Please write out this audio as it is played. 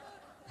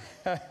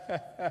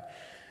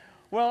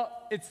Well,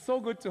 it's so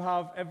good to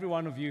have every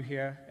one of you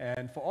here.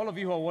 And for all of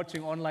you who are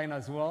watching online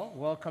as well,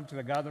 welcome to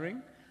the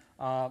gathering.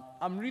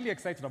 I'm really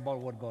excited about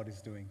what God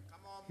is doing.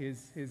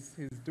 He's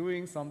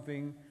doing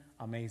something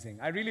amazing.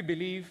 I really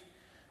believe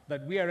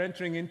that we are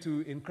entering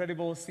into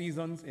incredible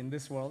seasons in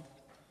this world.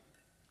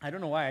 I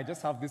don't know why, I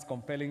just have this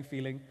compelling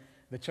feeling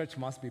the church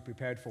must be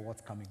prepared for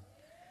what's coming.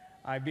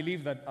 I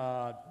believe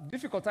that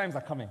difficult times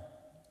are coming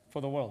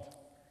for the world,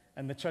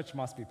 and the church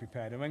must be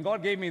prepared. And when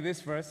God gave me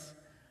this verse,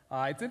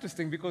 it's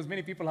interesting because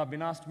many people have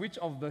been asked, which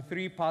of the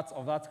three parts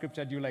of that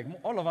scripture do you like?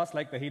 All of us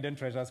like the hidden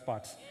treasures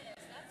part. Yes,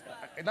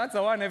 that's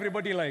the one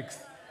everybody likes.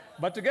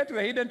 But to get to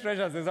the hidden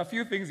treasures, there's a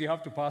few things you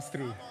have to pass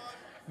through.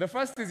 The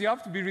first is you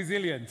have to be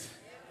resilient.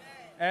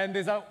 And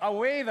there's a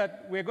way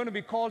that we're going to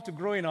be called to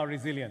grow in our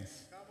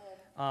resilience.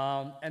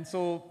 And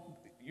so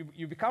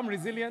you become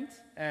resilient,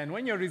 and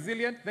when you're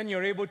resilient, then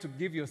you're able to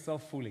give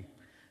yourself fully.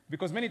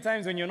 Because many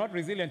times when you're not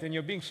resilient and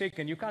you're being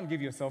shaken, you can't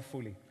give yourself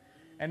fully.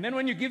 And then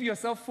when you give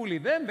yourself fully,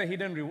 then the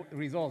hidden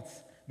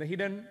results, the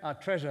hidden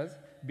treasures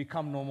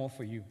become normal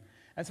for you.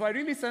 And so I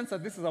really sense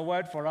that this is a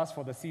word for us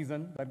for the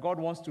season, that God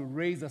wants to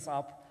raise us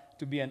up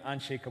to be an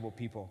unshakable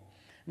people.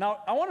 Now,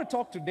 I want to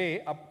talk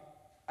today,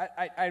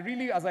 I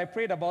really, as I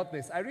prayed about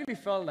this, I really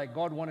felt like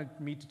God wanted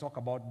me to talk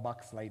about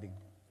backsliding.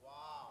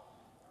 Wow.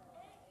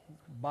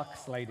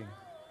 Backsliding.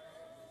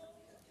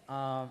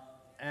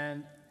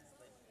 And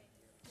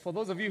for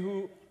those of you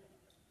who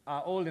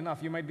are old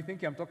enough, you might be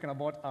thinking I'm talking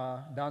about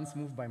a dance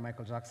move by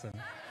Michael Jackson.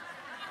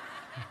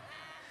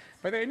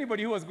 But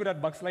anybody who was good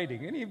at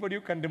backsliding? Anybody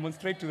who can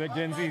demonstrate to the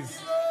Gen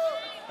Zs?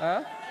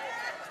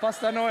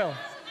 Pastor Noel.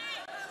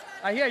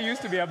 I hear you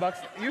used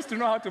to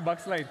know how to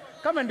backslide.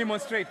 Come and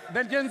demonstrate.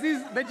 The Gen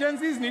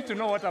Zs need to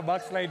know what a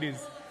backslide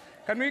is.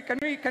 Can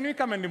we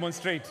come and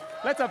demonstrate?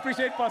 Let's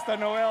appreciate Pastor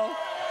Noel.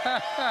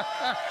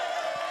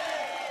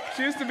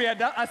 She used to be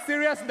a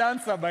serious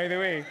dancer, by the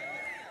way.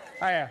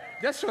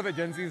 Just show the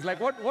Gen Zs, like,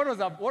 what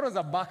was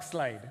a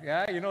backslide?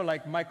 Yeah, you know,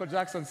 like Michael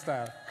Jackson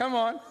style. Come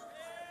on.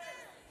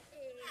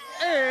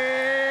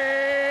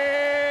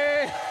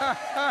 Hey!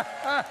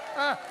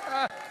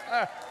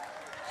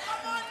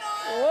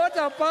 What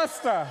a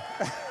pastor.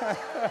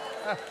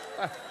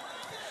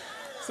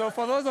 So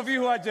for those of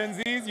you who are Gen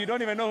Zs, you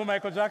don't even know who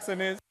Michael Jackson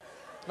is.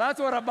 That's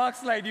what a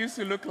backslide used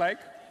to look like.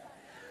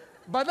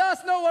 But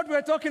that's not what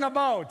we're talking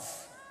about.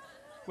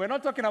 We're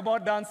not talking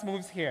about dance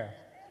moves here.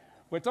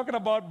 We're talking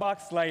about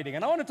backsliding.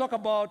 And I want to talk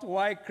about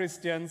why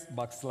Christians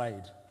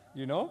backslide,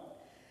 you know?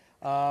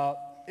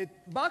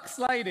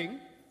 Backsliding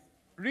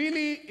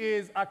really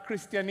is a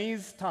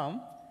Christianese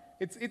term.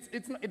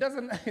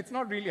 It's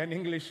not really an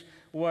English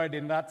word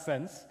in that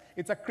sense.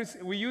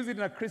 We use it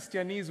in a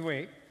Christianese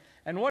way.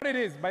 And what it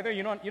is, by the way,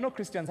 you know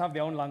Christians have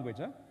their own language,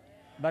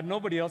 that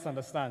nobody else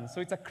understands.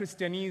 So it's a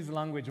Christianese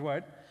language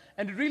word.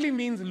 And it really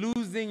means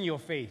losing your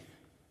faith.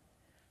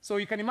 So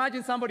you can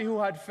imagine somebody who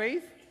had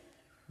faith,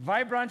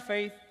 vibrant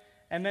faith,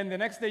 and then the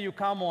next day you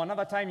come or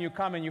another time you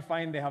come and you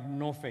find they have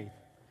no faith.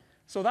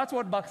 So that's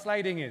what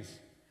backsliding is.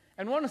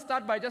 And we want to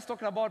start by just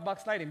talking about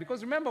backsliding.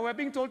 Because remember, we're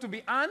being told to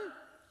be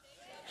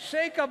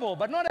unshakable.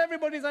 But not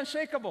everybody is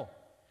unshakable.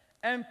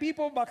 And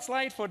people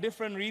backslide for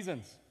different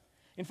reasons.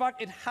 In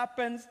fact, it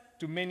happens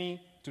to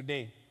many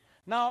today.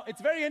 Now,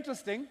 it's very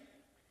interesting.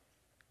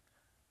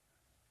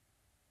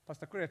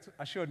 Pastor Kuria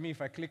assured me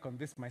if I click on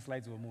this, my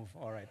slides will move.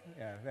 All right.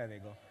 Yeah, there they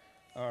go.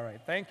 All right.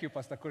 Thank you,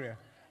 Pastor Kuria.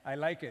 I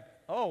like it.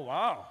 Oh,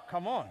 wow.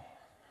 Come on.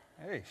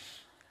 Hey,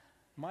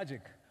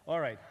 magic. All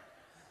right.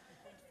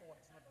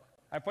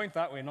 I point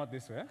that way, not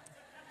this way.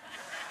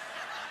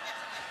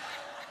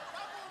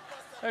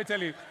 Let me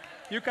tell you,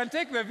 you can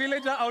take the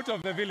villager out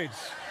of the village.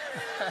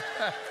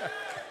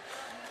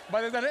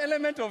 But there's an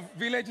element of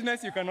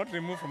villageness you cannot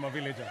remove from a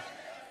villager.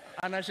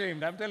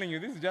 Unashamed. I'm telling you,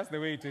 this is just the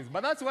way it is.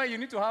 But that's why you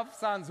need to have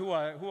sons who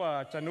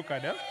are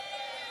chanukad. Eh?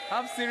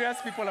 Have serious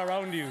people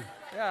around you.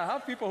 Yeah,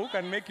 have people who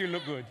can make you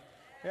look good.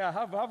 Yeah,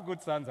 have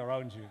good sons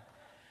around you.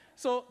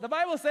 So the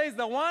Bible says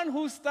the one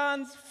who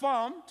stands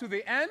firm to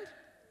the end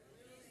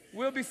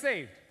will be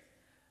saved.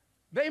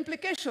 The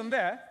implication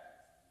there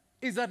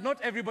is that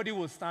not everybody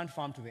will stand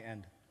firm to the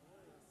end.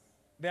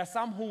 There are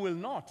some who will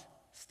not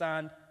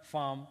stand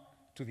firm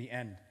to the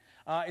end.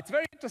 It's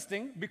very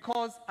interesting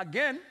because,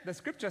 again, the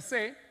scriptures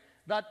say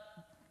that,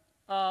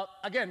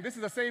 again, this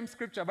is the same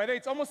scripture. By the way,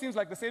 it almost seems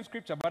like the same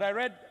scripture, but I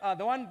read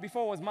the one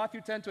before was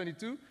Matthew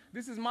 10:22.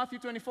 This is Matthew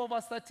 24,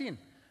 verse 13.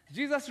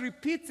 Jesus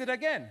repeats it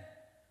again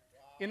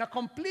in a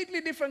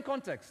completely different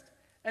context.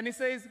 And he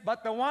says,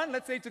 but the one,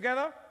 let's say it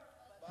together,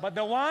 but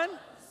the one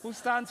who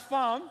stands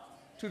firm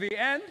to the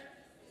end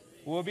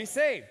will be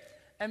saved.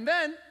 And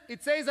then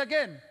it says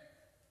again,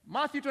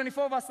 Matthew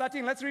 24, verse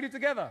 13, let's read it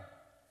together.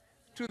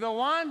 To the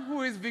one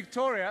who is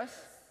victorious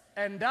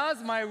and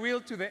does my will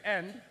to the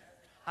end,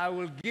 I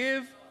will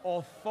give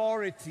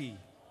authority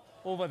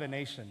over the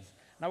nations.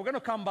 Now we're going to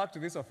come back to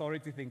this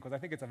authority thing because I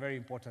think it's a very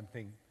important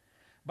thing.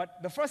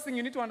 But the first thing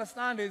you need to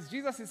understand is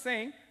Jesus is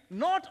saying,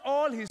 not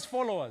all his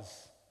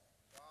followers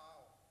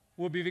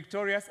will be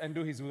victorious and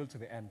do his will to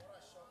the end.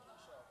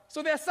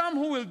 So there are some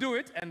who will do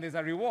it, and there's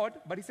a reward,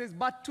 but he says,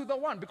 but to the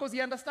one, because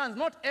he understands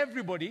not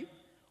everybody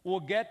will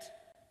get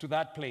to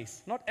that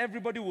place. Not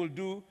everybody will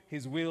do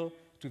his will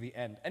to the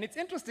end. And it's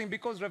interesting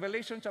because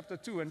Revelation chapter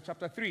 2 and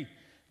chapter 3,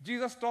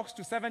 Jesus talks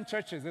to 7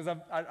 churches. There's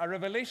a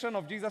revelation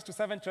of Jesus to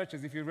 7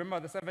 churches, if you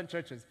remember the 7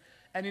 churches.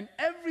 And in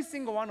every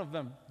single one of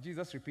them,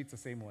 Jesus repeats the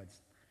same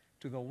words.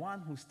 To the one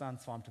who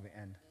stands firm to the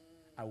end,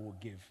 I will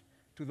give.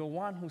 To the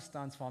one who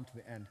stands firm to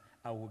the end,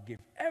 I will give.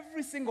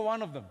 Every single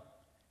one of them,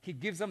 he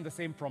gives them the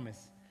same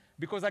promise.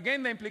 Because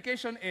again, the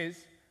implication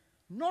is,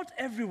 not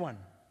everyone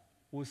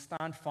will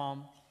stand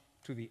firm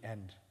to the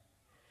end.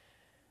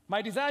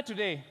 My desire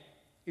today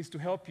is to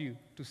help you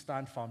to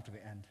stand firm to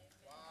the end.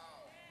 Wow.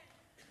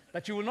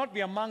 That you will not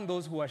be among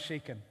those who are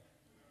shaken,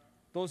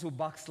 those who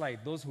backslide,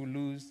 those who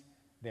lose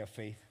their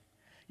faith.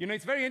 You know,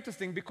 it's very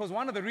interesting because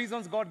one of the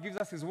reasons God gives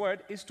us his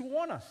word is to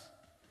warn us.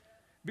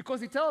 Because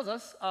he tells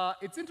us,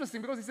 it's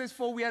interesting because he says,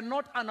 for we are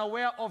not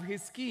unaware of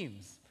his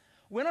schemes.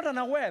 We're not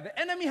unaware. The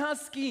enemy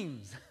has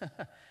schemes.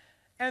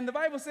 And the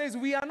Bible says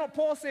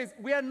Paul says,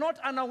 we are not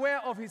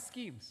unaware of his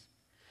schemes.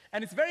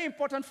 And it's very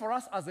important for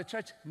us as a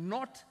church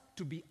not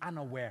to be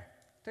unaware.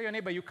 Tell your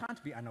neighbor, you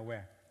can't be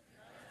unaware.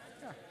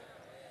 Yeah.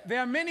 There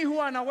are many who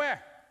are unaware.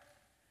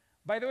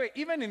 By the way,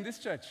 even in this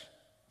church,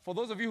 for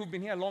those of you who've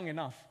been here long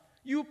enough,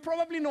 you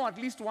probably know at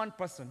least one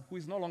person who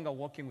is no longer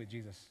walking with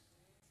Jesus,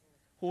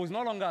 who is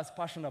no longer as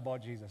passionate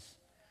about Jesus.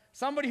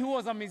 Somebody who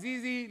was a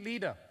Mizizi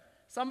leader,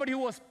 somebody who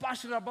was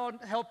passionate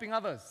about helping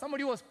others,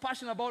 somebody who was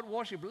passionate about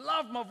worship,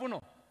 loved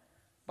Mavuno.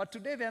 But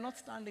today they are not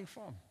standing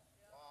firm.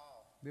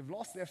 Wow. They've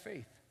lost their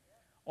faith.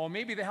 Or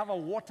maybe they have a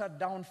watered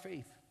down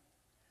faith.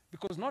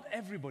 Because not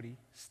everybody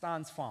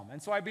stands firm.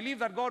 And so I believe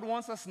that God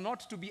wants us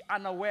not to be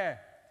unaware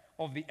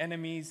of the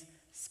enemy's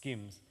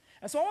schemes.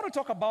 And so I want to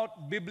talk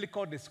about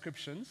biblical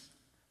descriptions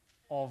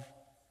of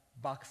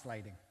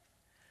backsliding.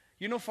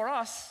 You know, for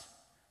us,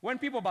 when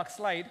people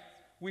backslide,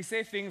 we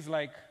say things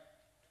like,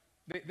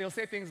 they'll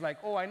say things like,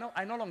 oh,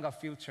 I no longer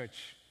feel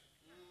church.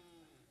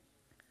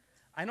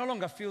 I no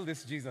longer feel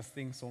this Jesus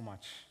thing so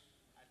much.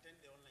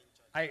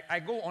 I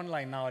go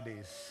online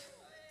nowadays.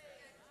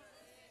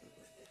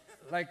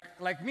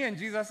 Like me and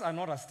Jesus are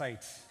not as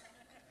tight.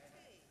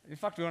 In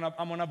fact,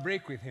 I'm on a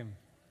break with him.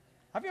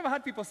 Have you ever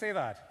had people say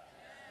that?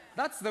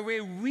 That's the way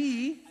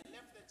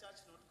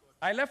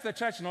I left the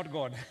church, not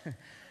God.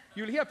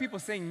 You'll hear people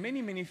saying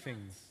many, many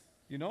things.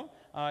 You know,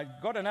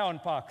 God and I on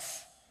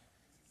parks.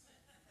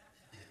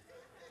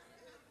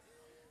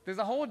 There's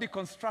a whole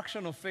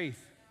deconstruction of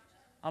faith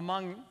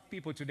among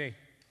people today.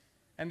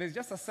 And there's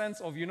just a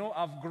sense of, you know,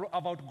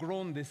 I've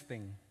outgrown this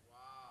thing. Wow.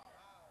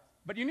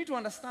 But you need to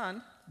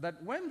understand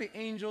that when the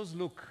angels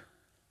look,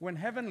 when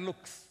heaven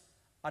looks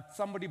at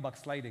somebody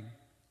backsliding,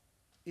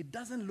 it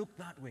doesn't look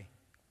that way.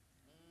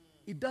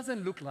 It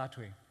doesn't look that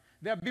way.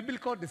 There are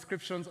biblical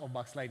descriptions of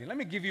backsliding. Let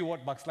me give you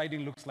what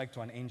backsliding looks like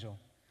to an angel.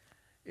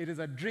 It is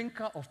a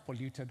drinker of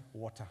polluted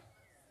water.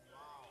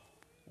 Wow.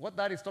 What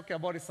that is talking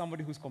about is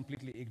somebody who's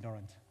completely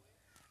ignorant.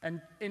 And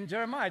in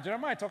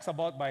Jeremiah talks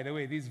about, by the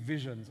way, these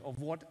visions of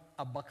what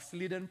a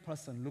backslidden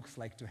person looks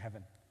like to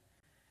heaven.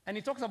 And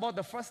he talks about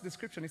the first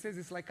description. He says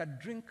it's like a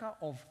drinker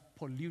of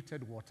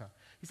polluted water.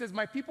 He says,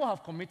 my people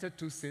have committed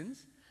 2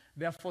 sins.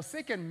 They have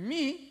forsaken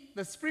me,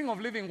 the spring of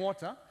living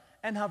water,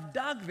 and have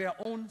dug their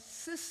own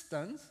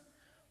cisterns,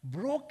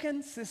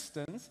 broken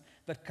cisterns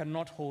that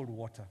cannot hold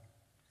water.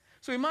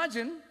 So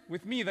imagine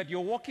with me that you're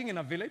walking in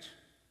a village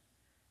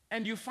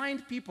and you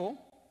find people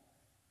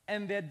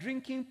and they're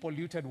drinking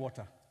polluted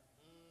water.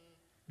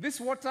 This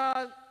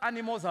water,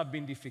 animals have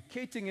been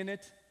defecating in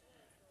it.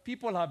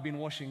 People have been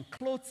washing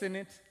clothes in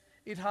it.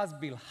 It has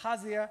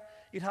bilharzia.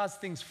 It has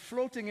things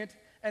floating in it.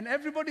 And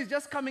everybody's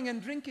just coming and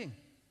drinking.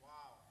 Wow.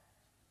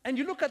 And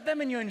you look at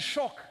them and you're in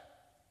shock.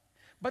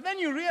 But then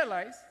you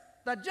realize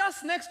that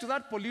just next to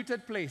that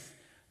polluted place,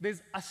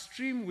 there's a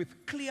stream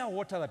with clear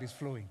water that is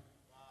flowing.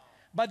 Wow.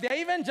 But they're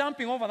even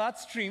jumping over that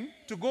stream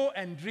to go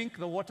and drink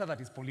the water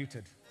that is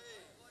polluted.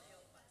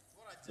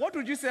 What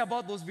would you say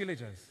about those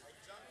villagers?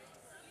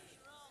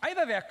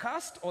 Either they are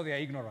cursed or they are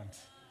ignorant.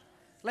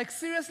 Like,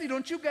 seriously,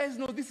 don't you guys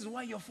know this is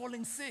why you're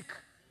falling sick?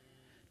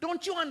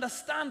 Don't you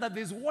understand that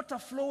there's water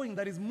flowing,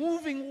 that is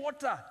moving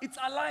water? It's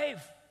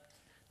alive.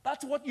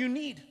 That's what you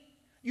need.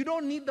 You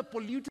don't need the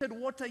polluted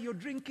water you're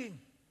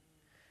drinking.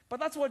 But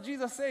that's what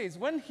Jesus says.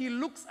 When he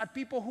looks at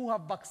people who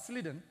have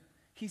backslidden,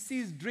 he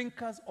sees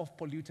drinkers of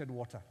polluted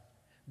water.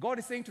 God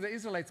is saying to the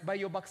Israelites, by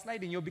your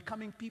backsliding, you're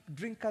becoming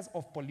drinkers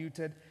of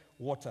polluted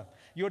water.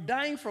 You're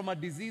dying from a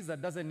disease that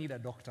doesn't need a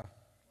doctor.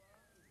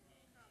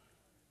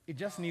 It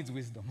just needs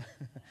wisdom.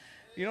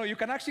 You know, you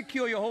can actually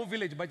cure your whole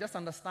village by just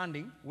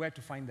understanding where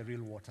to find the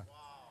real water.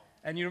 Wow.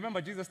 And you remember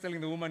Jesus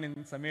telling the woman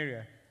in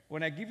Samaria,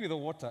 when I give you the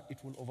water, it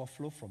will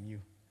overflow from you.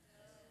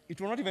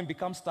 It will not even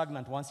become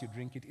stagnant once you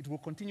drink it. It will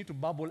continue to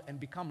bubble and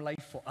become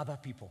life for other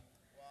people.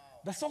 Wow.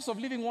 The source of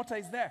living water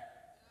is there.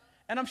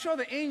 And I'm sure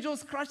the angels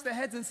scratch their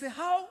heads and say,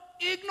 how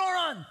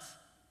ignorant!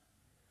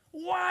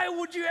 Why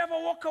would you ever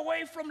walk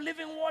away from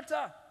living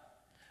water?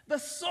 The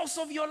source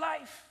of your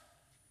life.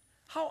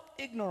 How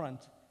ignorant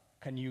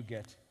can you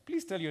get?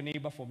 Please tell your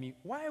neighbor for me,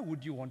 why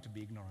would you want to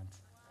be ignorant?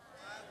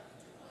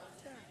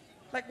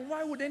 Like,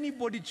 why would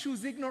anybody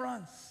choose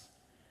ignorance?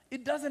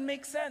 It doesn't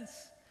make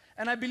sense.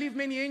 And I believe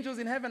many angels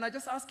in heaven are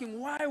just asking,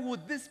 why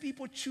would these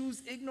people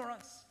choose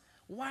ignorance?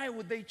 Why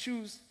would they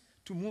choose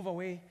to move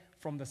away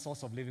from the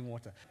source of living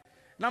water?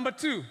 Number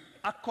 2,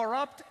 a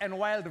corrupt and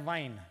wild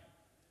vine.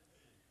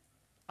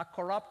 A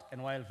corrupt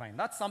and wild vine.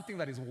 That's something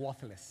that is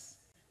worthless.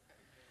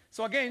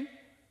 So again,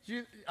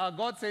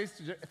 God says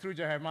through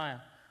Jeremiah,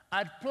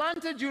 I'd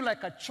planted you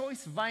like a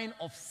choice vine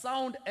of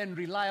sound and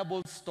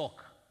reliable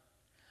stock.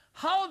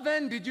 How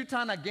then did you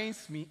turn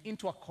against me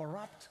into a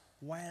corrupt,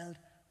 wild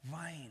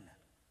vine?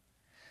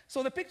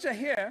 So the picture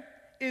here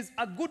is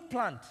a good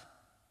plant.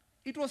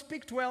 It was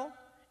picked well,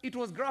 it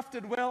was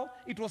grafted well,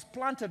 it was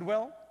planted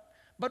well.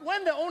 But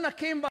when the owner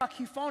came back,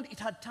 he found it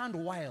had turned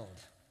wild.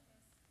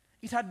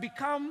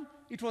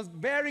 It was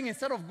bearing,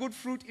 instead of good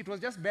fruit, it was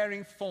just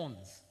bearing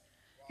thorns.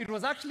 It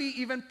was actually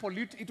even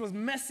polluted, it was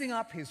messing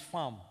up his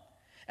farm.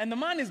 And the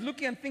man is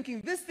looking and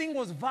thinking, this thing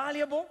was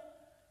valuable,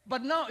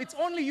 but now it's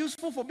only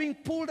useful for being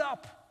pulled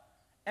up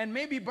and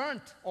maybe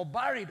burnt or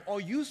buried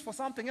or used for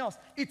something else.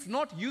 It's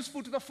not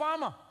useful to the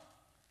farmer.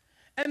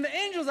 And the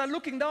angels are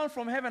looking down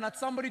from heaven at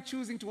somebody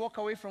choosing to walk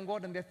away from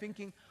God, and they're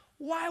thinking,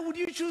 why would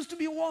you choose to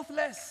be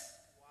worthless?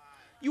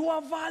 You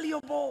are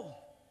valuable.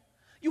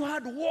 You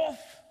had worth.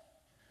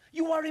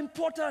 You are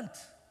important.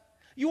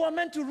 You are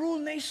meant to rule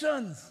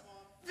nations.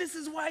 This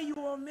is why you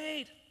were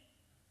made.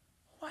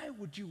 Why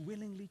would you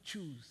willingly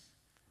choose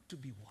to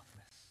be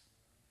worthless?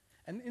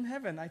 And in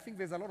heaven, I think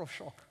there's a lot of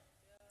shock.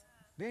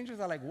 The angels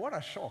are like, what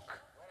a shock.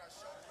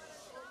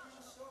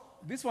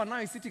 This one now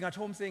is sitting at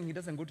home saying he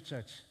doesn't go to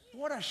church.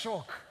 What a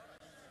shock.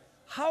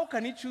 How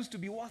can he choose to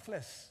be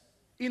worthless?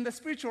 In the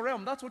spiritual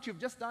realm, that's what you've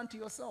just done to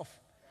yourself.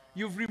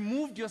 You've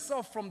removed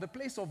yourself from the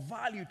place of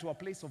value to a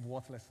place of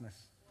worthlessness.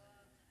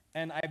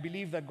 And I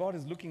believe that God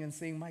is looking and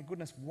saying, my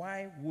goodness,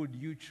 why would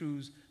you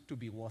choose to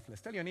be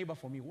worthless? Tell your neighbor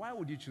for me, why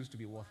would you choose to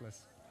be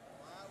worthless?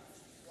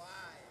 Why?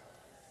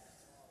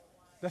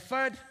 The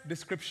third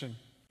description,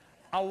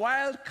 a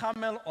wild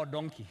camel or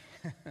donkey.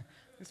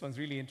 This one's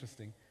really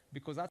interesting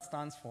because that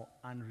stands for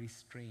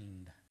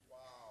unrestrained.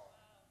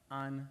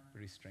 Wow.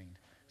 Unrestrained.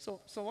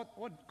 So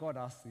what God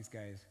asks these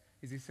guys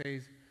is he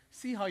says,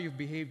 see how you've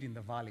behaved in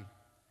the valley.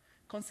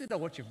 Consider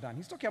what you've done.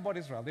 He's talking about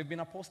Israel. They've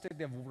been apostate.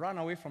 They've run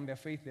away from their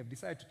faith. They've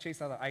decided to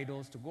chase other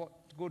idols, to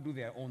go do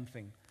their own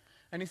thing.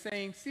 And he's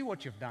saying, see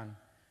what you've done.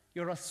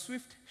 You're a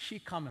swift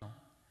she-camel,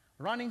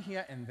 running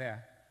here and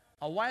there.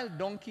 A wild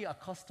donkey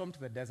accustomed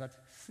to the desert,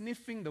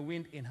 sniffing the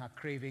wind in her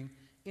craving.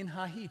 In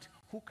her heat,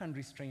 who can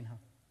restrain her?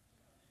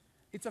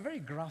 It's a very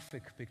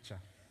graphic picture.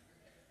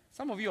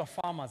 Some of you are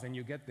farmers and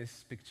you get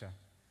this picture.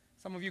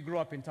 Some of you grew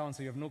up in town,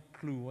 so you have no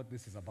clue what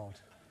this is about.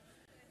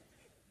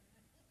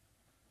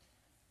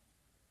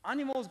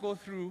 Animals go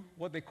through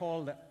what they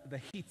call the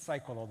heat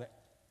cycle or the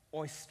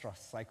oestrus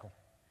cycle.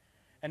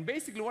 And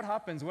basically what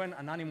happens when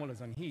an animal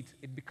is on heat,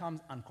 it becomes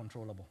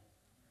uncontrollable.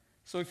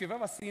 So if you've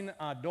ever seen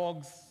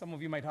dogs, some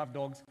of you might have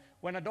dogs,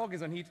 when a dog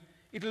is on heat,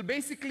 it will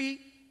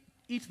basically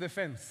eat the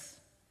fence,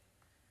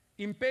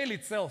 impale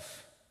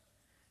itself,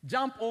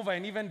 jump over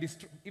and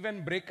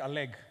even break a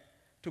leg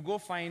to go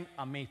find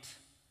a mate.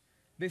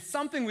 There's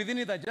something within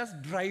it that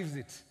just drives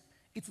it.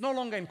 It's no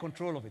longer in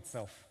control of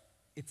itself.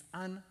 It's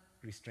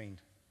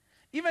unrestrained.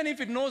 Even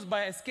if it knows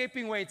by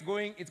escaping where it's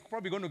going, it's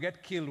probably going to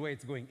get killed where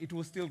it's going. It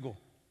will still go. Wow.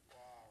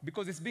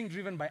 Because it's being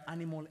driven by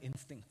animal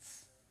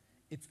instincts.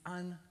 It's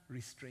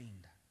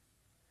unrestrained.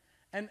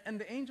 And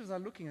the angels are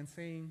looking and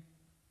saying,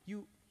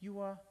 you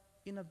are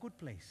in a good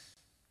place.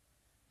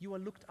 You are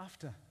looked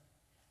after.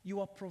 You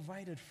are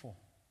provided for.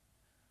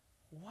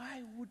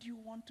 Why would you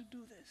want to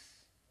do this?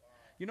 Wow.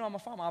 You know, I'm a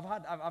farmer.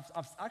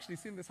 I've actually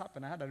seen this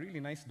happen. I had a really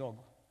nice dog.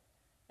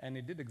 And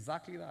it did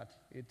exactly that.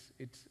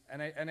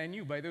 And I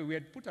knew, by the way, we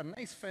had put a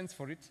nice fence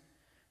for it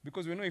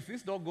because we know if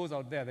this dog goes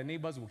out there, the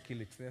neighbors will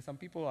kill it. There are some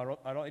people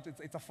around,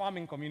 it's a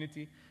farming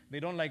community. They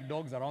don't like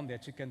dogs around their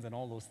chickens and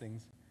all those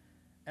things.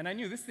 And I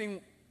knew this thing,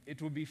 it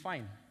would be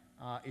fine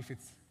if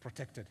it's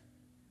protected.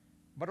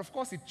 But of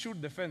course, it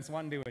chewed the fence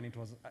one day when it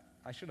was,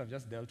 I should have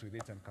just dealt with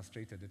it and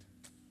castrated it.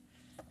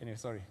 Anyway,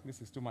 sorry,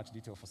 this is too much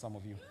detail for some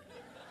of you.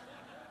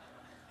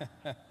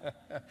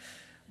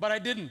 But I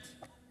didn't.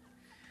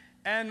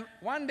 And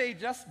one day it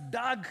just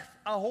dug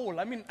a hole.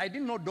 I mean, I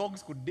didn't know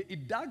dogs could.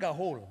 It dug a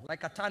hole,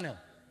 like a tunnel,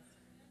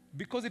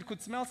 because it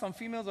could smell some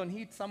females on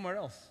heat somewhere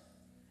else.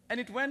 And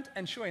it went,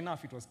 and sure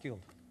enough, it was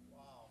killed.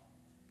 Wow.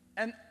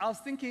 And I was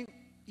thinking,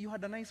 you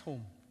had a nice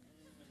home.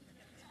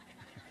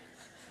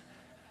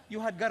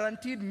 You had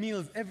guaranteed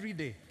meals every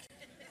day.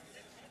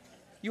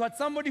 You had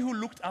somebody who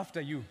looked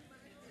after you.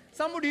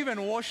 Somebody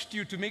even washed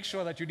you to make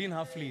sure that you didn't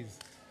have fleas.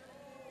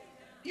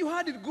 You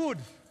had it good.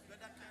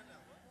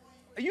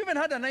 You even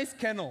had a nice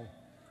kennel.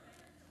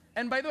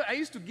 And by the way, I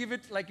used to give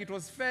it like it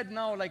was fed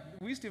now. Like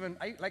we used to even,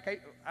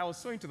 I was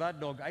so into that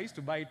dog, I used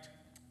to buy it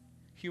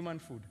human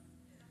food.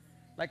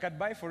 Like I'd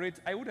buy for it,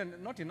 I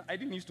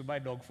didn't used to buy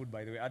dog food,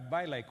 by the way. I'd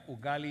buy like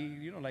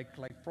ugali, you know, like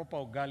proper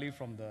ugali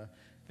from the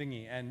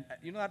thingy. And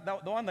you know,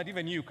 the one that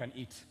even you can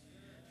eat.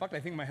 In fact, I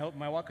think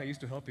my worker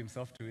used to help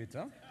himself to it.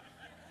 Huh?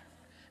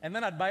 And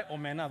then I'd buy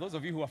omena. Those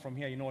of you who are from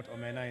here, you know what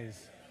omena is.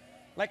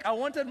 Like, I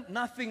wanted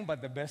nothing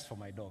but the best for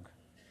my dog.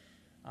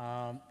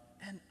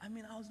 And I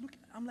mean, I was looking,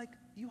 I'm like,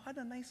 you had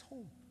a nice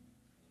home.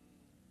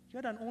 You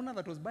had an owner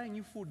that was buying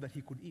you food that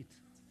he could eat.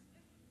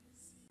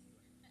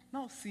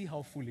 Now see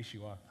how foolish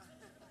you are.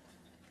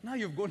 Now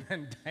you've gone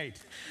and died.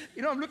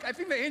 You know, I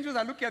think the angels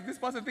are looking at this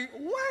person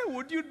thinking, why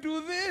would you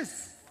do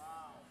this?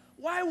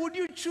 Why would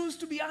you choose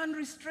to be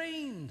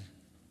unrestrained?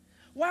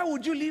 Why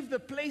would you leave the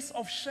place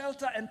of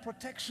shelter and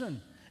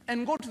protection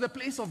and go to the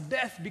place of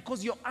death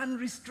because you're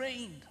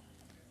unrestrained?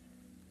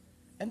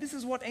 And this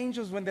is what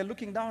angels, when they're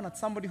looking down at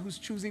somebody who's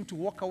choosing to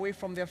walk away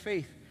from their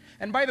faith.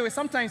 And by the way,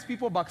 sometimes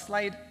people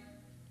backslide,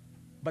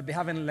 but they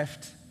haven't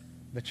left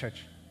the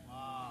church.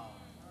 Wow.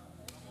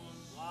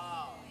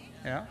 Wow.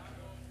 Yeah?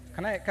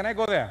 Can I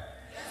go there?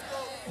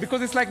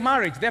 Because it's like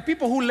marriage. There are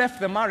people who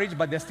left the marriage,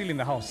 but they're still in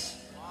the house.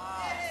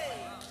 Wow.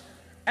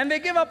 And they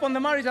gave up on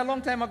the marriage a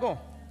long time ago.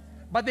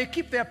 But they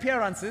keep their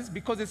appearances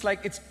because it's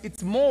like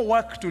it's more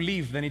work to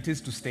leave than it is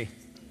to stay.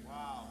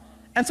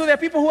 And so there are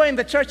people who are in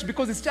the church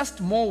because it's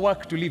just more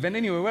work to live. And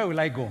anyway, where will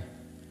I go?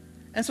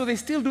 And so they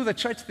still do the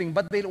church thing,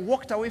 but they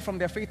walked away from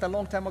their faith a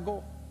long time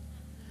ago.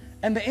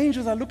 And the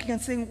angels are looking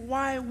and saying,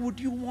 why would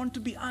you want to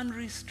be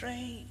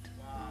unrestrained?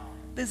 Wow.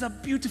 There's a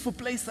beautiful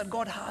place that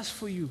God has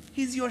for you.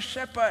 He's your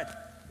shepherd.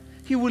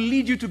 He will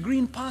lead you to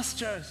green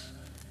pastures.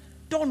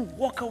 Don't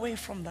walk away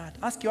from that.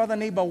 Ask your other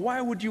neighbor,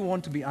 why would you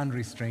want to be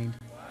unrestrained?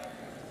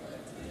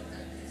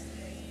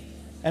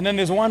 And then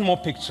there's one more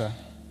picture.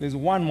 There's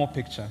one more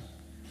picture.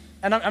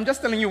 And I'm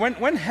just telling you,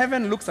 when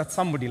heaven looks at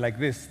somebody like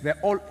this, they're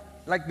all,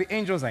 like the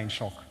angels are in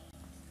shock.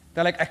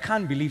 They're like, I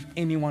can't believe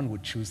anyone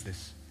would choose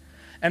this.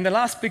 And the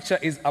last picture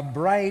is a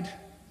bride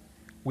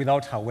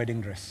without her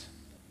wedding dress.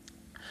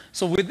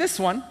 So with this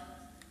one,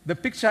 the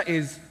picture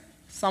is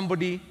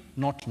somebody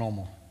not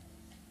normal,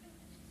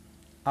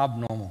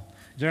 abnormal.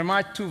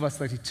 Jeremiah 2 verse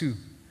 32.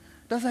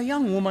 Does a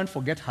young woman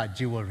forget her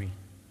jewelry,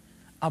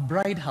 a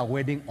bride her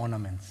wedding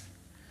ornaments?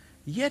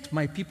 Yet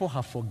my people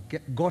have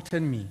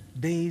forgotten me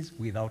days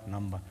without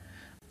number.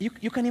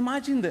 You can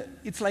imagine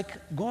it's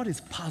like God is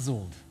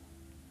puzzled.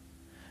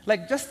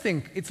 Like, just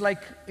think, it's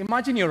like,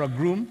 imagine you're a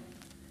groom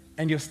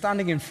and you're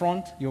standing in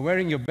front, you're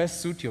wearing your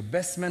best suit, your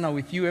best men are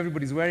with you,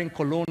 everybody's wearing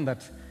cologne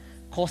that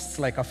costs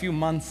like a few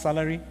months'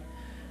 salary,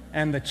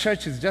 and the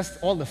church is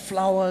just all the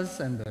flowers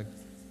and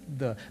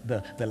the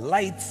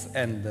lights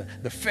and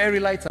the fairy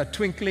lights are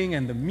twinkling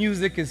and the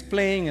music is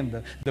playing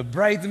and the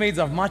bridesmaids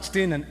have marched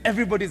in and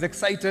everybody's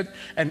excited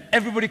and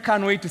everybody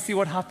can't wait to see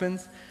what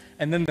happens.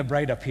 And then the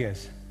bride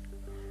appears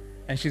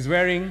and she's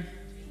wearing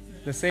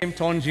the same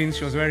torn jeans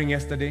she was wearing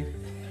yesterday,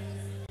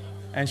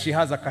 and she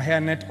has a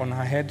hairnet on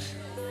her head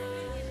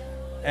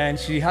and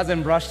she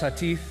hasn't brushed her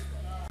teeth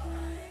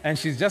and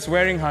she's just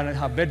wearing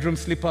her bedroom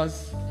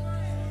slippers,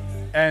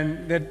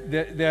 and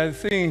they're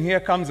saying, here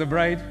comes the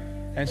bride.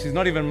 And she's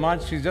not even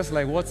mad. She's just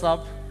like, what's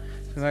up?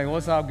 She's like,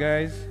 what's up,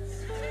 guys?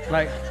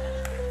 Like,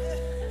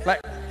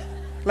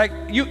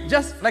 you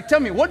just, like,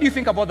 tell me, what do you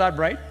think about that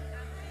bride?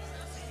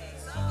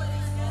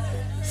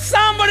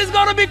 Somebody's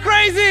got to be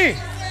crazy.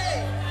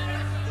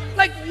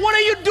 Like, what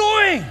are you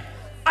doing?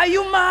 Are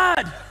you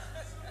mad?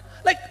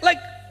 Like,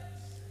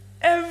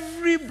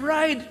 every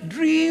bride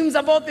dreams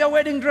about their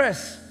wedding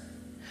dress.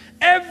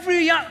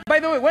 By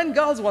the way, when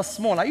girls were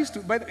small, I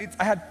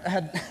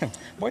had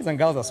boys and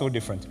girls are so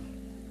different.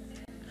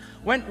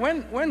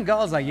 When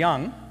girls are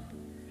young,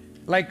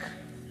 like,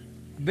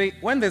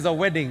 when there's a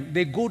wedding,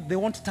 they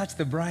want to touch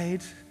the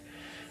bride,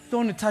 they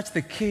want to touch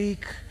the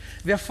cake,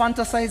 they're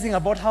fantasizing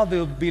about how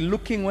they'll be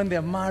looking when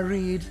they're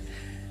married.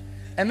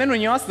 And then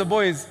when you ask the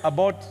boys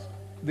about,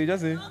 they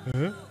just say,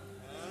 huh?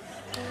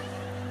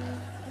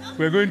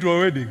 We're going to a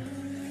wedding.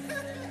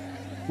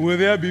 Will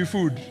there be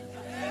food?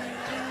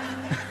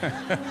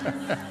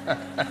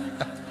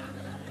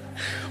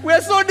 We're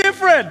so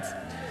different.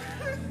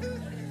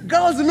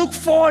 Girls look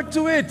forward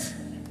to it.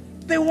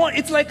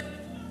 It's like,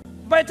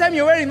 by the time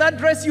you're wearing that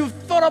dress, you've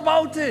thought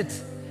about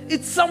it.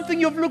 It's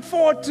something you've looked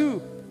forward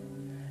to.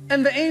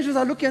 And the angels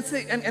are looking and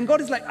saying, and God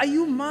is like, are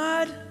you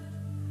mad?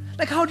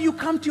 Like, how do you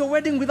come to your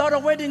wedding without a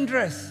wedding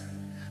dress?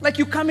 Like,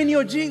 you come in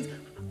your jeans.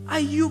 Are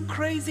you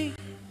crazy?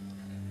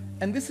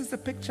 And this is the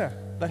picture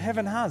that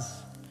heaven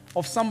has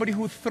of somebody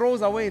who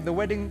throws away the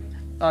wedding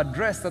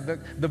dress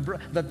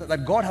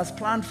that God has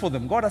planned for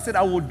them. God has said,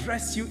 I will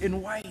dress you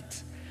in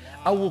white.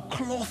 I will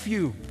clothe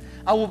you.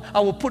 I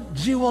will put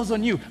jewels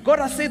on you. God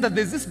has said that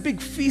there's this big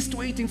feast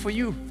waiting for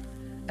you.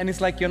 And it's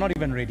like you're not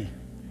even ready.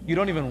 You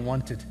don't even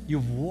want it.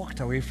 You've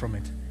walked away from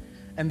it.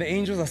 And the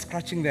angels are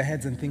scratching their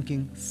heads and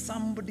thinking,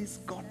 somebody's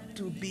got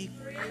to be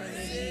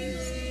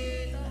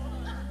crazy.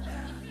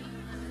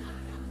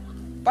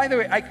 By the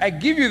way, I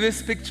give you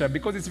this picture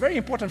because it's very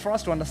important for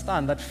us to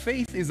understand that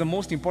faith is the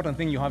most important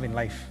thing you have in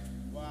life.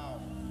 Wow.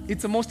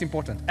 It's the most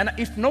important. And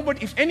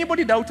if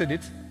anybody doubted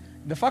it,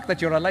 the fact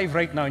that you're alive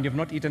right now and you've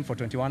not eaten for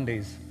 21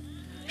 days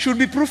should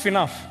be proof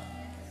enough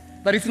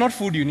that it's not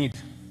food you need.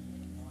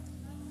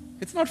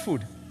 It's not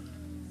food.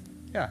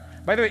 Yeah.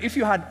 By the way, if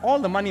you had all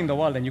the money in the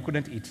world and you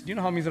couldn't eat, do you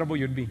know how miserable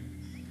you'd be?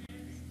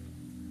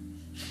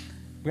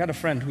 We had a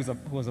friend who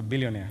was a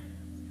billionaire.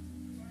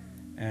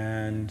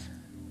 And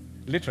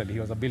literally, he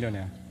was a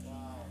billionaire.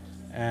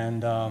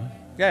 And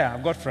yeah,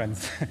 I've got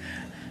friends.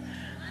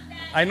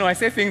 I know, I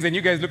say things and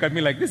you guys look at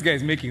me like, this guy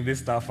is making this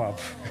stuff up.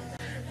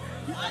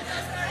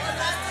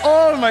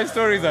 All my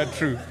stories are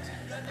true.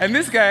 And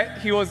this guy,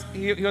 he was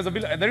a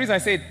billionaire. The reason I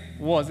say it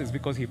is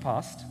because he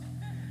passed.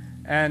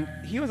 And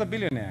he was a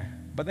billionaire,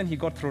 but then he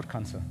got throat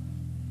cancer.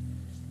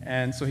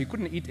 And so he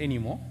couldn't eat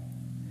anymore.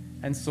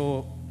 And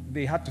so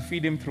they had to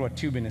feed him through a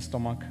tube in his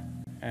stomach.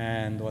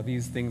 And there were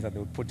these things that they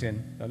would put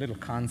in, the little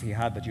cans he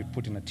had that you'd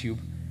put in a tube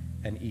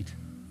and eat.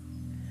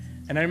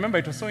 And I remember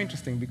it was so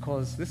interesting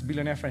because this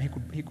billionaire friend,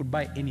 he could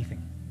buy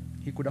anything.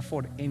 He could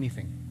afford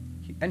anything.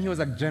 And he was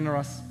a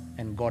generous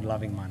and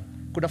God-loving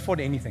man. Could afford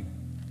anything.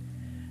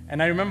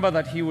 And I remember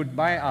that he would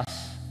buy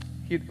us.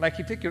 He'd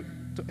take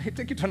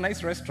you to a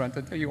nice restaurant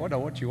and tell you, order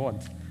what you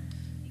want.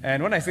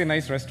 And when I say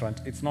nice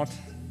restaurant, it's not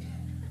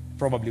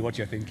probably what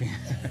you're thinking.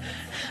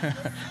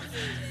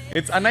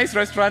 It's a nice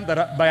restaurant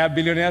that by a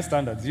billionaire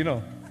standards, you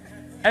know.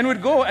 And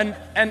we'd go,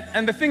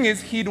 and the thing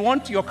is, he'd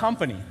want your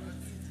company.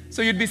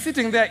 So you'd be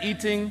sitting there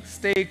eating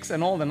steaks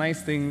and all the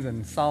nice things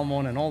and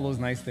salmon and all those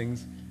nice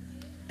things.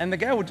 And the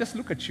guy would just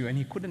look at you and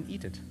he couldn't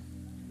eat it.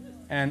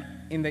 And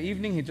in the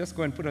evening, he'd just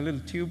go and put a little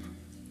tube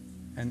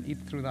and eat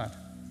through that.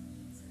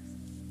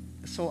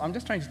 So I'm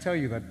just trying to tell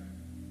you that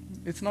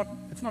it's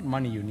not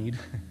money you need.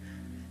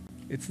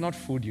 It's not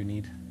food you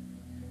need.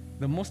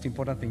 The most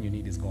important thing you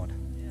need is God.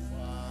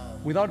 Wow.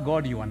 Without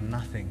God, you are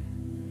nothing.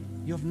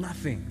 You have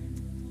nothing.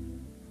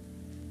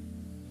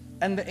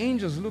 And the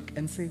angels look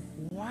and say,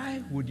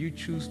 why would you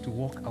choose to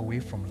walk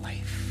away from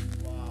life?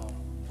 Wow.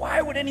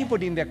 Why would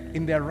anybody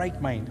in their right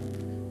mind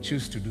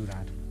choose to do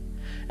that?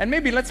 And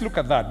maybe let's look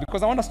at that,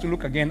 because I want us to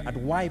look again at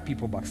why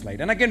people backslide.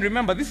 And again,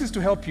 remember, this is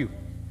to help you.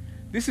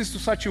 This is to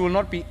such you will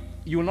not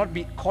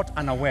be caught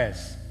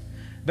unawares.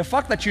 The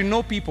fact that you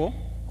know people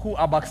who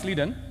are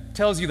backslidden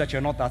tells you that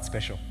you're not that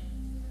special.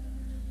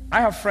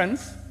 I have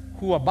friends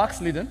who are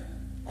backslidden,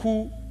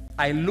 who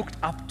I looked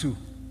up to,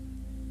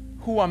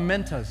 who are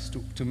mentors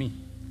to me.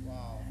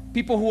 Wow.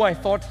 People who I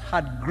thought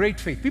had great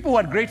faith. People who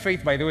had great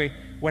faith, by the way,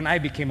 when I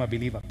became a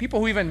believer.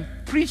 People who even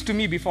preached to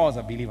me before I was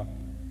a believer.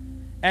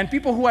 And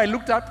people who I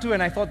looked up to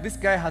and I thought, this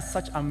guy has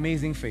such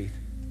amazing faith.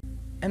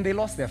 And they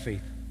lost their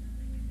faith.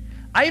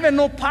 I even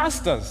know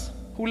pastors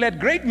who led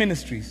great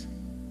ministries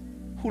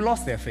who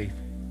lost their faith.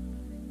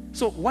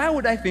 So why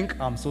would I think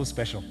I'm so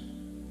special?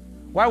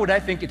 Why would I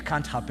think it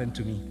can't happen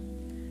to me?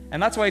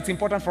 And that's why it's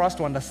important for us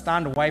to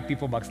understand why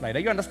people backslide. Are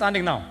you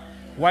understanding now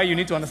why you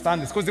need to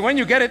understand this? Because when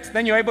you get it,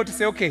 then you're able to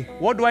say, okay,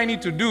 what do I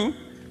need to do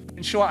to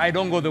ensure I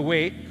don't go the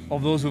way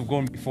of those who've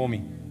gone before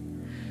me?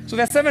 So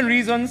there are 7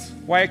 reasons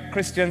why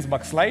Christians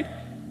backslide.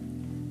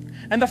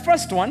 And the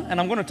first one, and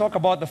I'm going to talk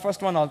about the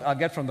first one I'll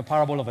get from the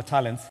parable of the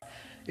talents,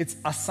 it's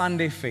a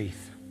Sunday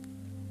faith.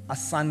 A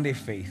Sunday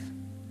faith.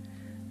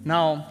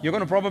 Now, you're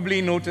going to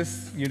probably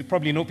notice, you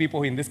probably know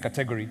people in this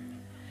category.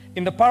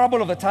 In the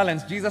parable of the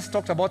talents, Jesus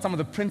talked about some of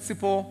the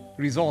principal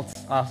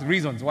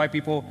reasons why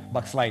people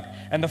backslide.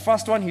 And the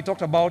first one he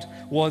talked about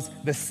was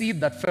the seed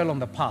that fell on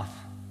the path.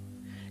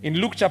 In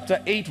Luke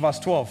chapter 8, verse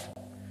 12,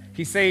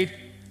 he said,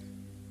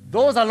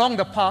 those along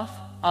the path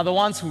are the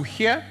ones who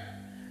hear.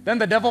 Then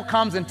the devil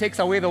comes and takes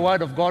away the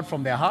word of God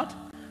from their heart,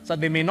 so that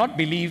they may not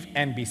believe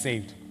and be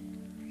saved.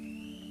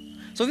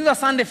 So these are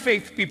Sunday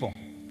faith people.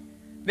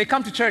 They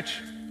come to church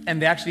and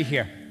they actually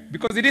hear.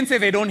 Because he didn't say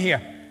they don't hear,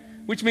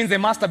 which means they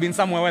must have been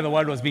somewhere where the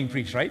word was being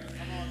preached, right?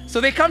 So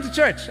they come to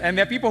church, and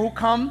there are people who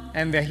come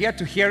and they're here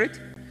to hear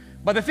it.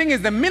 But the thing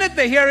is, the minute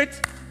they hear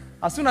it,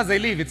 as soon as they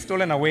leave, it's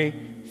stolen away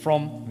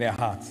from their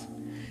hearts.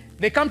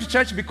 They come to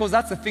church because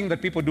that's the thing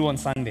that people do on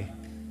Sunday.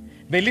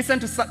 They listen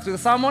to the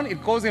sermon,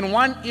 it goes in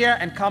one ear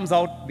and comes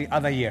out the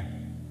other ear.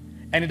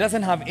 And it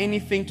doesn't have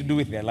anything to do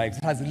with their lives.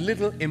 It has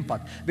little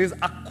impact. There's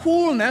a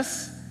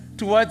coolness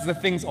towards the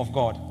things of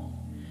God.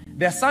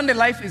 Their Sunday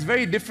life is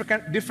very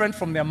different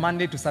from their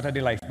Monday to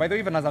Saturday life. By the way,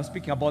 even as I'm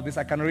speaking about this,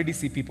 I can already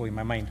see people in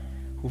my mind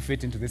who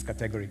fit into this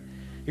category.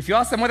 If you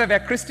ask them whether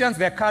they're Christians,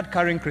 they're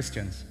card-carrying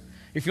Christians.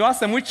 If you ask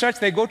them which church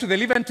they go to,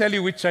 they'll even tell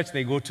you which church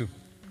they go to.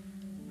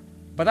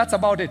 But that's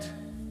about it.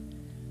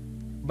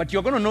 But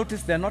you're going to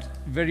notice they're not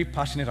very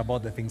passionate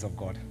about the things of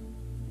God.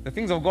 The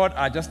things of God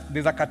are just,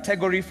 there's a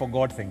category for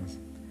God things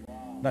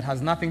that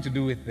has nothing to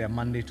do with their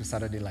Monday to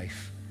Saturday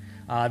life.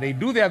 They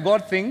do their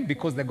God thing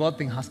because the God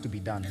thing has to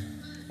be done.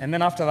 And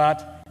then after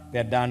that,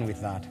 they're done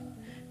with that.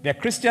 They're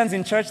Christians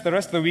in church the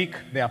rest of the week.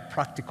 They are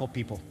practical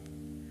people.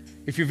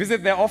 If you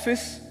visit their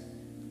office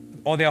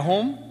or their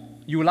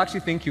home, you will actually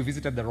think you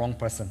visited the wrong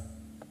person.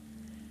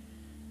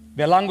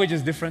 Their language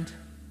is different.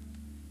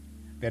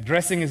 Their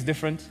dressing is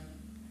different.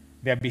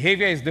 Their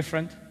behavior is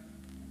different.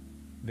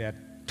 Their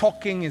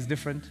talking is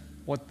different.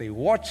 What they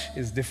watch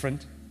is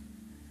different.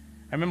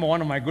 I remember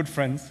one of my good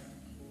friends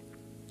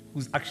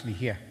who's actually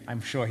here.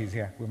 I'm sure he's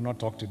here. We've not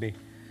talked today.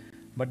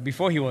 But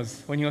before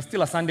when he was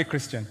still a Sunday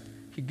Christian,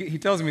 he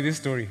tells me this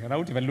story, and I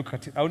won't even look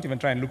at it. I won't even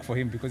try and look for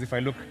him, because if I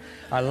look,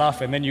 I'll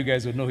laugh, and then you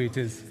guys will know who it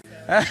is.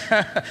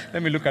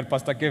 Let me look at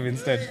Pastor Kev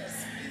instead.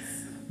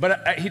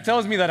 But he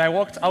tells me that I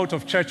walked out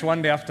of church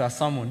one day after a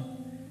sermon,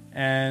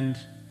 and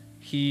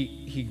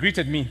he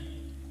greeted me.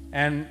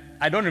 And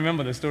I don't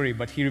remember the story,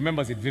 but he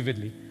remembers it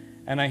vividly.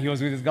 And he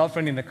was with his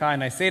girlfriend in the car,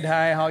 and I said,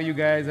 hi, how are you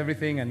guys,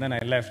 everything, and then I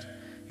left.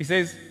 He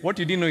says, what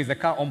you didn't know is the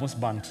car almost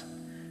burnt,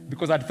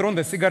 because I'd thrown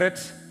the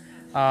cigarette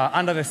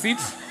under the seat,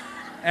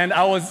 and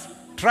I was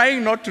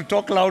trying not to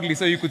talk loudly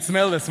so you could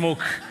smell the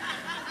smoke,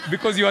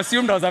 because you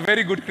assumed I was a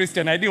very good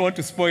Christian. I didn't want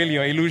to spoil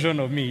your illusion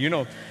of me, you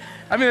know.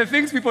 I mean, the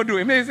things people do.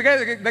 I mean,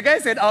 the guy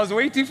said, I was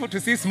waiting to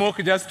see smoke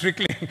just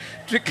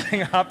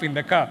trickling up in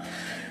the car.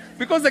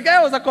 Because the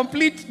guy was a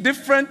complete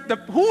different,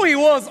 who he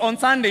was on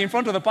Sunday in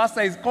front of the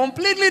pastor is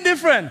completely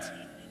different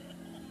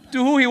to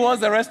who he was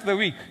the rest of the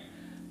week.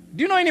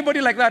 Do you know anybody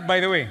like that,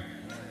 by the way?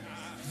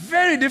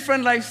 Very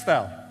different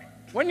lifestyle.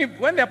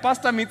 When their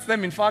pastor meets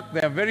them, in fact,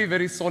 they are very,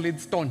 very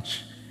solid,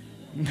 staunch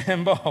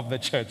member of the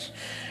church.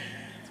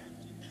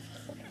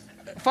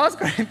 1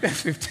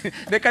 Corinthians 15,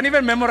 they can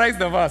even memorize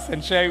the verse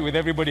and share it with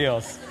everybody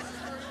else.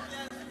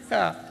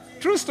 Yeah,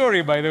 true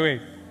story, by the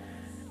way.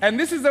 And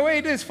this is the way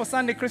it is for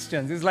Sunday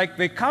Christians. It's like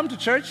they come to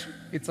church,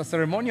 it's a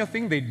ceremonial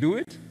thing, they do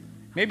it.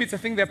 Maybe it's a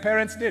thing their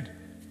parents did.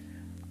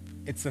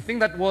 It's a thing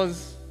that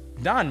was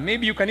done.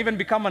 Maybe you can even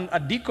become a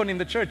deacon in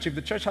the church if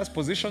the church has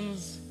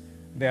positions.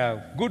 They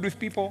are good with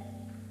people.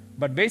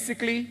 But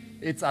basically,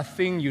 it's a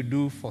thing you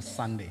do for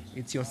Sunday.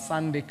 It's your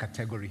Sunday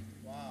category.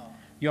 Wow.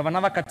 You have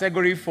another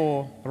category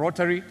for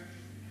Rotary.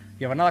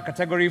 You have another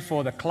category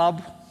for the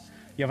club.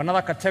 You have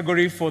another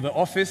category for the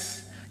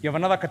office. You have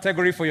another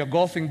category for your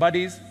golfing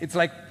buddies. It's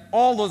like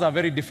all those are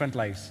very different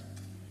lives.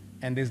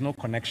 And there's no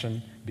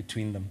connection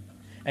between them.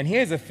 And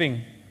here's the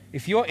thing.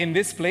 If you're in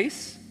this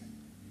place,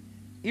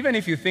 even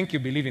if you think you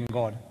believe in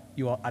God,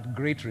 you are at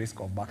great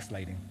risk of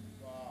backsliding.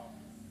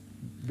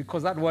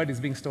 Because that word is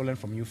being stolen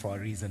from you for a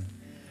reason.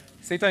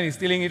 Satan is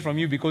stealing it from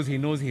you because he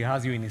knows he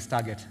has you in his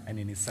target and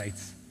in his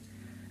sights.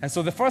 And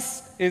so the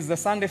first is the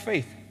Sunday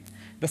faith.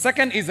 The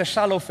second is the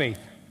shallow faith.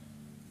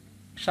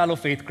 Shallow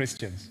faith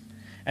Christians.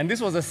 And this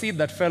was a seed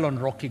that fell on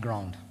rocky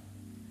ground.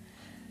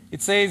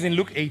 It says in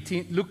Luke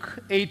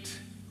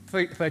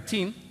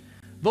 8:13,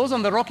 those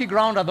on the rocky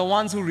ground are the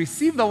ones who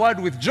receive the word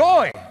with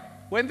joy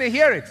when they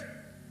hear it,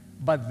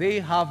 but they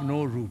have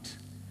no root.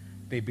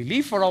 They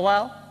believe for a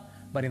while,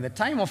 but in the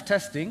time of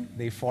testing,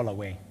 they fall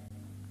away.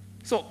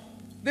 So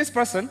this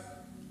person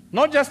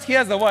not just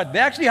hears the word, they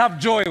actually have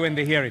joy when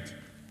they hear it.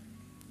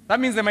 That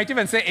means they might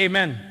even say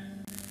amen.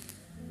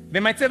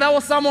 They might say,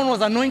 someone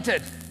was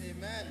anointed.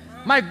 Amen.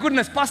 My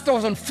goodness, pastor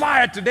was on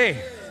fire today.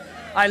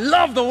 I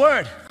love the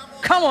word.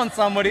 Come on,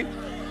 somebody.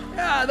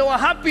 Yeah, they were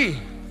happy.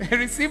 They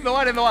received the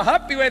word and they were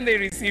happy when they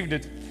received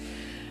it.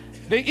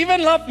 They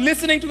even love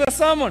listening to the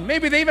sermon.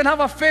 Maybe they even have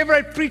a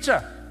favorite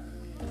preacher.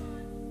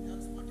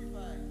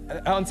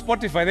 On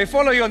Spotify. They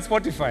follow you on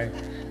Spotify.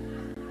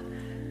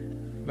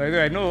 By the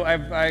way, I know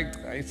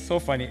it's so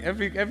funny.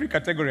 Every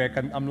category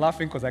I'm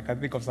laughing because I can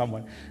think of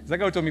someone. There's a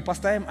guy who told me,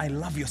 Pastor M, I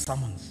love your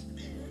sermons.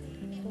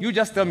 You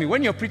just tell me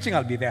when you're preaching,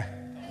 I'll be there.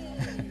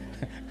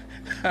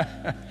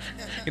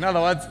 In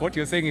other words, what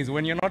you're saying is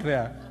when you're not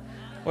there,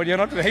 when you're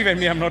not there, even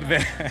me, I'm not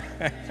there.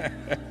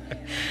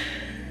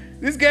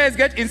 These guys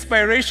get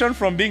inspiration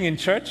from being in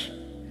church,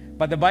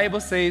 but the Bible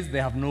says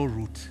they have no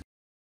root.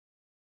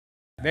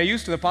 They're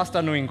used to the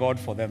pastor knowing God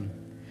for them.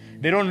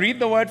 They don't read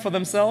the word for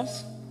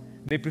themselves.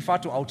 They prefer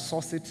to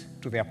outsource it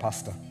to their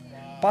pastor.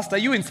 Pastor,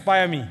 you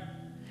inspire me.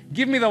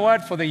 Give me the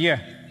word for the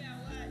year.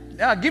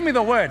 Yeah, give me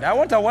the word. I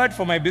want a word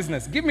for my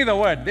business. Give me the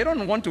word. They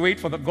don't want to wait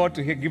for God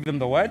to give them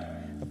the word.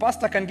 The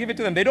pastor can give it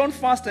to them. They don't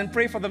fast and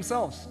pray for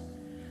themselves.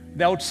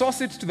 They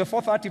outsource it to the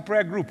 4:30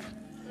 prayer group.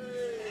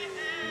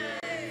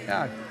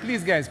 Yeah,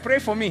 please guys, pray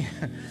for me.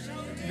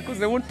 Because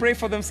they won't pray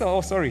for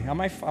themselves. Oh, sorry. Am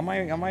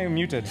I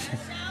muted?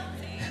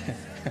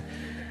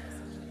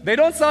 They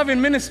don't serve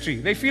in ministry.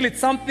 They feel it's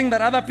something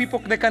that other people,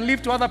 they can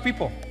leave to other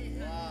people.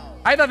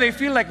 Either they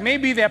feel like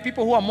maybe there are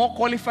people who are more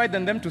qualified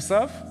than them to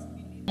serve,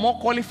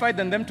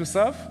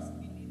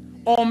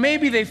 or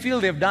maybe they feel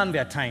they've done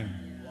their time.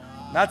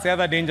 That's the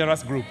other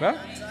dangerous group. Huh?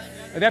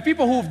 There are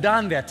people who've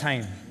done their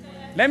time.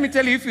 Let me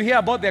tell you, if you hear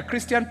about their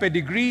Christian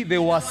pedigree, they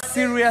were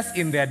serious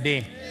in their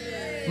day.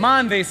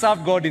 Man, they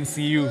served God in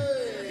CU.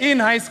 In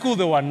high school,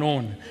 they were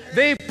known.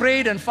 They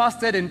prayed and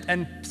fasted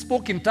and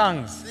spoke in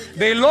tongues.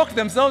 They locked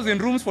themselves in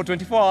rooms for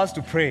 24 hours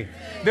to pray.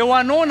 They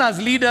were known as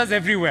leaders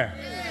everywhere.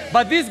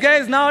 But these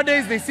guys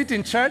nowadays, they sit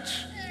in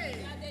church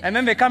and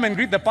then they come and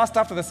greet the pastor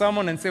after the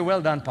sermon and say,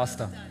 well done,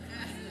 pastor.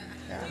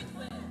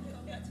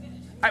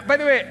 Yeah. By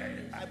the way,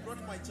 I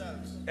brought my child.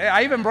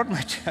 I even brought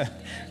my child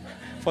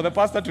for the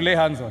pastor to lay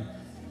hands on.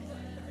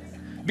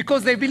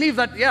 Because they believe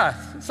that, yeah,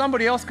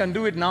 somebody else can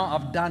do it now.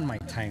 I've done my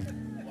time.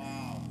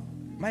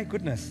 My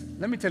goodness,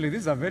 let me tell you,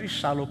 this is a very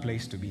shallow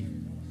place to be.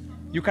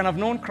 You can have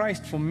known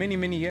Christ for many,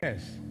 many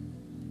years.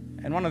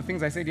 And one of the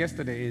things I said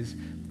yesterday is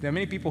there are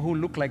many people who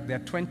look like they're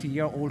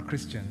 20-year-old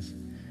Christians,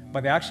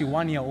 but they're actually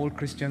 1-year-old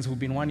Christians who've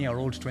been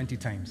 1-year-old 20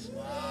 times.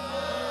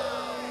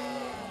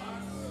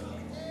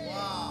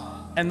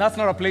 And that's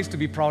not a place to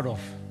be proud of.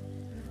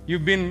 You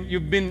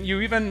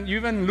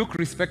even look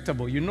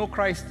respectable. You know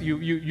Christ,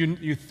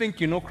 you think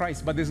you know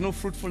Christ, but there's no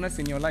fruitfulness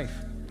in your life.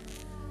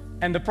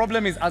 And the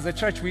problem is, as a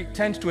church, we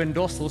tend to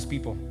endorse those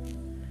people.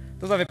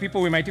 Those are the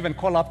people we might even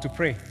call up to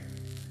pray.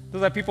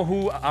 Those are people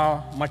who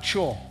are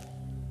mature.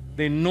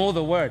 They know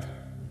the word.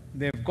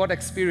 They've got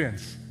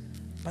experience,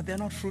 but they're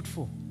not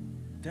fruitful.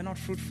 They're not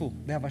fruitful.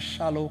 They have a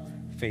shallow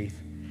faith.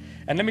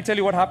 And let me tell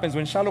you what happens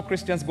when shallow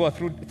Christians go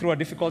through a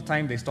difficult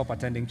time. They stop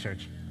attending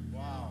church.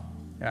 Wow.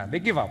 Yeah, they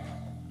give up.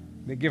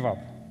 They give up.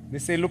 They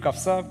say, look, I've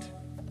served.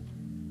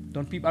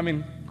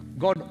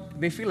 God,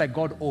 they feel like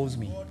God owes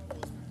me.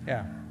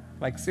 Yeah.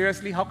 Like,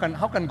 seriously, how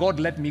can God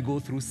let me go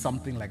through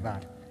something like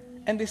that?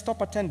 And they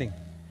stop attending.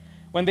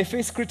 When they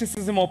face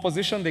criticism or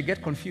opposition, they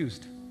get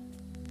confused.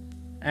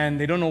 And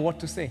they don't know what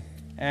to say.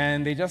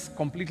 And they just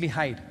completely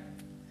hide.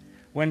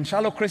 When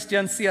shallow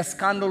Christians see a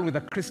scandal with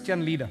a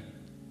Christian leader,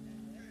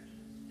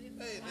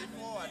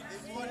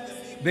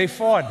 they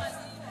forward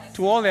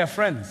to all their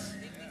friends.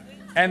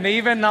 And they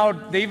even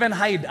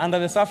hide under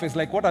the surface.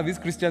 Like, what are these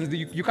Christians?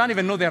 You can't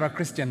even know they're a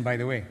Christian, by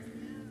the way.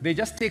 They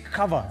just take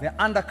cover. They're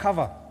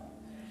undercover.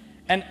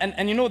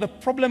 And you know, the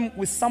problem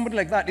with somebody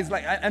like that is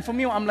like, and for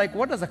me, I'm like,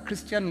 what does a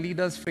Christian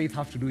leader's faith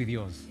have to do with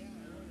yours?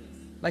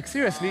 Like,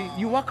 seriously,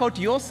 you work out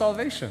your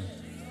salvation.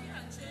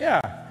 Yeah.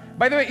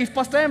 By the way, if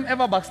Pastor M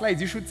ever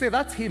backslides, you should say,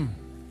 that's him.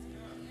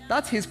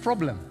 That's his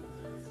problem.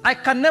 I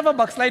can never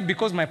backslide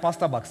because my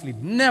pastor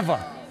backslid.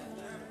 Never.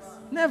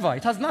 Never.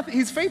 It has nothing,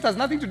 his faith has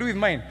nothing to do with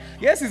mine.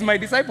 Yes, he's my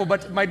disciple,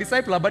 but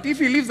if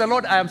he leaves the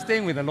Lord, I am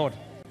staying with the Lord.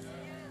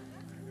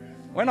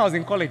 When I was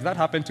in college, that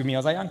happened to me. I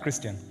was a young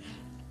Christian.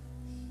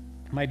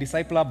 My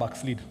discipler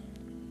backslid.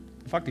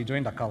 In fact, he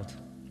joined a cult.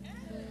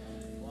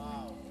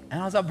 Wow.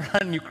 And I was a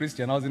brand new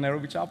Christian. I was in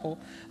Nairobi Chapel.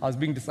 I was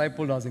being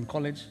discipled. I was in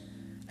college.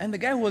 And the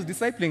guy who was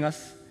discipling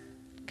us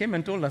came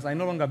and told us, I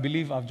no longer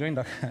believe I've joined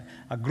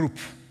a group.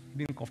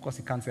 Of course,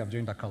 he can't say I've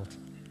joined a cult.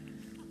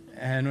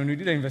 And when we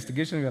did an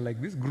investigation, we were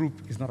like, this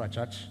group is not a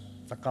church,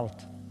 it's a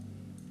cult.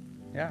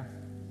 Yeah.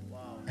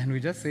 Wow. And we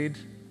just said,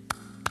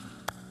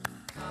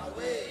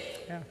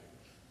 yeah,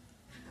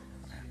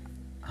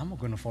 I'm not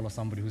going to follow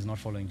somebody who's not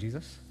following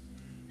Jesus.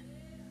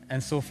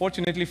 And so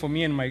fortunately for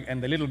me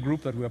and the little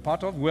group that we were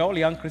part of, we're all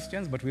young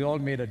Christians, but we all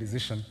made a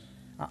decision.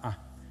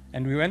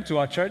 And we went to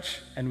our church,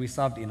 and we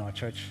served in our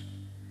church.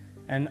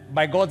 And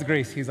by God's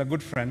grace, he's a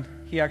good friend.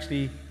 He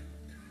actually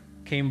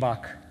came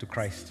back to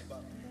Christ.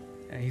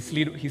 And he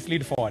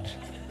slid forward.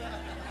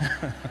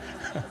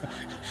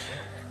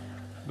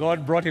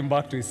 God brought him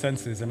back to his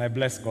senses, and I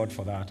bless God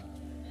for that.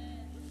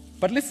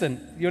 But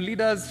listen, your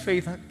leader's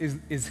faith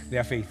is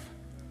their faith.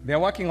 They're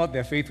working out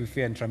their faith with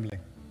fear and trembling.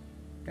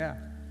 Yeah.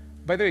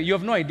 By the way, you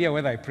have no idea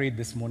whether I prayed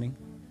this morning.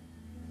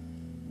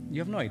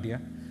 You have no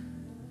idea.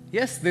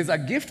 Yes, there's a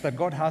gift that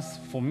God has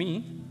for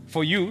me,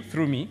 for you,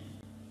 through me,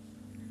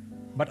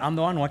 but I'm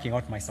the one working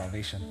out my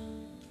salvation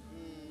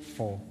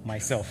for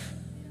myself,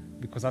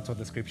 because that's what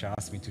the scripture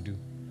asks me to do.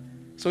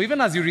 So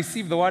even as you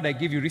receive the word I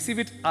give you, receive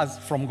it as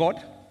from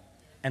God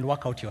and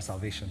work out your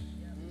salvation.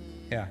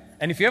 Yeah.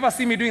 And if you ever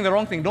see me doing the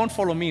wrong thing, don't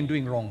follow me in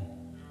doing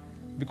wrong.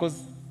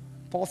 Because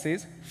Paul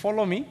says,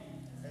 follow me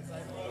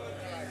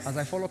as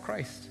I follow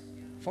Christ.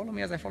 Follow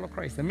me as I follow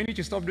Christ. The minute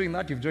you stop doing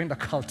that, you've joined a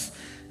cult.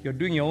 You're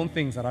doing your own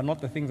things that are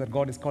not the things that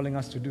God is calling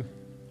us to do.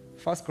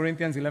 1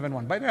 Corinthians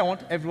 11:1. By the way, I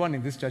want everyone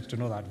in this church to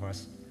know that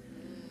verse.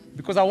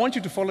 Because I want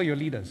you to follow your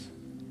leaders.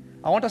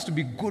 I want us to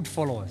be good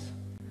followers.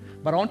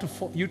 But I want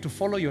you to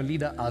follow your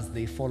leader as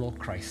they follow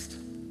Christ.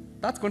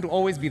 That's going to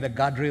always be the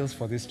guardrails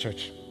for this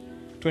church,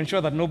 to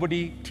ensure that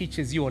nobody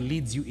teaches you or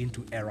leads you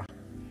into error.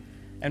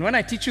 And when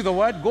I teach you the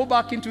word, go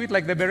back into it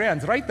like the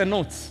Bereans. Write the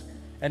notes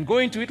and go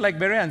into it like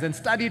Bereans and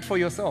study it for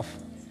yourself,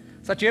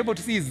 so that you're able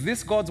to see, is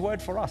this God's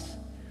word for us?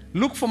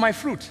 Look for my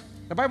fruit.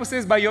 The Bible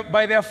says,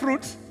 by their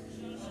fruit,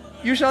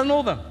 you shall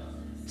know them.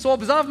 So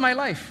observe my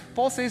life.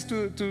 Paul says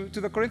to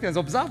the Corinthians,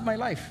 observe my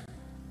life.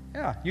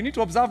 Yeah, you need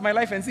to observe my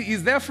life and see,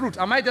 is there fruit?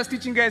 Am I just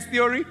teaching guys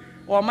theory,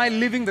 or am I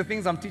living the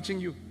things I'm teaching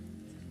you?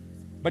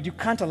 But you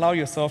can't allow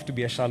yourself to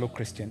be a shallow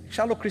Christian.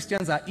 Shallow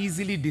Christians are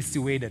easily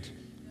dissuaded.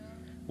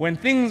 When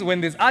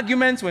there's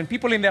arguments, when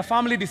people in their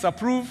family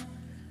disapprove,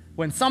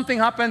 when something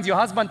happens, your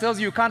husband tells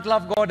you can't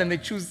love God, and they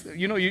choose,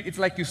 it's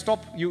like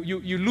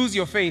you lose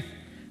your faith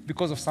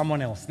because of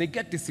someone else. They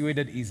get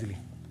dissuaded easily.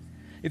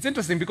 It's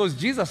interesting because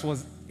Jesus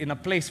was in a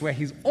place where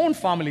his own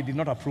family did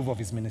not approve of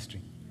his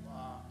ministry.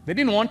 They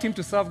didn't want him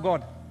to serve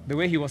God the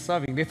way he was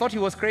serving. They thought he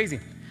was crazy.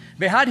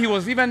 They heard he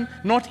was even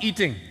not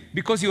eating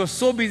because he was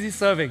so busy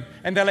serving.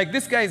 And they're like,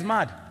 this guy is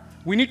mad.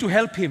 We need to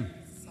help him.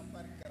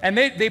 And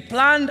they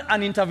planned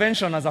an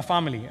intervention as a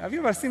family. Have you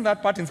ever seen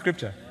that part in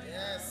Scripture?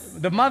 Yes.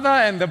 The mother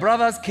and the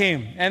brothers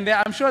came, and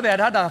I'm sure they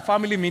had a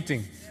family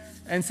meeting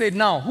and said,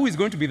 now, who is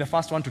going to be the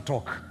first one to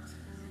talk?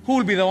 Who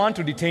will be the one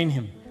to detain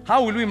him?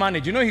 How will we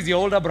manage? He's your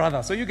older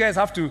brother, so you guys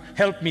have to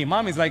help me.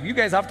 Mom is like, you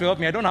guys have to help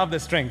me. I don't have the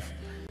strength.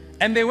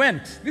 And they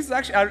went. This is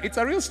actually, it's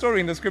a real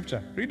story in the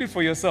scripture. Read it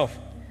for yourself.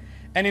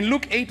 And in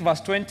Luke 8, verse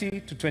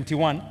 20 to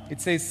 21,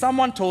 it says,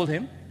 someone told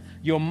him,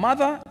 your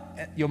mother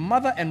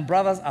and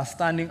brothers are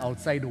standing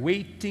outside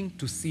waiting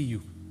to see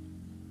you.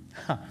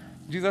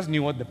 Jesus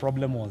knew what the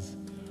problem was.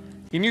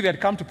 He knew they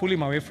had come to pull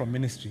him away from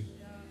ministry.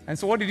 And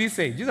so what did he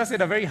say? Jesus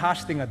said a very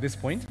harsh thing at this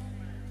point,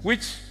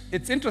 which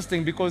it's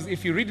interesting because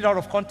if you read it out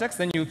of context,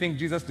 then you think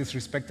Jesus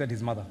disrespected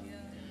his mother.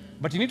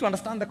 But you need to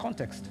understand the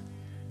context.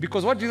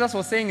 Because what Jesus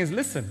was saying is,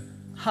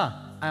 listen,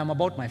 I am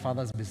about my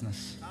Father's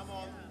business.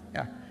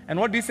 Yeah. And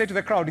what did he say to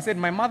the crowd? He said,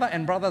 my mother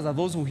and brothers are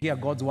those who hear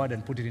God's word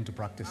and put it into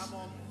practice.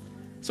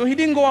 So he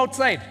didn't go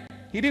outside.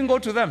 He didn't go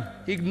to them.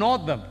 He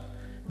ignored them.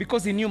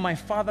 Because he knew my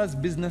Father's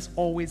business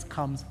always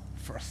comes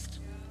first.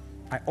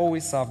 I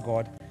always serve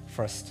God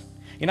first.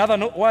 In other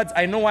words,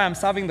 I know why I'm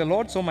serving the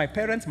Lord, so my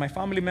parents, my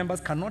family members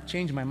cannot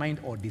change my mind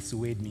or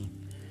dissuade me.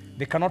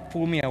 They cannot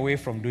pull me away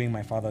from doing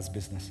my Father's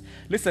business.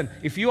 Listen,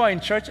 if you are in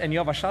church and you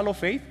have a shallow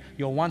faith,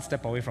 you're one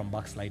step away from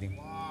backsliding.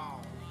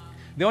 Wow.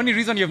 The only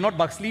reason you have not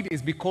backslid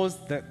is because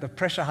the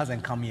pressure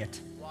hasn't come yet.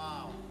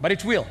 Wow. But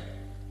it will.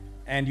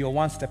 And you're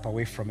one step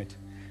away from it.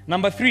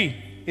 Number 3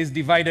 is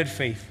divided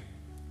faith.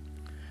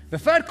 The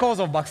third cause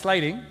of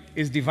backsliding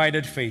is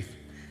divided faith,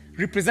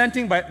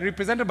 represented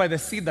by the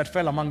seed that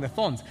fell among the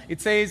thorns.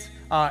 It says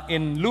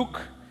in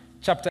Luke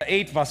chapter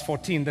 8, verse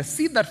 14, the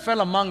seed that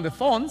fell among the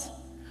thorns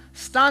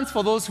stands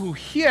for those who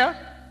hear,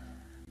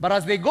 but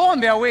as they go on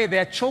their way, they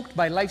are choked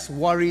by life's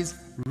worries,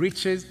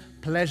 riches,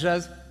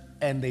 pleasures,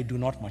 and they do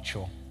not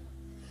mature.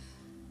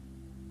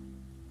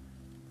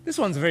 This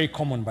one's very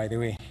common, by the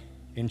way,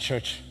 in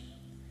church.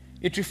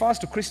 It refers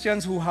to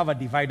Christians who have a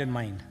divided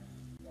mind.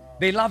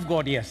 They love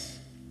God, yes,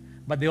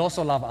 but they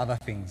also love other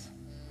things.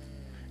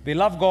 They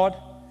love God,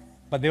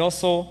 but they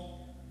also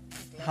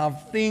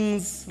have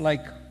things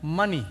like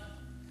money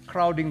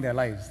crowding their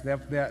lives.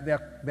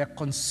 They're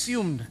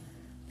consumed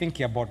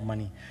thinking about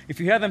money. If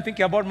you hear them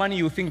thinking about money,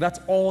 you think that's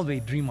all they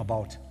dream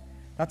about.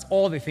 That's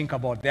all they think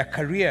about. Their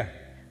career,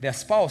 their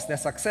spouse, their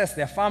success,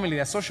 their family,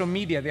 their social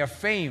media, their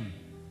fame.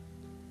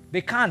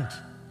 They can't.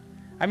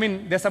 I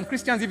mean, there's some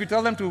Christians, if you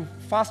tell them to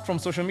fast from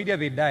social media,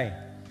 they die.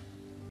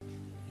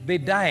 They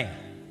die.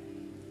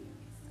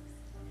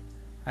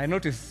 I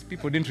noticed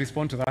people didn't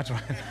respond to that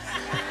one.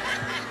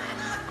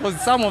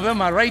 Because some of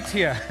them are right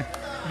here.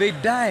 They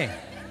die.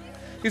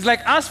 It's like,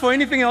 ask for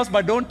anything else,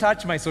 but don't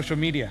touch my social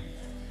media.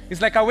 It's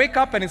like I wake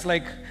up and it's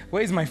like,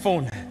 where is my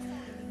phone?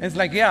 And it's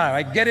like, yeah,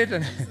 I get it.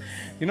 And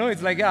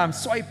it's like, yeah, I'm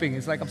swiping.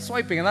 It's like I'm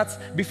swiping. And that's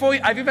before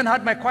I've even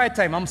had my quiet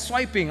time. I'm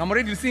swiping. I'm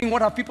already seeing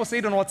what have people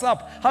said on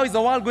WhatsApp. How is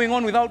the world going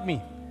on without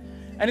me?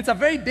 And it's a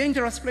very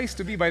dangerous place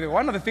to be, by the way.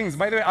 One of the things,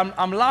 by the way,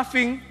 I'm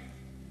laughing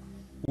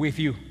with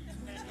you.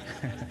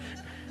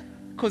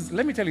 Because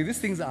let me tell you, these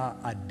things are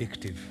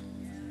addictive.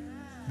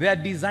 They are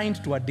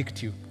designed to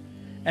addict you.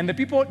 And the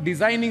people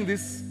designing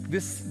these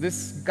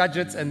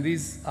gadgets and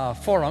these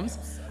forums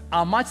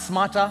are much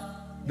smarter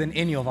than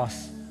any of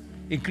us,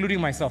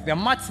 including myself. They're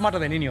much smarter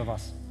than any of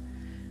us.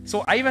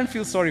 So I even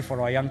feel sorry for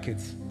our young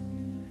kids.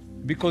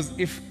 Because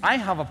if I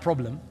have a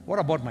problem, what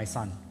about my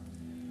son?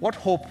 What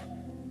hope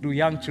do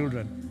young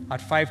children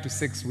at 5 to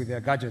 6 with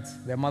their gadgets,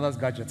 their mother's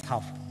gadgets,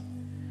 have?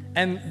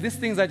 And these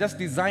things are just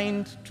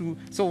designed to...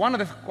 So one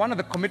of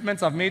the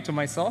commitments I've made to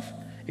myself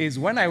is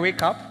when I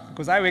wake up,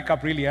 because I wake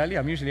up really early,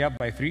 I'm usually up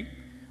by 3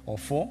 or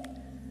 4,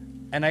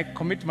 and I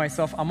commit to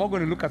myself, I'm not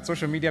going to look at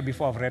social media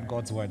before I've read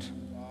God's word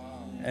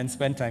and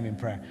spend time in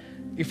prayer.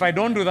 If I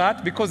don't do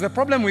that, because the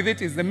problem with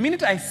it is the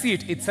minute I see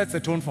it, it sets a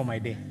tone for my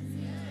day.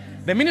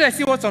 The minute I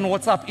see what's on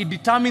WhatsApp, it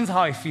determines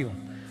how I feel.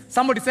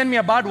 Somebody send me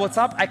a bad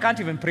WhatsApp, I can't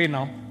even pray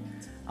now.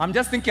 I'm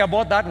just thinking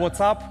about that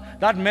WhatsApp,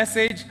 that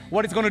message,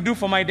 what it's going to do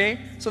for my day.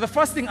 So the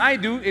first thing I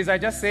do is I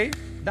just say,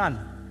 done.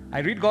 I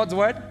read God's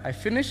word, I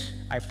finish,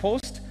 I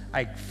post,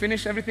 I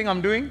finish everything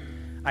I'm doing,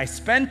 I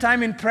spend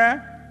time in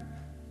prayer.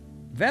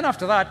 Then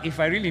after that, if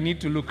I really need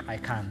to look, I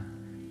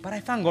can. But I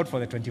thank God for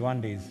the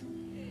 21 days.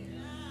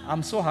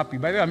 I'm so happy.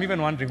 By the way, I'm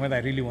even wondering whether I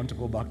really want to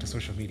go back to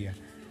social media.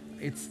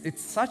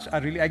 It's such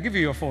a really... I give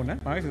you your phone.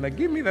 My wife is like,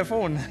 give me the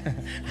phone.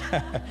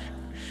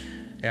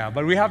 Yeah,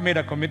 but we have made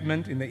a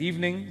commitment in the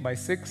evening by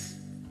 6.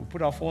 We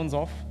put our phones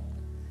off.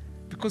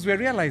 Because we're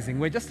realizing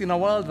we're just in a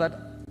world that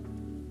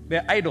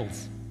they're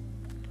idols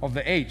of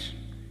the age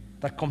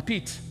that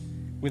compete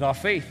with our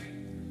faith.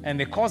 And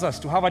they cause us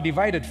to have a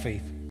divided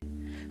faith.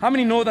 How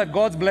many know that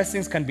God's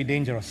blessings can be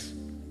dangerous?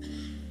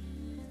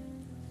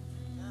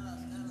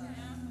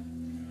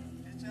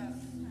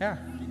 Yeah.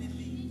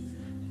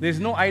 There's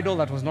no idol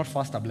that was not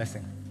first a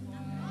blessing.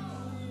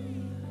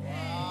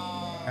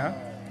 Yeah?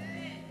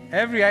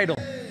 Every idol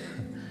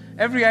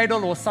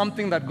was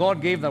something that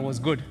God gave that was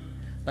good,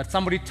 that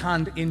somebody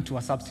turned into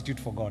a substitute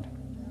for God.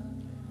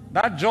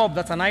 That job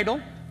that's an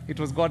idol, it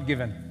was God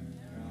given.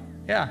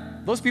 Yeah.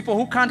 Those people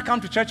who can't come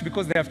to church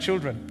because they have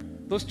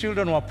children, those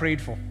children were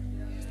prayed for.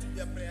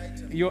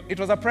 It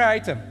was a prayer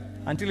item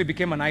until it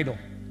became an idol.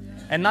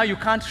 And now you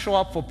can't show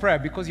up for prayer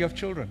because you have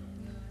children.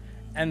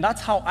 And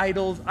that's how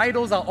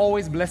idols are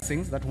always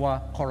blessings that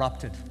were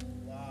corrupted.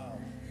 Wow.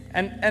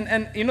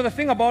 And you know, the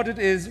thing about it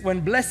is when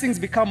blessings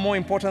become more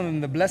important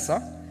than the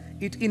blesser,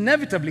 it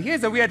inevitably,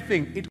 here's the weird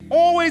thing, it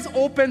always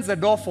opens the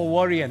door for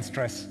worry and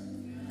stress.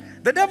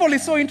 The devil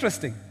is so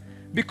interesting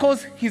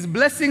because his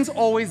blessings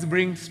always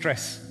bring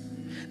stress.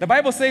 The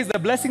Bible says the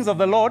blessings of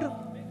the Lord,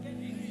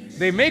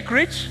 they make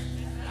rich,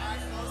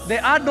 they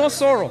add no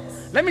sorrow.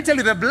 Let me tell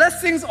you, the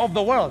blessings of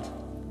the world,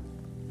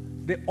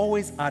 they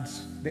always add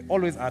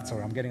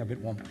sorrow. I'm getting a bit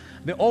warm.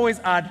 They always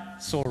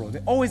add sorrow. They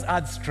always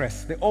add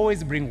stress. They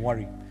always bring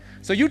worry.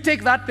 So you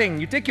take that thing,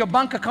 you take your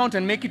bank account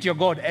and make it your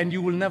God, and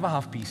you will never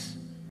have peace.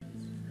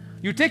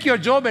 You take your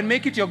job and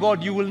make it your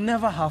God, you will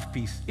never have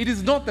peace. It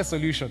is not the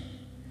solution.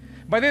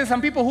 But there are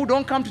some people who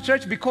don't come to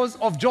church because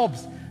of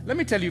jobs. Let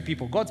me tell you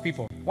people, God's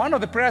people, one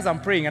of the prayers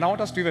I'm praying, and I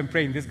want us to even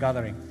pray in this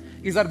gathering,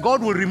 is that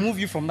God will remove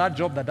you from that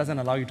job that doesn't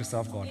allow you to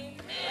serve God.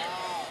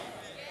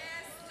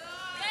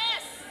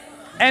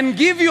 And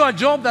give you a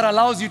job that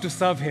allows you to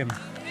serve Him.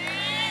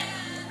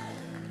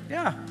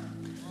 Yeah.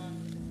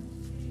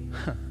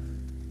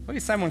 Where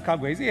is Simon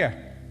Kagwe? Is he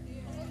here?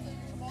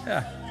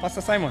 Yeah,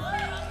 Pastor Simon.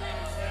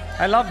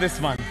 I love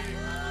this man.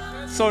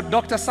 So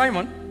Dr.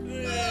 Simon,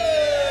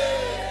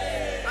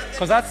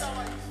 because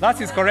that's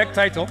his correct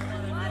title.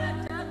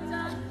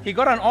 He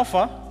got an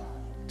offer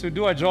to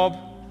do a job.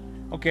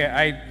 Okay,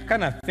 I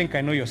kind of think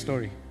I know your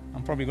story.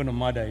 I'm probably going to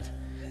murder it.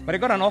 But he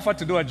got an offer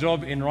to do a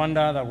job in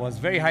Rwanda that was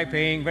very high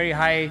paying, very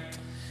high,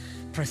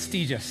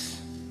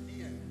 prestigious.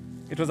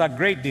 It was a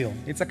great deal.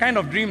 It's a kind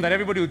of dream that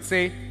everybody would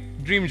say,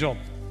 dream job.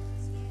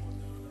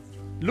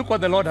 Look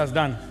what the Lord has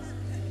done.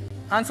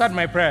 Answered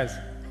my prayers.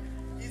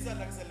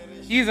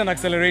 Ease and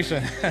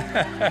acceleration.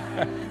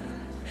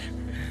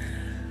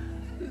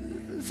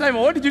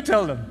 Simon, what did you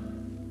tell them?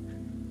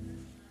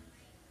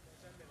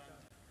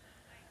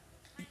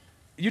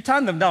 You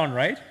turned them down,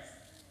 right?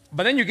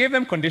 But then you gave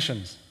them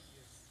conditions.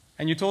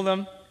 And you told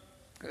them,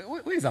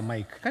 where is a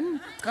mic? Can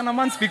a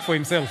man speak for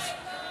himself?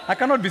 I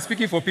cannot be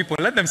speaking for people.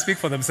 Let them speak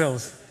for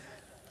themselves.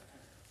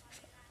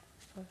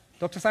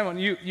 Dr. Simon,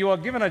 you were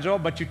given a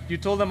job, but you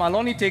told them, I'll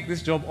only take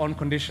this job on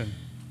condition.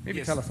 Maybe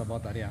yes. Tell us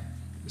about that, yeah.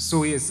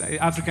 So yes,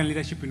 African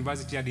Leadership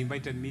University had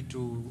invited me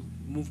to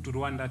move to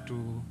Rwanda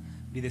to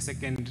be the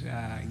second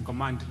in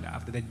command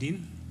after the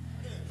dean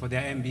for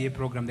their MBA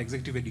program, the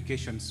executive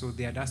education. So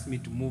they had asked me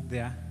to move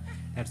there.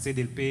 They had said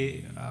they'll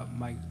pay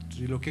my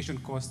relocation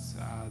costs,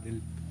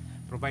 they'll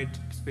provide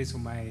space for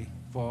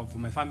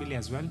my family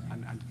as well,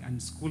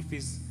 and school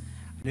fees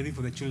and everything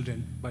for the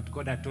children. But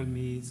God had told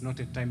me it's not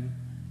a time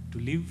to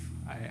leave.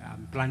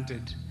 I'm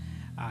planted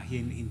here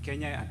in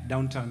Kenya, at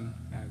downtown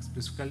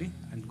specifically,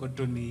 and God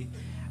told me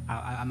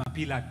I'm a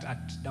pillar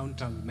at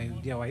downtown with my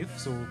dear wife,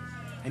 so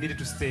I needed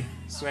to stay.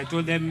 So I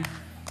told them,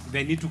 if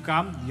I need to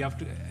come, you have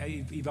to,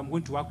 if I'm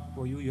going to work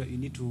for you, you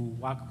need to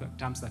work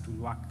terms that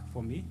will work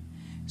for me.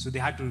 So they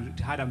had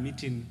a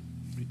meeting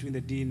between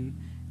the dean,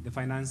 the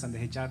finance, and the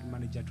HR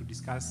manager to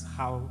discuss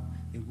how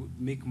they would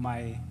make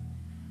my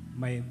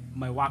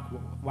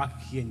work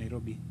here in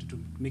Nairobi, to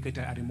make it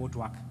a remote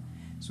work.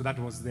 So that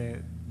was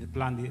the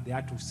plan. They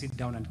had to sit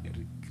down and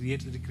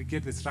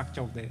recreate the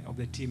structure of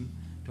the team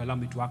to allow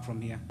me to work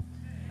from here.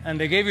 And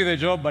they gave you the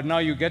job, but now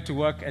you get to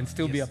work and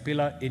still be a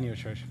pillar in your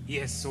church.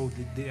 Yes, so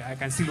I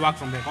can still work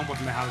from the comfort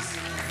of my house.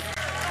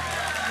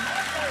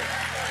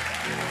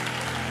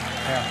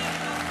 Yeah.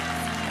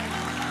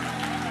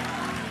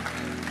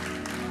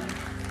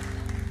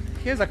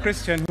 Here's a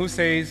Christian who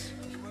says,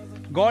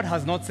 God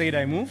has not said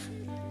I move.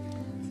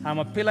 I'm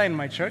a pillar in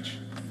my church.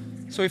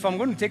 So if I'm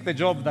going to take the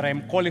job that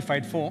I'm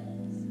qualified for,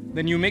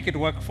 then you make it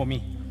work for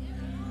me.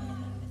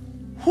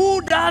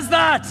 Who does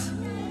that?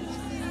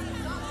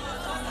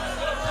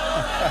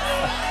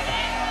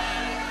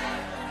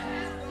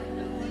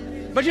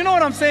 But you know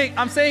what I'm saying?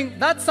 I'm saying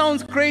that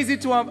sounds crazy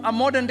to a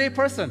modern day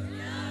person.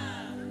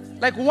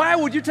 Like, why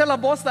would you tell a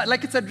boss that?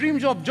 Like, it's a dream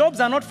job. Jobs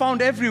are not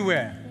found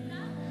everywhere.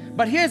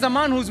 But here's a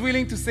man who's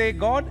willing to say,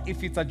 God,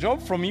 if it's a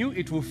job from you,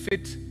 it will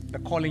fit the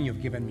calling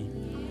you've given me.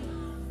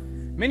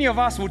 Many of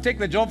us will take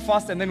the job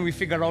first and then we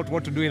figure out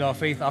what to do with our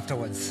faith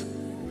afterwards.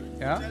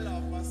 Yeah?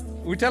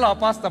 We tell our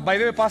pastor, by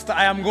the way, pastor,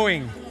 I am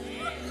going.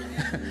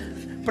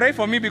 Pray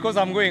for me because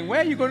I'm going.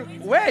 Where are you going?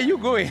 Where are you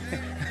going?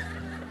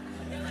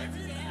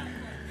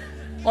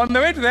 On the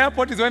way to the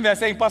airport is when they're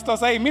saying, Pastor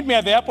Sai, meet me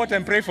at the airport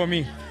and pray for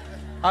me.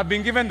 I've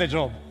been given the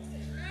job.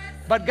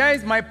 But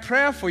guys, my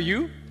prayer for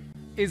you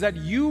is that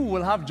you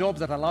will have jobs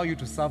that allow you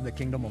to serve the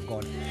kingdom of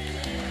God.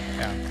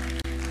 Yeah.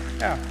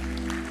 Yeah.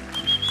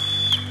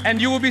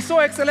 And you will be so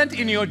excellent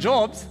in your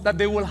jobs that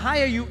they will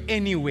hire you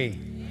anyway.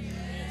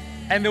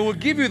 And they will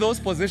give you those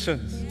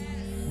positions.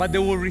 But they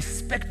will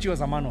respect you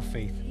as a man of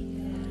faith.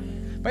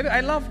 By the way,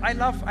 I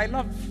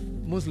love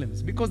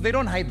Muslims because they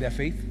don't hide their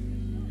faith.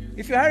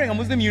 If you're hiring a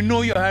Muslim, you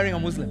know you're hiring a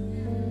Muslim.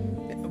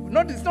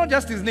 It's not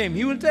just his name.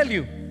 He will tell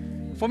you.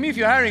 For me, if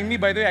you're hiring me,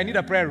 by the way, I need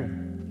a prayer room.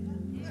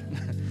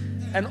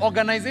 And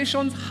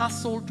organizations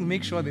hustle to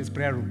make sure there's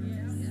prayer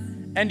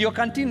room. And your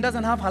canteen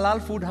doesn't have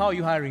halal food, how are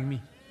you hiring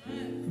me?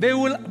 They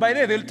will, by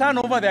the way, they'll turn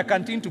over their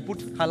canteen to put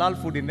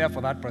halal food in there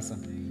for that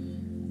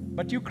person.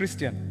 But you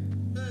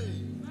Christian,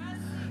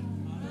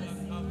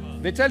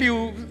 They tell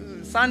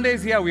you,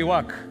 Sundays here we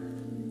work.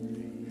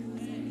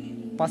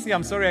 Pasi,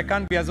 I'm sorry, I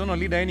can't be a zonal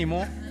leader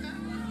anymore.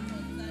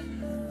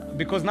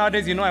 Because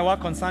nowadays, I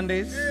work on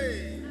Sundays.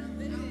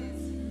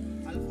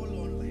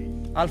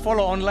 I'll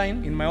follow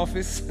online in my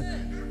office.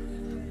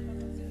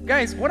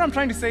 Guys, what I'm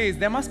trying to say is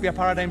there must be a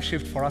paradigm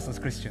shift for us as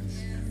Christians.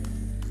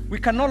 We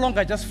can no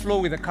longer just flow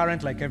with the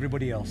current like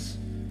everybody else.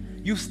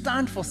 You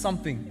stand for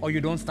something or you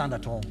don't stand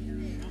at all.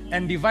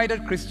 And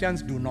divided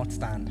Christians do not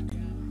stand.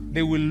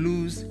 They will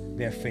lose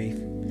their faith.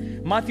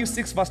 Matthew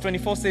 6 verse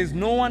 24 says,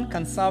 no one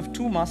can serve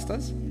two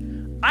masters.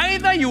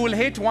 Either you will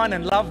hate one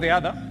and love the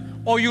other,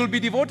 or you will be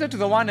devoted to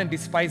the one and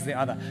despise the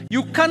other.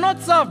 You cannot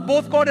serve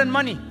both God and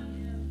money.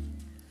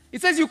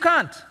 It says you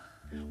can't.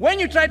 When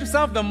you try to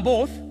serve them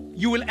both,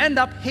 you will end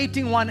up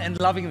hating one and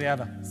loving the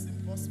other. It's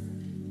impossible.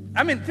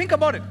 I mean, think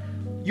about it.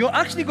 You're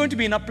actually going to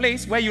be in a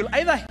place where you'll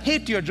either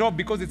hate your job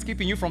because it's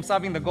keeping you from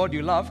serving the God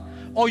you love,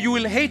 or you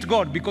will hate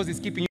God because it's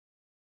keeping you.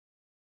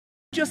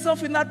 Put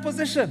yourself in that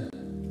position.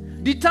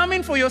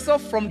 Determine for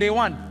yourself from day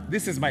one,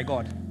 this is my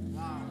God.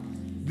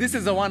 This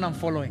is the one I'm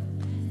following.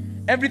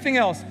 Everything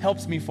else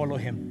helps me follow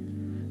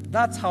him.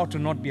 That's how to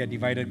not be a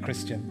divided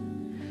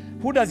Christian.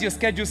 Who does your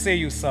schedule say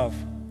you serve?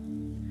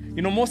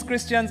 Most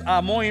Christians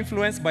are more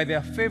influenced by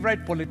their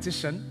favorite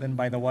politician than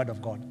by the word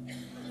of God.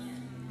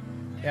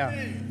 Yeah.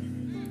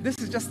 This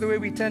is just the way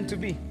we tend to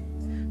be.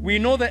 We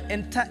know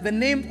the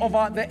name of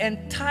the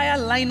entire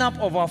lineup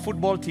of our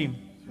football team.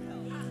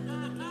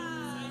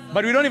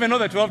 But we don't even know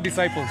the 12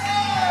 disciples.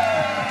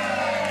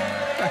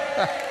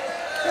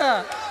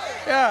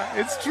 Yeah,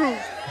 it's true.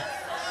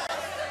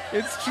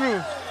 It's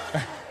true.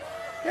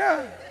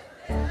 Yeah.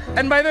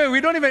 And by the way,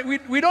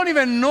 we don't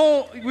even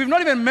know, we've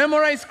not even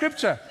memorized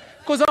scripture.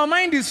 Because our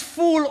mind is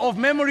full of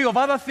memory of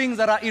other things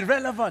that are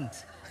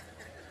irrelevant.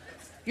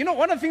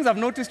 One of the things I've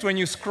noticed when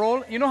you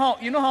scroll, you know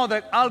how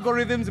the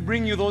algorithms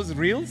bring you those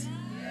reels?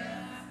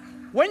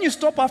 When you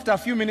stop after a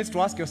few minutes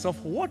to ask yourself,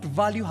 what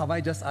value have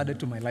I just added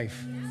to my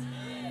life?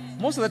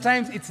 Most of the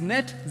times it's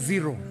net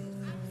zero.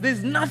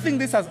 There's nothing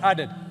this has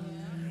added.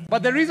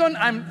 But the reason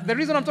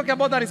I'm talking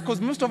about that is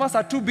because most of us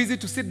are too busy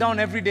to sit down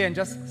every day and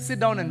just sit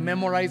down and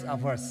memorize a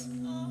verse.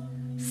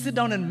 Sit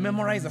down and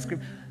memorize a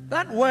script.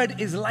 That word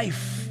is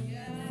life.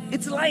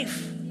 It's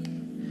life.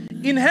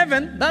 In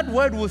heaven, that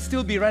word will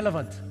still be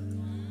relevant.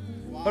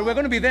 But we're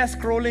going to be there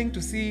scrolling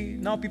to see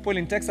now people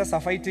in Texas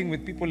are fighting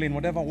with people in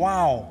whatever.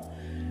 Wow.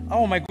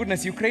 Oh my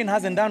goodness, Ukraine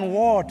hasn't done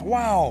what?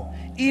 Wow.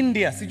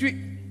 India.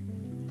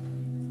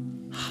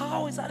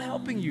 How is that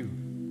helping you?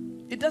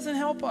 It doesn't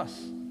help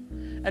us.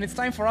 And it's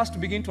time for us to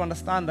begin to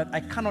understand that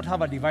I cannot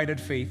have a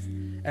divided faith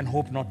and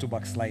hope not to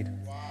backslide.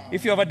 Wow.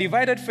 If you have a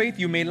divided faith,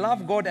 you may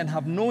love God and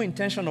have no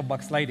intention of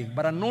backsliding,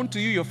 but unknown to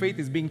you, your faith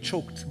is being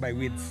choked by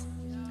weeds.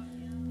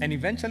 And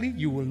eventually,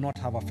 you will not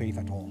have a faith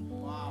at all.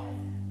 Wow.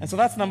 And so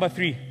that's number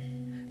 3.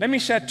 Let me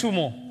share 2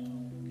 more.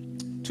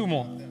 2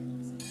 more.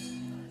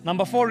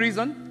 Number 4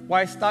 reason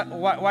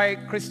why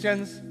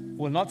Christians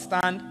will not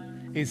stand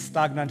is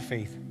stagnant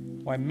faith,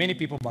 why many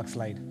people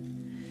backslide.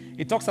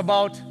 It talks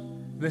about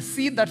the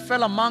seed that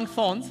fell among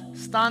thorns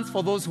stands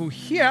for those who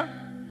hear,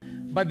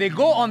 but they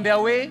go on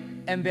their way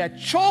and they are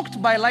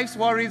choked by life's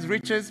worries,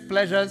 riches,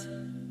 pleasures,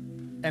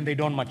 and they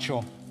don't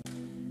mature.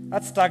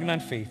 That's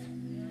stagnant faith.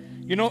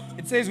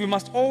 It says we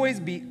must always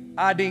be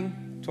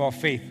adding to our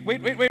faith.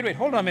 Wait,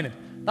 hold on a minute.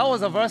 That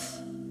was a verse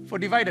for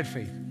divided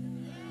faith.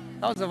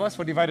 That was a verse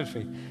for divided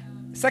faith.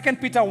 2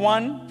 Peter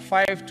 1,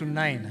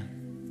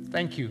 5-9.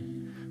 Thank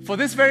you. For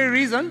this very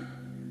reason,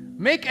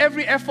 make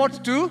every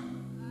effort to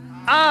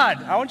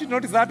add. I want you to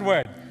notice that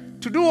word.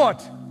 To do what?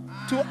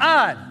 To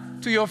add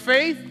to your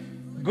faith,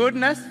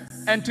 goodness,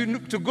 and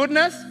to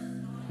goodness,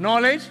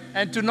 knowledge,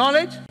 and to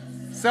knowledge,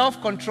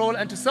 self-control,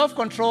 and to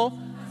self-control,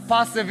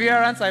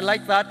 perseverance. I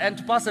like that. And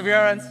to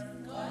perseverance,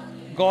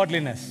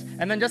 godliness.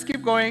 And then just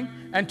keep going.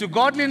 And to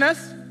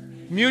godliness,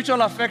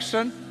 mutual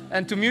affection,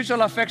 and to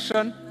mutual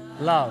affection,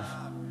 love.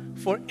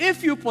 For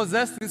if you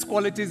possess these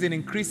qualities in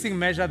increasing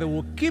measure, they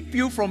will keep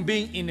you from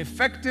being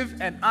ineffective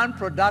and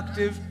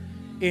unproductive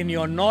in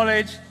your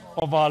knowledge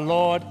of our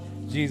Lord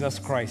Jesus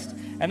Christ.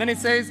 And then it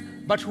says,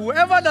 but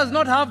whoever does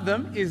not have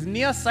them is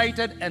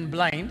nearsighted and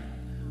blind,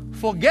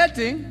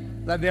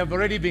 forgetting that they have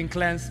already been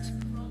cleansed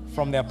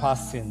from their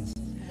past sins.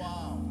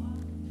 Wow.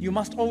 You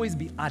must always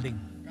be adding.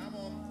 Come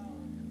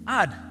on.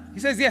 Add. He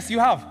says, yes, you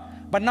have,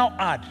 but now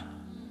add.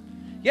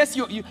 Yes,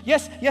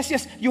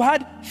 you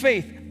had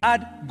faith,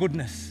 add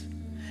goodness.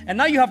 And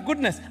now you have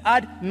goodness,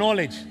 add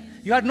knowledge.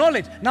 You had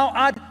knowledge, now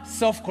add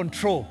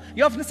self-control.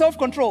 You have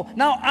self-control,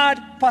 now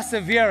add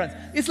perseverance.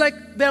 It's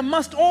like there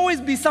must always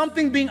be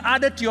something being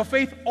added to your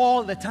faith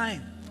all the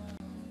time.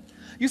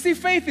 You see,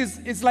 faith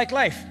is like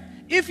life.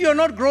 If you're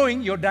not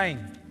growing, you're dying.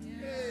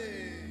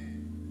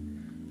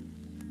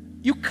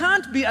 You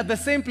can't be at the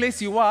same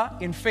place you were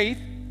in faith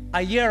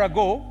a year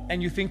ago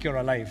and you think you're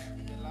alive.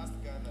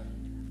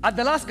 At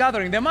the last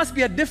gathering, there must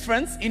be a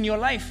difference in your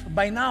life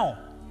by now.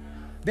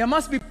 There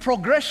must be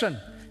progression.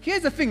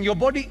 Here's the thing, your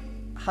body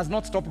has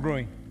not stopped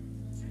growing.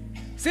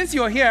 Since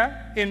you're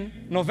here in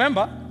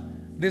November,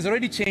 there's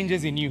already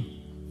changes in you.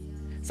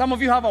 Some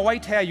of you have a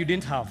white hair you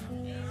didn't have.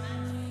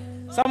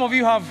 Some of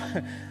you have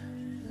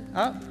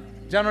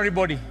January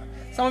body.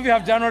 Some of you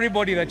have January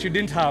body that you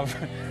didn't have.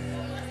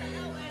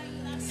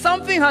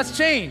 Something has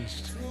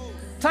changed.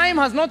 Time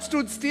has not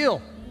stood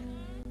still.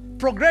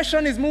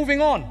 Progression is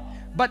moving on.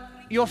 But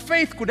your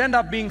faith could end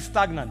up being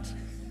stagnant.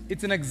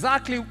 It's in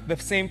exactly the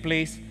same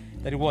place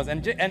that it was.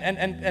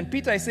 And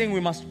Peter is saying we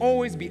must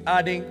always be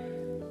adding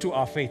to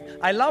our faith.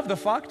 I love the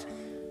fact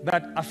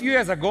that a few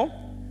years ago,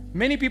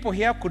 many people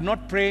here could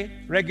not pray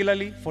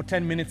regularly for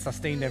 10 minutes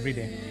sustained every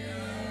day.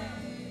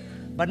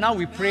 But now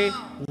we pray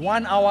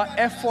 1 hour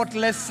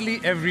effortlessly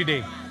every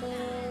day.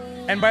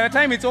 And by the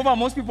time it's over,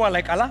 most people are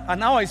like, Allah,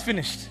 an hour is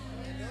finished.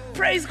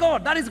 Praise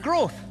God, that is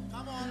growth.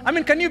 I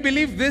mean, can you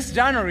believe this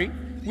January,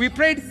 we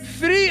prayed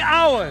 3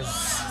 hours.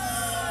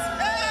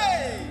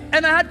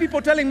 And I had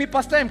people telling me,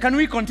 Pastor M, can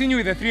we continue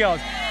with the 3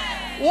 hours?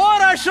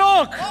 What a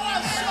shock!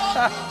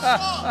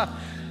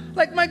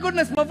 Like, my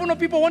goodness, Mavuno,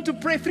 people want to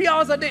pray 3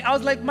 hours a day. I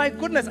was like, my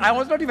goodness, I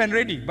was not even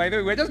ready. By the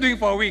way, we're just doing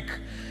for a week.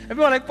 And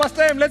people are like,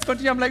 Pastor M, let's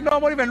continue. I'm like, no,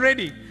 I'm not even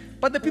ready.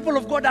 But the people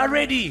of God are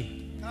ready.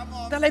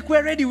 They're like,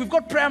 we're ready. We've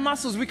got prayer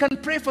muscles. We can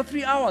pray for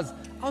 3 hours.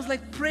 I was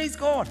like, praise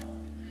God.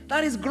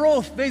 That is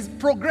growth. There's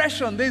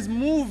progression. There's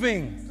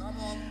moving.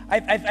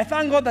 I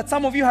thank God that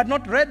some of you had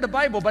not read the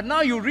Bible, but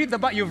now you've read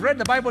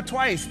the Bible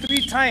twice,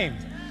 3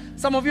 times.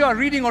 Some of you are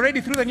reading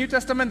already through the New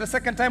Testament the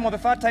second time or the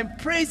third time.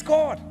 Praise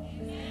God.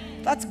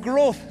 That's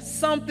growth.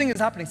 Something is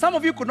happening. Some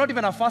of you could not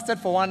even have fasted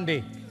for 1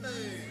 day.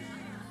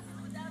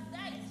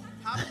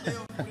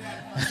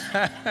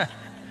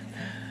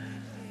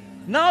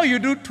 Now you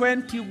do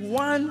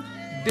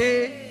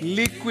 21-day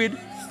liquid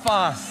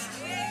fast.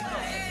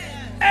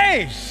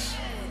 Hey!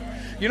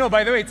 You know,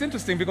 by the way, it's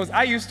interesting because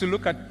I used to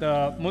look at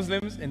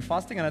Muslims in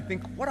fasting and I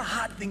think, what a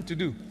hard thing to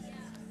do.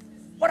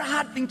 What a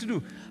hard thing to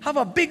do. Have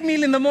a big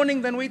meal in the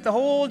morning, then wait the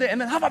whole day, and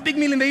then have a big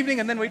meal in the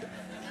evening, and then wait.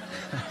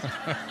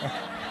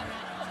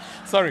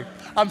 Sorry.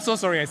 I'm so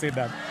sorry I said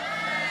that.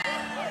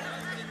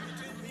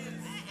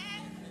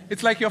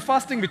 It's like you're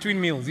fasting between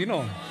meals, you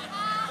know.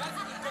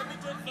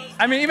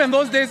 I mean, even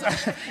those days,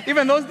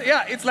 even those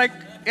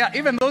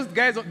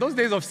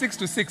days of 6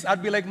 to 6,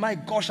 I'd be like, my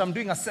gosh, I'm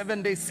doing a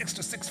 7-day 6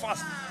 to 6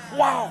 fast.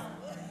 Wow.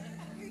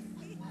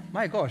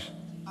 My gosh.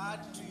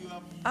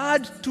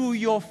 Add to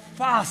your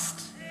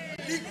fast.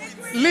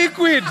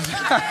 Liquid.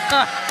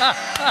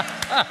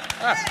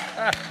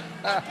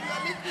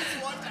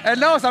 And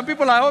now some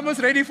people are almost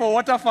ready for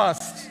water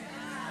fast.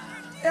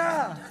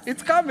 Yeah,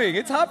 it's coming.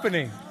 It's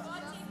happening.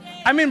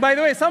 I mean, by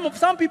the way,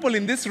 some people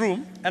in this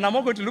room, and I'm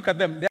not going to look at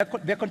them,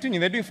 they're continuing.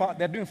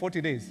 They're doing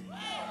 40 days.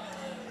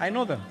 I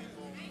know them.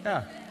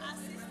 Yeah.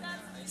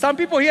 Some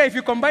people here, if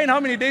you combine how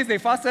many days they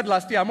fasted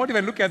last year, I'm not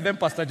even looking at them,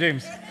 Pastor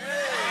James.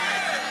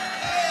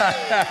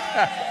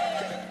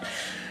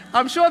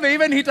 I'm sure they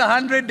even hit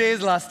 100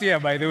 days last year,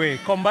 by the way,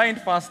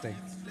 combined fasting.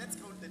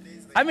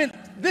 I mean,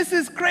 this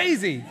is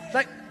crazy.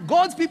 Like,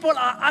 God's people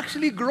are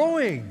actually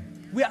growing.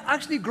 We are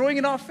actually growing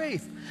in our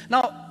faith.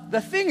 Now,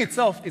 the thing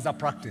itself is a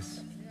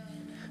practice.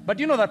 But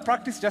you know that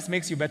practice just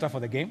makes you better for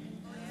the game?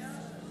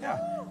 Yeah.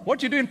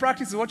 What you do in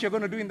practice is what you're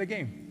going to do in the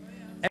game.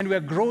 And we're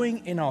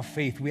growing in our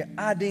faith. We're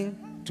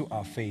adding to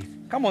our faith.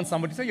 Come on,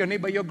 somebody. Say your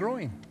neighbor, you're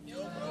growing.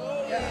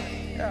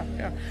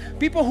 Yeah.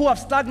 People who have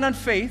stagnant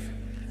faith,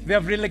 they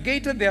have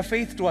relegated their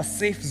faith to a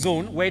safe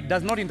zone where it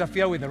does not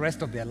interfere with the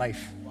rest of their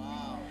life.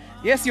 Wow.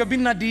 Yes, you've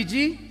been a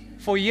DG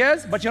for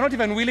years, but you're not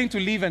even willing to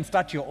leave and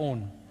start your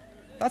own.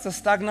 That's a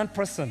stagnant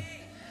person.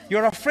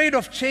 You're afraid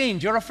of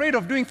change. You're afraid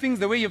of doing things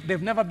the way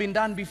they've never been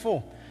done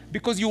before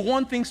because you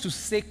want things to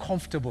stay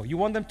comfortable. You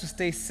want them to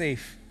stay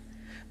safe.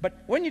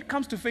 But when it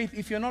comes to faith,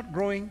 if you're not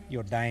growing,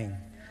 you're dying.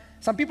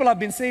 Some people have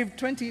been saved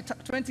 20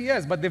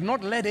 years, but they've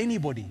not led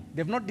anybody.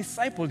 They've not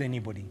discipled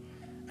anybody.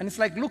 And it's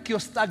like, look,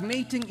 you're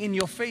stagnating in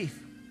your faith.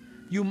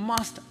 You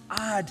must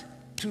add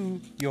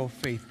to your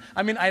faith.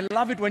 I mean, I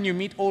love it when you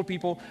meet old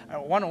people.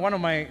 One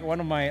of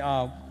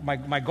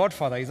my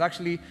godfather is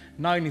actually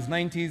now in his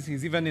 90s.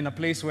 He's even in a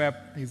place where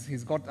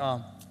he's got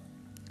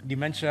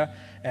dementia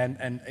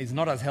and is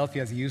not as healthy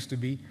as he used to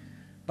be.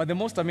 But the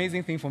most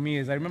amazing thing for me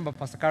is I remember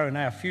Pastor Karen and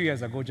I a few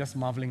years ago just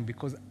marveling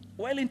because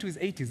well into his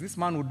 80s, this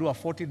man would do a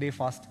 40-day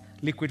fast,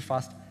 liquid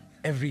fast,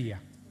 every year.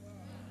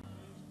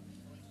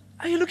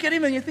 And you look at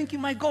him and you're thinking,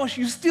 my gosh,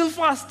 you still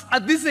fast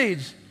at this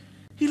age.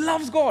 He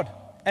loves God.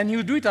 And he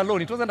would do it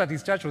alone. It wasn't that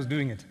his church was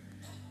doing it.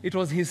 It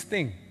was his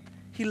thing.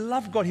 He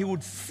loved God. He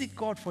would seek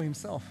God for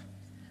himself.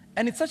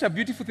 And it's such a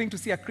beautiful thing to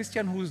see a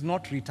Christian who's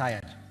not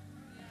retired.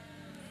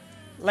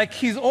 Like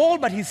he's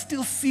old, but he's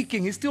still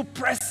seeking. He's still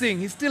pressing.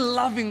 He's still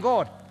loving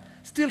God.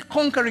 Still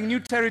conquering new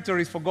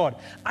territories for God.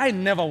 I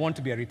never want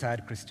to be a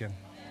retired Christian.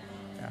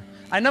 Yeah.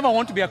 I never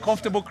want to be a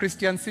comfortable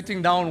Christian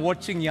sitting down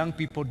watching young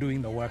people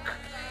doing the work.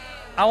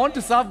 I want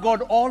to serve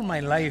God all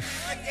my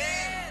life.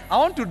 I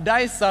want to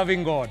die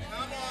serving God.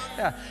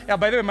 Yeah,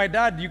 by the way, my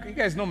dad, you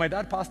guys know my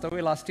dad passed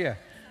away last year.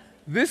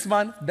 This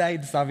man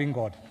died serving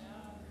God.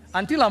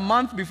 Until a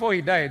month before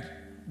he died,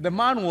 the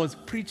man was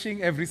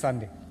preaching every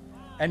Sunday.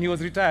 And he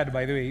was retired,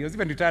 by the way. He was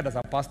even retired as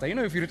a pastor. You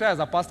know, if you retire as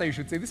a pastor, you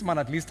should say, this man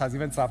at least has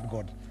even served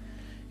God.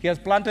 He has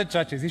planted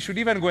churches. He should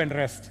even go and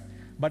rest.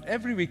 But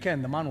every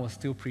weekend, the man was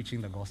still preaching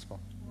the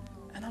gospel.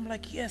 And I'm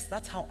like, yes,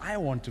 that's how I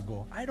want to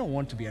go. I don't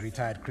want to be a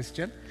retired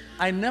Christian.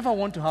 I never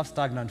want to have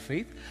stagnant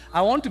faith.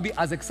 I want to be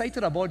as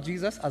excited about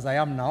Jesus as I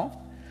am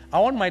now. I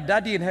want my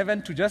daddy in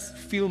heaven to just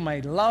feel my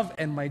love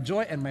and my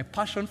joy and my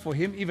passion for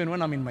him, even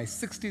when I'm in my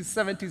 60s,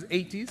 70s,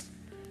 80s.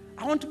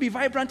 I want to be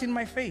vibrant in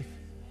my faith.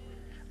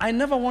 I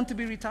never want to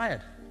be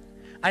retired.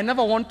 I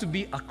never want to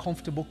be a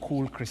comfortable,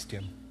 cool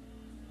Christian.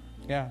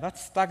 Yeah,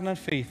 that's stagnant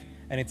faith,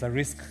 and it's a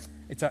risk.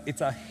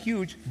 It's a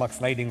huge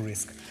backsliding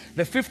risk.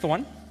 The fifth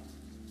one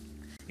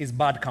is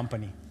bad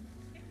company.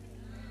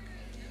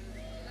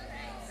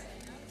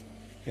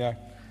 Yeah.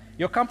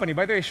 Your company,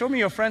 by the way, show me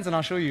your friends and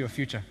I'll show you your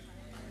future.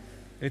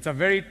 It's a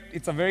very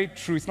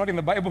true, it's not in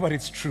the Bible, but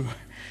it's true.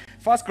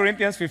 1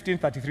 Corinthians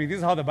 15:33, this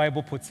is how the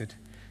Bible puts it.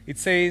 It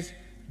says,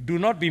 do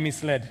not be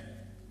misled.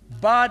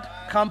 Bad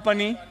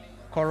company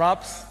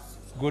corrupts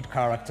good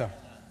character.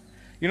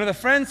 You know, the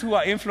friends who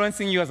are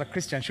influencing you as a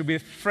Christian should be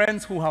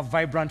friends who have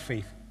vibrant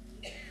faith.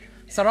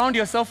 Surround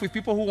yourself with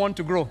people who want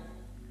to grow,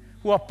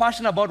 who are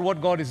passionate about what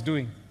God is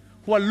doing,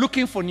 who are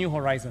looking for new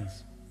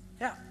horizons.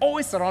 Yeah,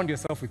 always surround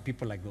yourself with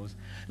people like those.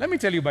 Let me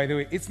tell you, by the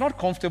way, it's not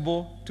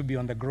comfortable to be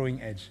on the growing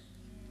edge.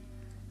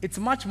 It's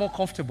much more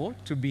comfortable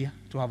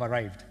to have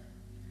arrived.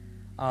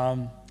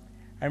 I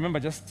remember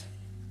just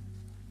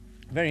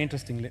very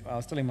interestingly, I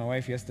was telling my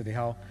wife yesterday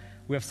how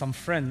we have some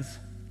friends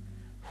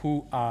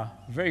who are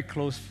very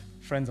close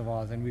friends of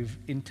ours, and we've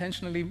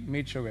intentionally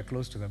made sure we're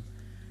close to them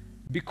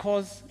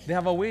because they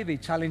have a way they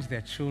challenge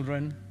their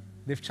children.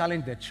 They've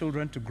challenged their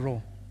children to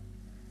grow.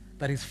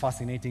 That is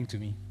fascinating to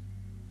me.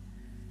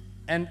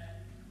 And,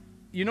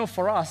 you know,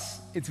 for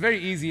us, it's very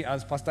easy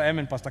as Pastor M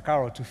and Pastor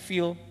Carol to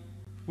feel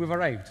we've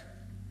arrived.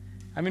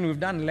 I mean, we've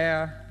done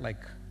Leah,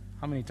 like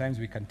how many times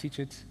we can teach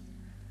it.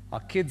 Our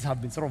kids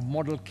have been sort of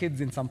model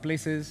kids in some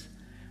places.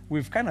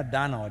 We've kind of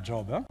done our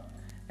job. Huh?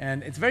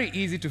 And it's very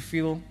easy to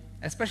feel,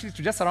 especially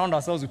to just surround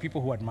ourselves with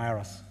people who admire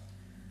us.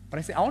 But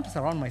I say, I want to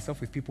surround myself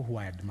with people who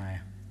I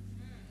admire,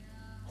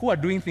 who are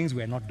doing things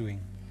we're not doing.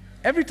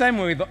 Every time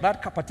we're with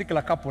that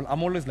particular couple,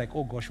 I'm always like,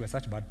 oh gosh, we're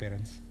such bad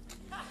parents.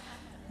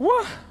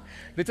 What?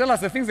 They tell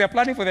us the things they're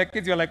planning for their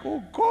kids. You're like,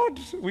 oh God,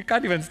 we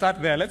can't even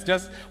start there.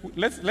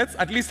 Let's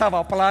at least have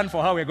a plan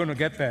for how we're going to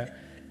get there.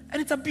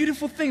 And it's a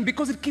beautiful thing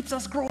because it keeps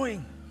us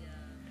growing.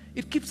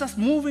 It keeps us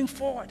moving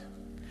forward.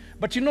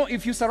 But you know,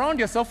 if you surround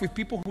yourself with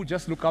people who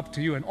just look up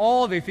to you and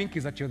all they think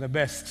is that you're the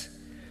best,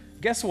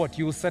 guess what?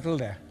 You will settle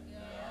there.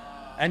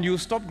 And you'll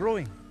stop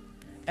growing.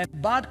 And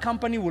bad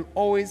company will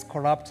always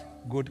corrupt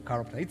good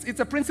character. It's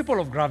a principle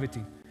of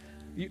gravity.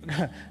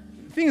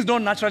 Things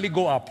don't naturally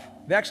go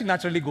up. They actually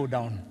naturally go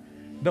down.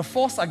 The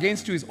force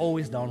against you is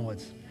always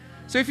downwards.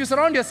 So if you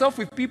surround yourself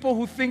with people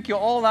who think you're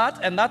all that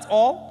and that's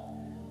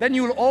all, then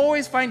you will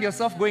always find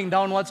yourself going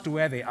downwards to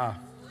where they are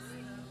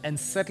and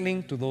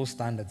settling to those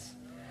standards.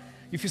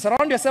 If you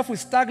surround yourself with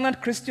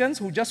stagnant Christians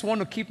who just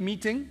want to keep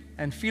meeting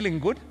and feeling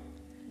good,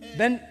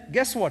 then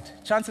guess what?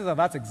 Chances are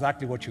that's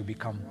exactly what you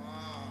become.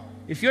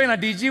 If you're in a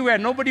DG where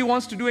nobody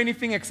wants to do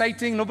anything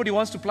exciting, nobody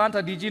wants to plant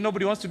a DG,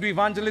 nobody wants to do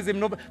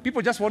evangelism,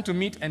 people just want to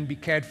meet and be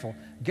cared for,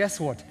 guess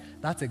what?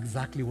 That's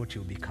exactly what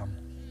you'll become.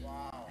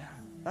 Wow. Yeah,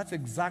 that's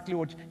exactly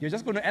what you're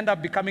just going to end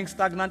up becoming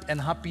stagnant and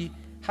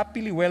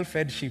happily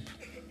well-fed sheep.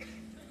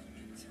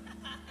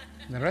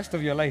 The rest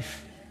of your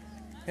life.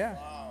 Yeah.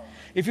 Wow.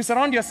 If you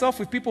surround yourself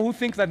with people who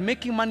think that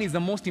making money is the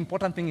most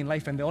important thing in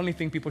life and the only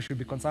thing people should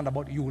be concerned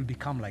about, you will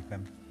become like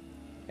them.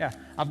 Yeah.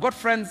 I've got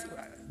friends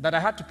that I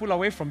had to pull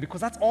away from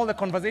because that's all the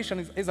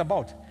conversation is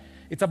about.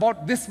 It's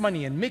about this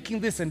money and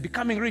making this and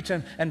becoming rich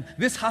and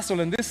this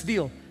hustle and this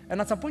deal.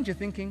 And at some point you're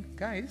thinking,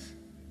 guys,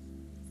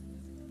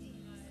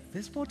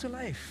 there's more to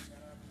life.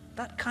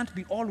 That can't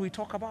be all we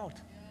talk about.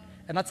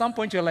 And at some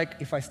point you're like,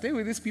 if I stay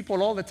with these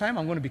people all the time,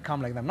 I'm going to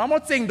become like them. Now I'm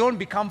not saying don't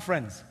become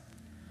friends,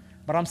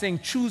 but I'm saying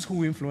choose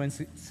who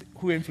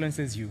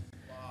influences you.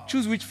 Wow.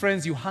 Choose which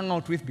friends you hang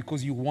out with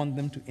because you want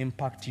them to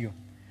impact you.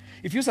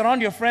 If you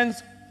surround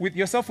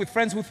yourself with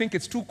friends who think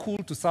it's too cool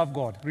to serve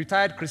God,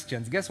 retired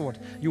Christians, guess what?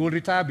 You will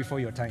retire before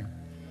your time.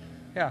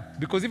 Yeah,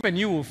 because even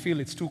you will feel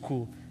it's too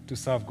cool to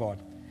serve God.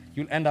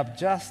 You'll end up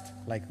just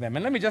like them.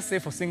 And let me just say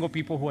for single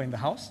people who are in the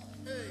house,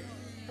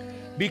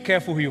 be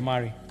careful who you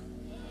marry.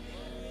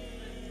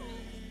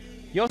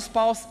 Your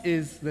spouse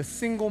is the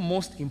single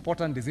most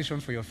important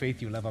decision for your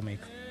faith you'll ever make.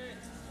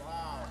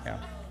 Yeah.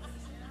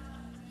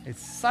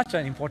 It's such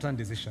an important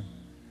decision.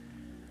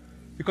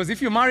 Because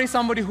if you marry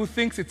somebody who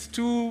thinks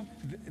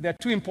they're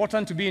too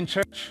important to be in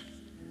church,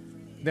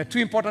 they're too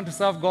important to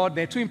serve God,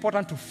 they're too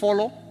important to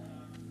follow,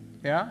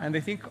 yeah, and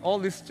they think all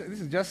this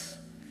is just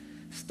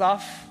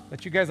stuff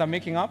that you guys are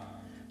making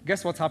up,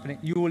 guess what's happening?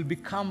 You will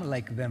become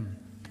like them.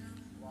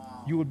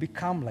 Wow. You will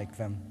become like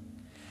them.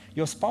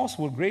 Your spouse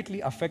will greatly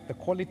affect the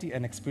quality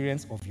and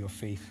experience of your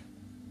faith.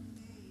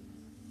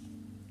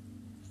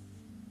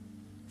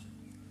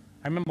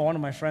 I remember one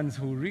of my friends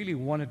who really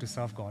wanted to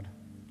serve God,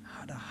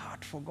 had a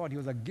heart for God. He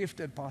was a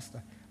gifted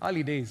pastor.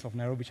 Early days of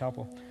Nairobi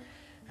Chapel.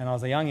 And I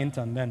was a young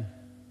intern then.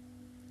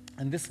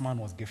 And this man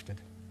was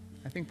gifted.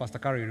 I think Pastor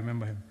Curry,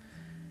 remember him.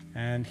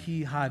 And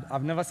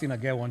I've never seen a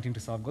guy wanting to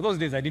serve God. Those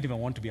days I didn't even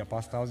want to be a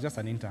pastor. I was just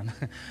an intern.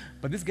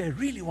 But this guy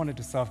really wanted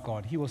to serve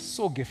God. He was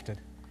so gifted.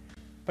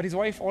 But his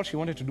wife, all she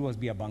wanted to do was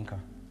be a banker.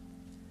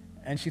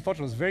 And she thought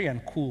it was very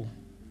uncool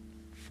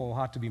for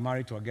her to be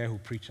married to a guy who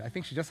preached. I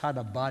think she just had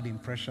a bad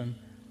impression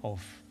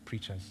of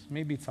preachers.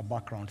 Maybe it's a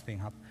background thing.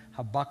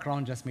 Her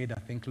background just made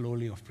her think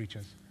lowly of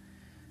preachers.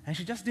 And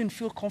she just didn't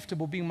feel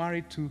comfortable being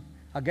married to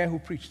a guy who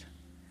preached.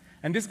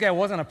 And this guy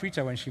wasn't a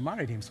preacher when she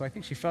married him, so I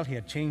think she felt he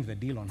had changed the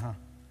deal on her.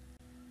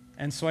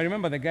 And so I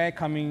remember the guy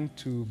coming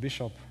to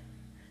Bishop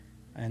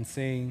and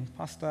saying,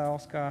 Pastor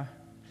Oscar,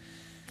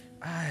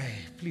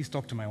 please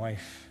talk to my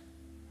wife.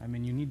 I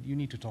mean, you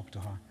need to talk to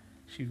her.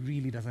 She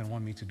really doesn't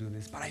want me to do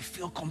this, but I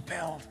feel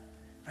compelled.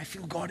 I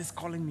feel God is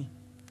calling me.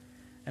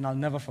 And I'll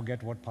never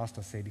forget what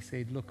Pastor said. He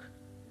said, look,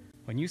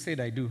 when you said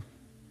I do,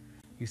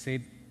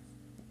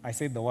 I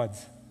said the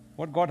words,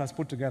 what God has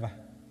put together,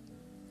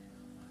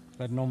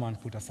 let no man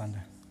put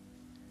asunder.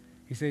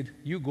 He said,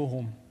 you go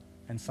home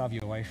and serve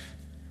your wife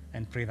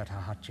and pray that her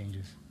heart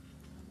changes.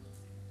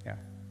 Yeah.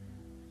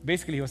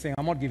 Basically, he was saying,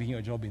 I'm not giving you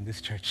a job in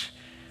this church.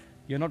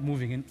 You're not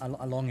moving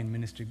along in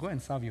ministry. Go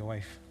and serve your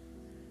wife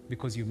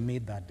because you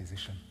made that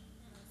decision.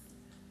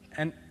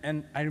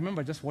 And I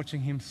remember just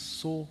watching him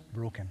so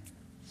broken.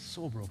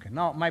 So broken.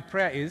 Now, my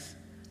prayer is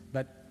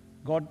that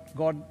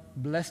God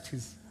blessed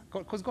his,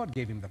 because God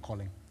gave him the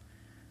calling.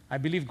 I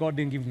believe God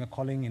didn't give him the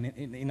calling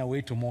in a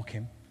way to mock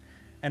him.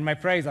 And my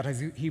prayer is that as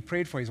he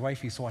prayed for his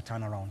wife, he saw a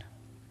turnaround.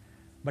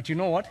 But you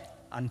know what?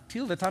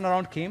 Until the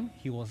turnaround came,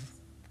 he was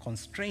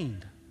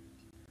constrained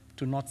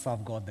to not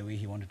serve God the way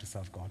he wanted to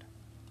serve God.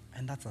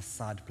 And that's a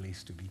sad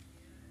place to be.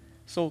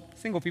 So,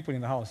 single people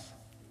in the house,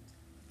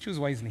 choose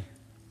wisely.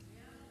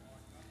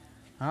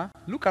 Huh?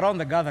 Look around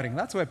the gathering.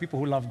 That's where people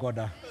who love God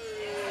are.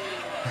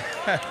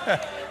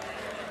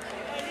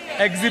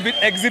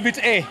 Exhibit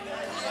A.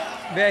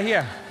 They're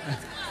here.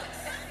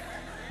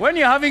 When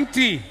you're having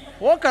tea,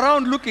 walk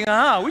around looking,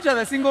 which are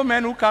the single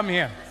men who come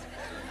here?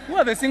 Who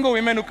are the single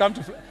women who come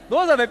to...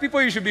 Those are the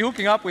people you should be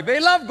hooking up with. They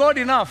love God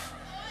enough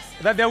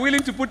that they're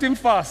willing to put him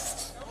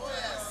first.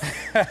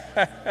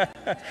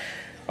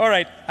 All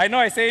right. I know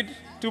I said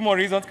 2 more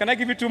reasons. Can I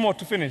give you 2 more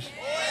to finish?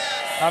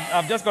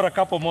 I've just got a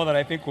couple more that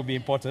I think will be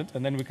important,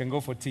 and then we can go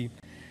for tea.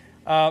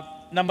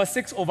 Number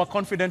 6,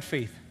 overconfident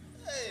faith.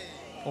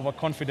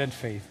 Overconfident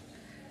faith.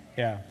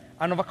 Yeah.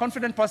 An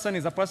overconfident person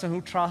is a person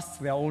who trusts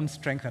their own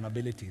strength and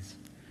abilities.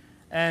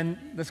 And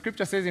the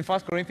scripture says in 1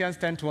 Corinthians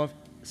 10:12,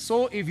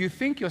 so if you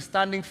think you're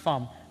standing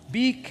firm,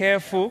 be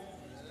careful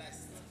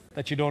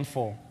that you don't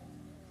fall.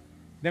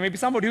 There may be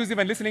somebody who's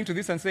even listening to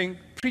this and saying,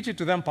 preach it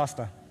to them,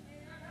 Pastor.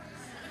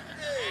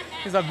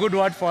 It's a good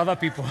word for other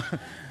people.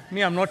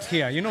 Me, I'm not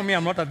here. You know me,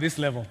 I'm not at this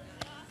level.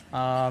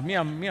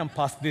 I'm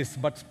past this.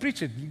 But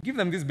preach it. Give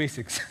them these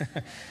basics.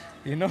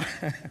 You know?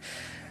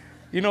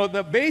 You know,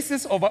 the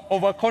basis of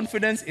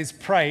overconfidence is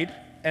pride.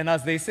 And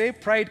as they say,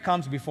 pride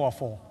comes before a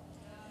fall.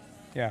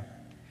 Yeah.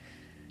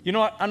 You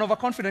know, an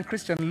overconfident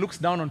Christian looks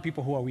down on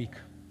people who are weak.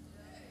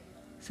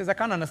 He says, I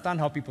can't understand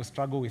how people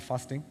struggle with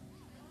fasting.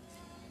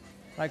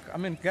 Like, I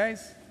mean,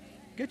 guys,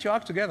 get your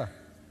act together.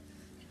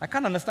 I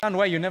can't understand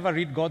why you never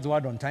read God's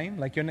word on time.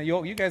 Like,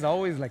 you guys are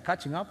always like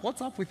catching up.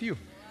 What's up with you?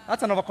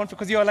 That's an overconfidence,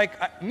 because you're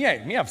like,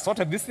 me, I've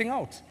sorted this thing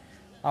out.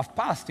 I've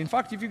passed. In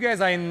fact, if you guys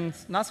are in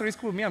nursery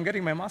school, I'm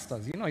getting my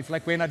master's. You know, it's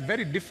like we're in a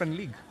very different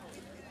league.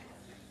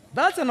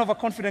 That's an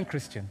overconfident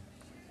Christian.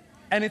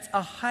 And it's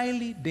a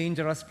highly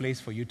dangerous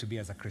place for you to be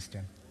as a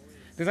Christian.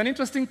 There's an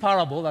interesting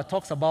parable that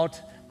talks about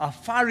a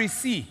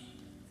Pharisee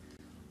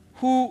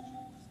who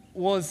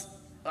was,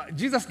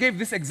 Jesus gave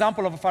this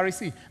example of a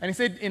Pharisee. And he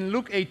said in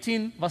Luke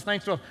 18, verse 9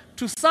 to 12,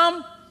 to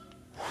some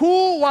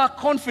who were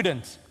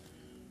confident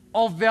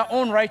of their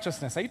own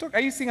righteousness. Are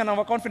you seeing an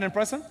overconfident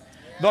person?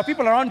 There are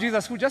people around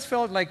Jesus who just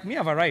felt like, me,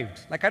 I've arrived.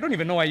 Like, I don't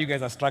even know why you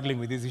guys are struggling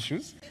with these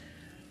issues.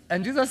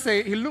 And Jesus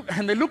said, they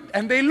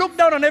looked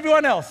down on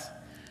everyone else.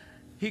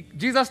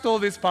 Jesus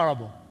told this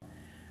parable.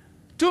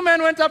 2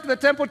 men went up to the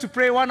temple to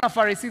pray, one a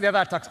Pharisee, the other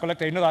a tax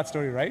collector. You know that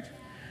story, right?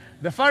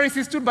 The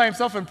Pharisee stood by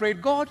himself and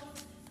prayed, God,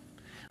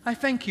 I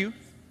thank you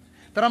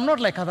that I'm not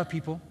like other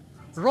people,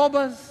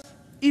 robbers,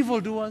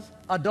 evildoers,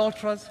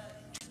 adulterers,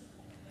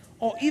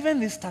 or even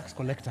this tax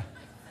collector.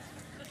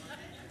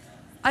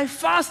 I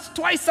fast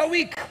twice a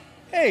week.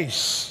 Hey,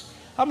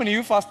 how many of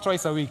you fast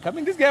twice a week? I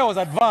mean, this guy was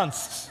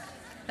advanced.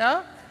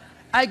 Yeah?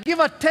 I give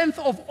 1/10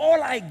 of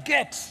all I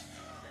get.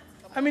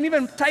 I mean,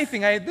 even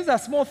tithing, these are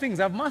small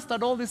things. I've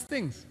mastered all these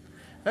things.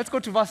 Let's go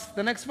to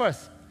the next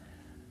verse.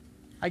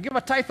 I give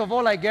 1/10 of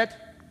all I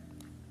get.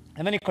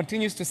 And then he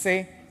continues to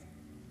say,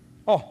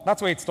 oh,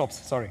 that's where it stops.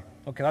 Sorry.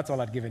 Okay, that's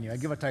all I've given you. I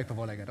give 1/10 of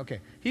all I get.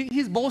 Okay.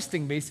 He's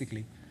boasting,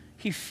 basically.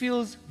 He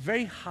feels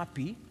very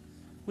happy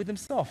with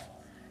himself.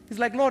 He's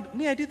like, Lord,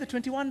 me, I did the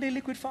 21-day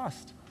liquid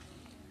fast.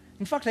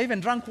 In fact, I even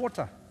drank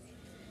water.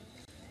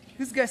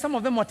 These guys, some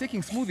of them were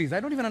taking smoothies. I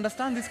don't even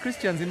understand these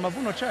Christians in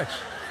Mavuno Church.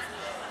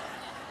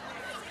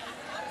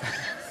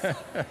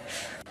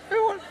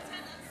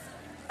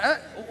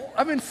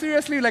 I mean,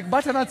 seriously, like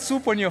butternut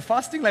soup when you're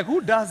fasting? Like,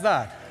 who does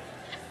that?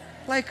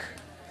 Like,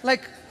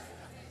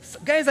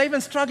 guys are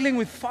even struggling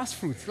with fast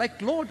fruits.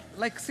 Like, Lord,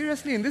 like,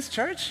 seriously, in this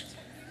church?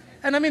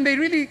 And I mean,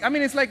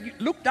 it's like,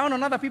 look down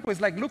on other people. It's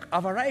like, look,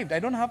 I've arrived. I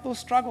don't have those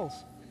struggles.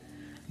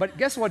 But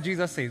guess what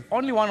Jesus says?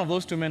 Only one of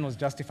those two men was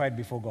justified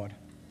before God.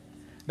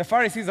 The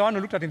Pharisee is the one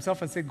who looked at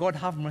himself and said, God,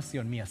 have mercy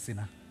on me, a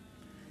sinner.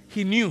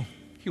 He knew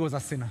he was a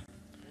sinner.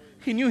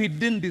 He knew he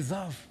didn't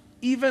deserve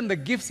even the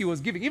gifts he was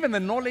giving, even the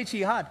knowledge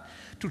he had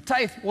to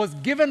tithe was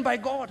given by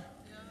God.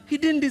 He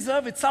didn't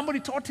deserve it. Somebody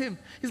taught him.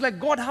 He's like,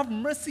 God, have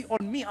mercy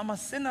on me. I'm a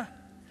sinner.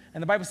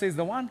 And the Bible says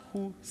the one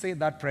who said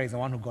that prayer is the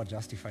one who got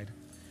justified.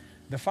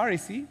 The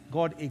Pharisee,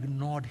 God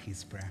ignored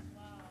his prayer.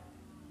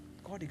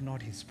 God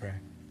ignored his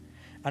prayer.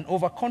 An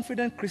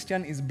overconfident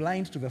Christian is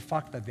blind to the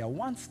fact that they are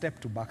one step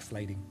to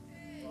backsliding.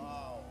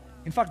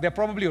 In fact, they're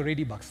probably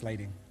already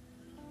backsliding.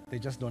 They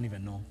just don't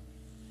even know.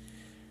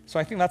 So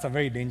I think that's a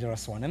very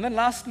dangerous one. And then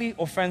lastly,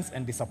 offense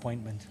and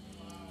disappointment.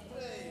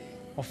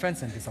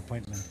 Offense and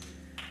disappointment.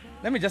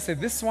 Let me just say,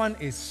 this one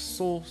is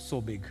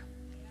so big.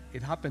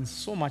 It happens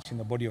so much in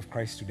the body of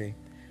Christ today.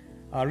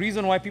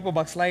 Reason why people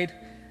backslide,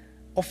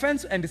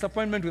 offense and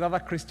disappointment with other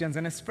Christians,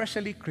 and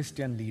especially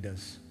Christian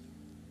leaders.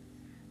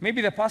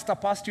 Maybe the pastor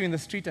passed you in the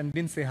street and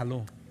didn't say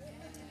hello.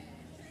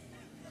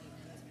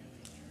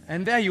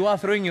 And there you are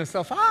throwing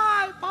yourself,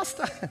 hi,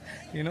 pastor,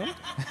 you know.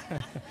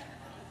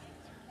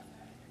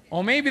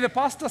 Or maybe the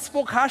pastor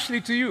spoke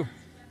harshly to you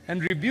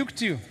and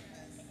rebuked you.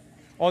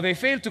 Or they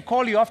failed to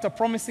call you after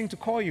promising to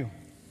call you.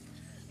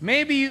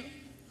 Maybe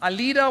a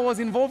leader was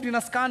involved in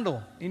a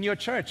scandal in your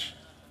church,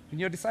 in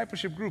your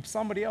discipleship group,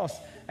 somebody else,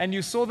 and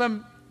you saw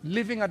them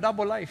living a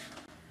double life.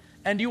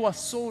 And you were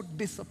so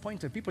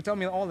disappointed. People tell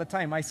me all the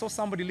time, I saw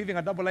somebody living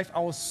a double life, I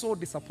was so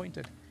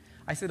disappointed.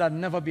 I said, I'll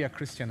never be a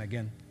Christian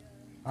again.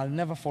 I'll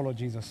never follow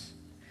Jesus.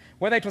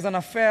 Whether it was an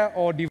affair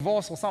or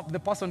divorce or something, the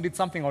person did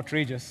something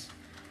outrageous.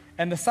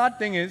 And the sad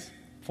thing is,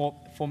 for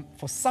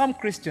some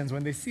Christians,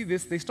 when they see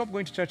this, they stop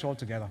going to church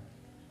altogether.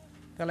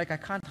 They're like, I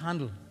can't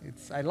handle it.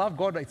 I love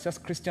God, it's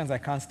just Christians I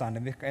can't stand,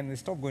 and they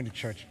stop going to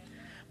church.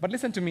 But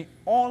listen to me,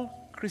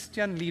 all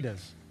Christian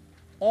leaders,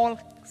 all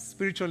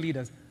spiritual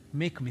leaders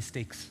make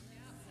mistakes.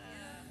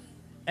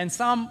 And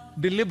some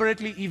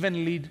deliberately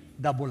even lead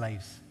double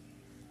lives.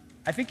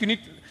 I think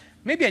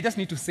maybe I just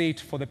need to say it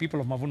for the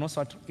people of Mavuno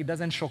so it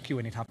doesn't shock you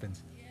when it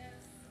happens.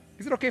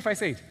 Is it okay if I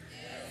say it?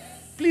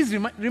 Please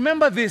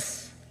remember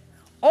this.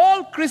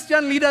 All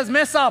Christian leaders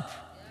mess up.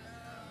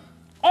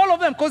 All of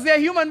them, because they are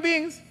human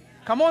beings.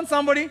 Come on,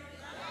 somebody.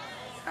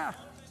 Yeah.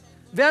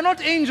 They are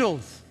not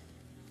angels.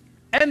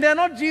 And they are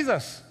not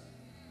Jesus.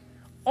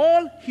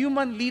 All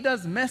human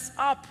leaders mess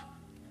up.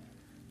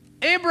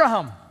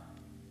 Abraham,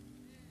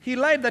 he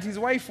lied that his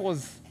wife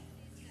was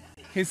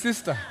his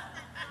sister.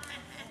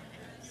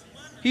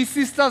 His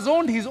sisters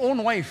owned his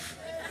own wife.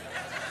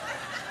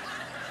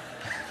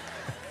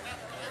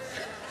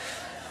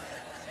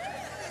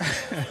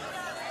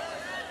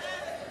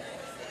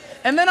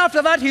 And then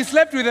after that, he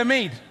slept with a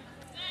maid.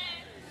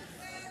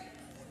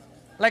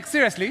 Like,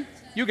 seriously,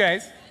 you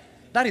guys,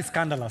 that is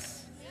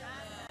scandalous.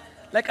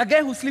 Like a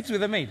guy who sleeps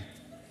with a maid.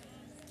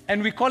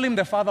 And we call him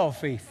the father of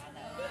faith.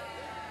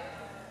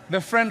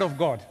 The friend of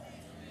God.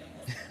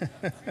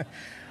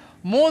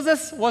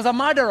 Moses was a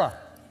murderer.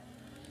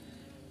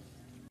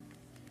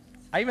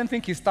 I even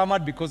think he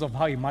stammered because of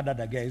how he murdered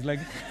a guy. It's like,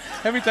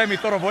 every time he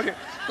thought about it,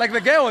 like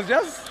the guy was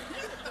just,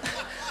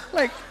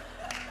 like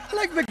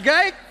the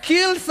guy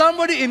killed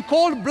somebody in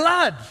cold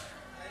blood.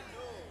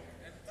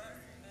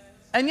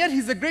 And yet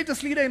he's the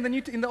greatest leader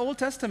in the Old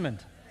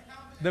Testament.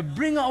 The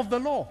bringer of the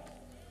law.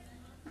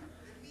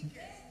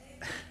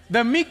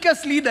 The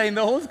meekest leader in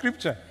the whole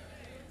scripture.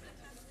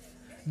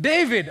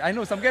 David. I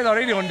know some guys are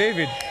already on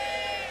David.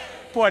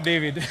 Poor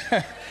David.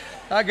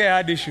 That guy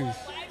had issues.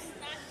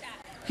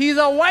 He's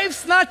a wife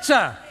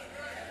snatcher.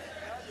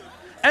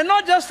 And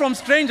not just from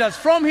strangers,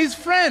 from his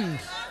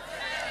friends.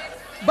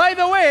 By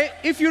the way,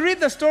 if you read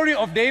the story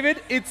of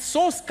David, it's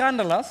so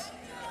scandalous.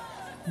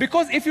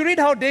 Because if you read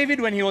how David,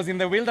 when he was in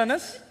the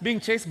wilderness, being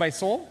chased by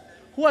Saul,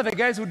 who are the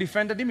guys who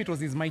defended him? It was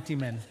his mighty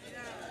men.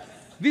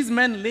 These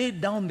men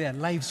laid down their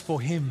lives for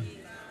him.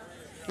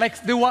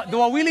 Like they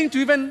were willing to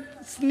even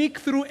sneak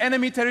through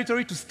enemy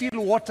territory to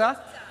steal water.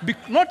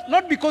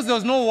 Not because there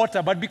was no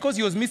water, but because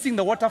he was missing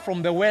the water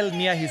from the well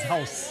near his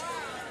house.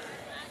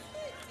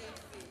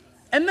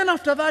 And then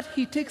after that,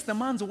 he takes the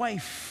man's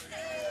wife.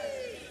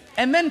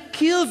 And then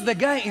kills the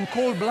guy in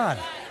cold blood.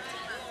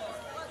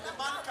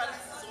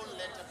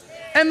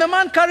 And the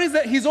man carries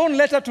his own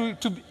letter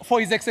for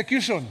his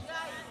execution.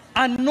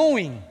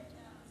 Unknowing.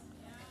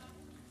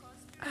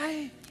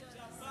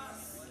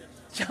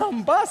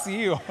 Jambasi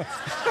hiyo.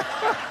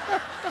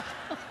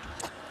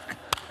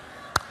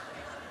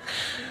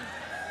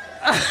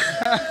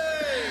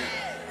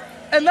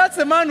 And that's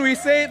the man we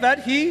say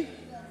that he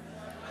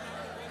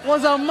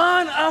was a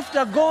man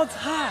after God's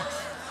heart.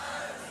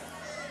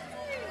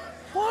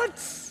 What?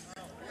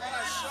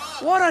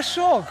 What a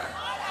shock.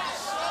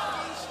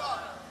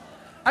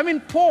 I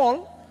mean,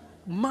 Paul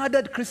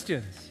murdered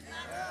Christians.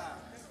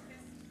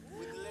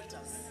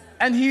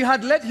 And he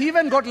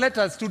even got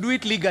letters to do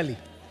it legally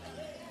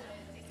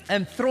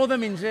and throw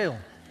them in jail.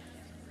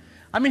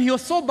 I mean, he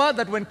was so bad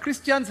that when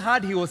Christians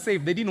heard he was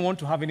saved, they didn't want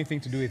to have anything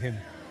to do with him.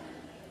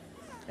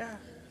 Yeah.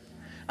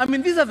 I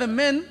mean, these are the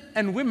men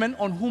and women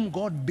on whom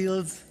God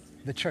builds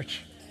the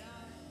church.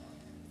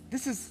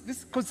 This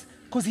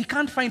because he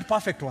can't find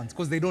perfect ones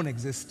because they don't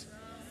exist.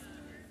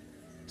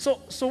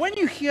 So when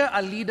you hear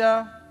a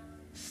leader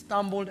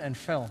stumbled and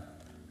fell,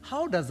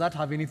 how does that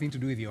have anything to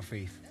do with your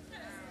faith?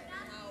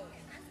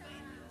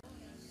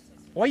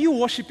 Were you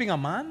worshiping a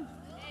man?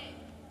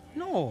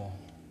 No.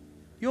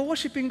 You're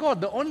worshiping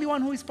God, the only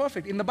one who is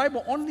perfect. In the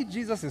Bible, only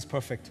Jesus is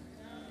perfect.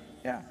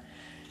 Yeah.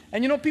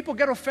 And you know, people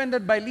get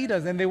offended by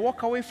leaders and they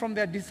walk away from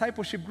their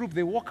discipleship group.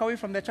 They walk away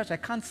from their church. I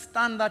can't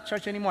stand that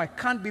church anymore. I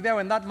can't be there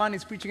when that man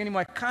is preaching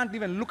anymore. I can't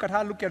even look at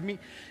her, look at me.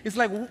 It's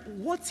like,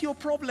 what's your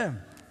problem?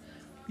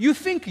 You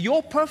think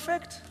you're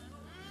perfect?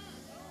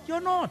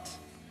 You're not.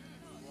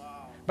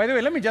 Wow. By the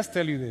way, let me just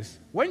tell you this.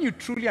 When you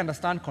truly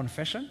understand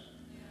confession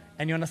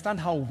and you understand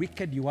how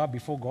wicked you are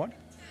before God,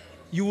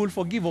 you will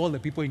forgive all the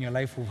people in your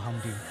life who've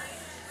harmed you.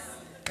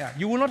 Yeah,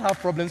 you will not have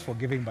problems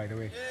forgiving, by the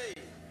way.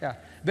 Yeah.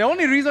 The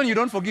only reason you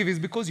don't forgive is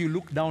because you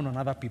look down on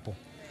other people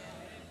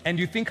and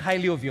you think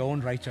highly of your own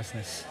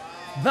righteousness.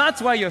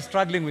 That's why you're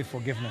struggling with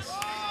forgiveness.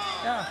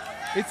 Yeah.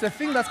 It's a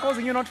thing that's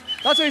causing you not.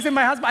 That's why you say,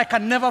 my husband, I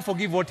can never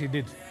forgive what he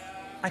did.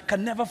 I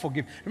can never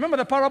forgive. Remember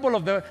the parable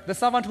of the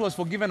servant who was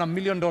forgiven $1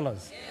 million?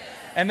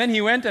 And then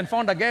he went and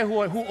found a guy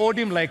who owed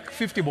him like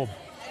 50 bob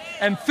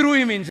and threw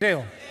him in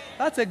jail.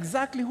 That's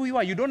exactly who you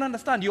are. You don't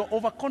understand. You're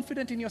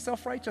overconfident in your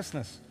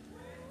self-righteousness.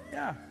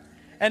 Yeah.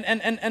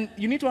 And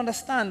you need to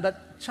understand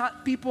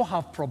that people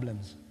have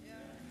problems.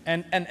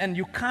 And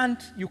you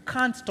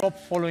can't stop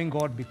following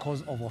God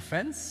because of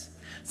offense.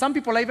 Some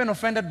people are even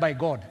offended by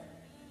God.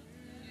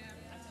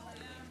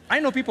 I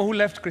know people who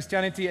left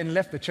Christianity and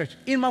left the church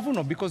in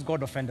Mavuno because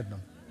God offended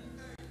them.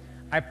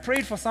 I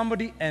prayed for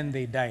somebody and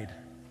they died.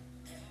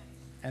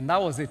 And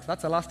that was it.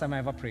 That's the last time I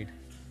ever prayed.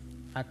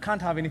 I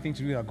can't have anything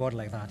to do with a God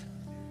like that.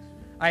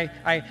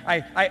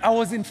 I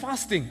was in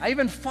fasting. I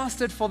even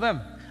fasted for them.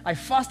 I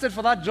fasted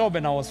for that job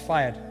and I was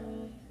fired.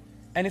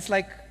 And it's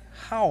like,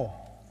 how?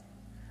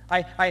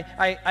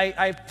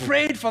 I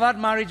prayed for that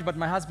marriage, but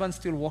my husband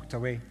still walked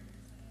away.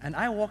 And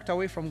I walked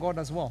away from God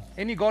as well.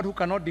 Any God who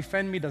cannot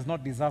defend me does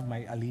not deserve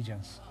my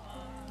allegiance.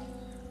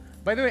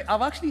 By the way,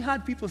 I've actually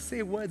had people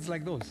say words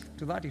like those,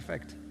 to that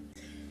effect,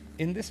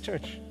 in this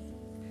church.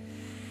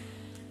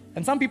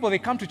 And some people, they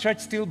come to church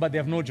still, but they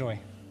have no joy.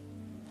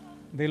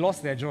 They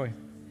lost their joy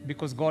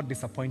because God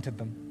disappointed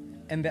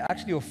them. And they're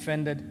actually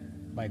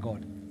offended by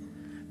God.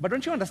 But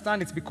don't you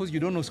understand it's because you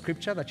don't know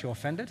Scripture that you're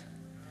offended?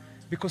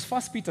 Because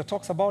 1 Peter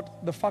talks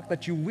about the fact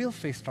that you will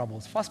face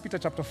troubles. 1 Peter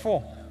chapter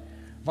 4,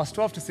 verse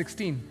 12 to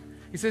 16.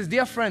 He says,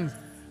 dear friends,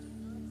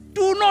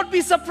 do not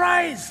be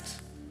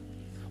surprised.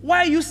 Why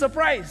are you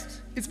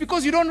surprised? It's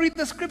because you don't read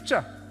the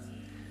Scripture.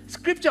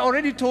 Scripture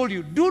already told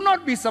you, do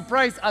not be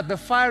surprised at the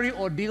fiery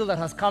ordeal that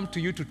has come to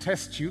you to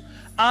test you,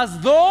 as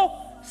though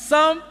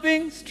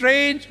something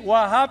strange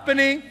were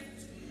happening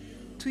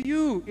to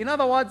you. In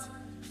other words,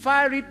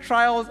 fiery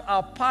trials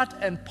are part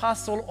and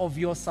parcel of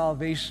your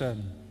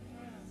salvation.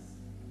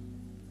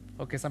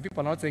 Okay, some people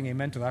are not saying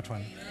amen to that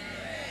one.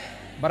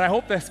 But I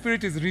hope the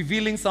Spirit is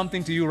revealing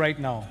something to you right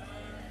now.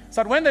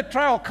 So that when the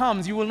trial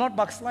comes, you will not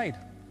backslide.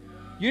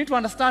 You need to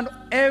understand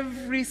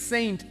every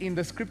saint in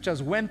the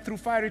Scriptures went through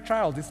fiery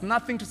trials. It's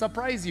nothing to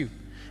surprise you.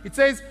 It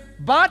says,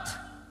 but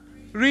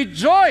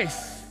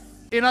rejoice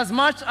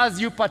inasmuch as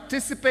you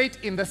participate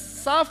in the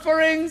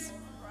sufferings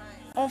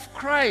of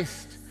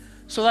Christ,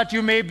 so that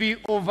you may be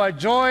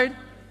overjoyed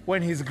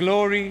when His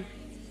glory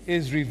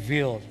is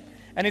revealed.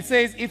 And it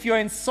says, if you're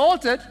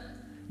insulted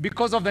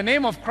because of the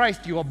name of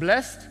Christ, you are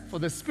blessed, for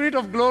the Spirit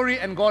of glory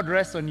and God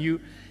rests on you.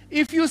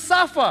 If you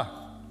suffer,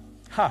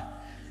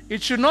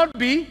 it should not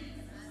be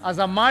as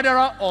a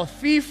murderer or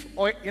thief,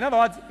 or in other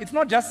words,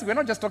 we're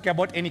not just talking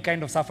about any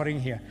kind of suffering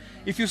here.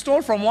 If you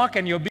stole from work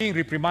and you're being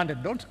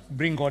reprimanded, don't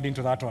bring God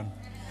into that one.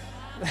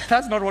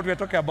 That's not what we're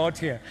talking about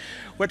here.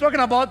 We're talking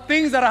about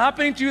things that are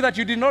happening to you that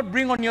you did not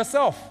bring on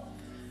yourself.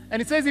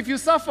 And it says if you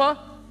suffer,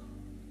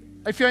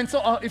 if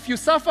you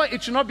suffer,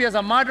 it should not be as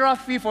a murderer,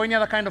 thief, or any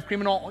other kind of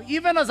criminal, or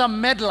even as a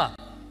meddler.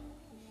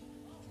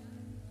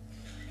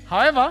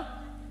 However,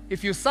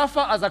 if you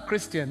suffer as a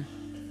Christian,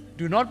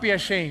 do not be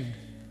ashamed,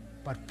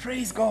 but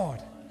praise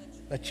God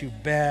that you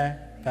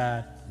bear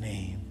that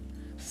name.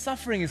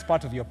 Suffering is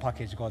part of your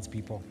package, God's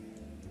people.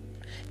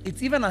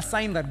 It's even a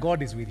sign that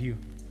God is with you.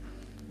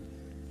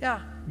 Yeah,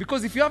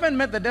 because if you haven't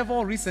met the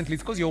devil recently,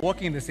 it's because you're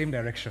walking in the same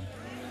direction.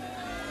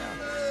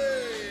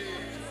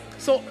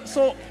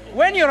 So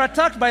when you're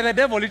attacked by the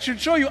devil, it should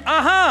show you,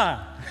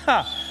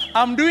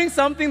 I'm doing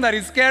something that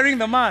is scaring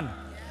the man.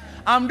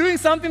 I'm doing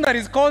something that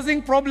is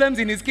causing problems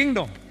in his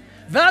kingdom.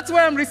 That's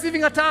why I'm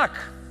receiving attack.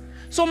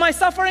 So my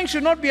suffering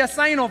should not be a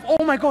sign of,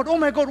 oh my God,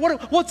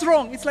 what's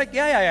wrong? It's like,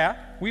 yeah,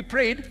 we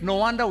prayed. No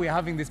wonder we're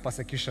having this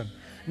persecution.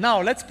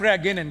 Now, let's pray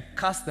again and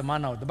cast the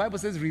man out. The Bible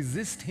says,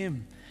 resist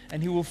him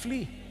and he will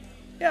flee.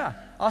 Yeah,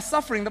 our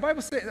suffering, the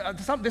Bible says,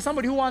 there's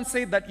somebody who once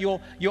said that your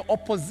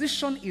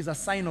opposition is a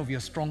sign of your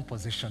strong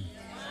position.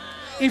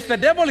 If the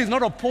devil is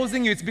not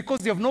opposing you, it's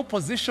because you have no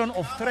position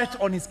of threat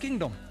on his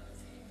kingdom.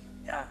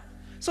 Yeah.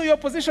 So your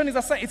position is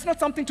a sign. It's not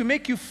something to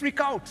make you freak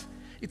out.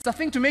 It's a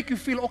thing to make you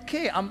feel,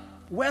 okay, I'm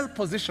well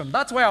positioned.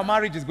 That's why our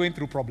marriage is going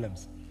through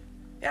problems.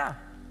 Yeah.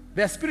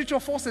 There are spiritual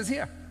forces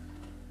here.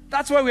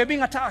 That's why we're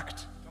being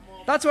attacked.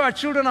 That's why our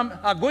children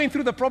are going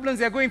through the problems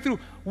they're going through.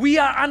 We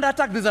are under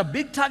attack. There's a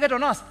big target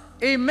on us.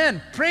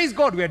 Amen. Praise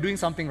God, we are doing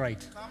something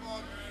right.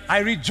 I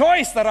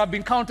rejoice that I've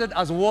been counted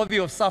as worthy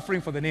of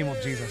suffering for the name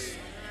of Jesus.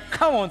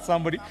 Come on,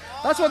 somebody.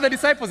 That's what the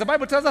disciples, the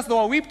Bible tells us they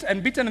were whipped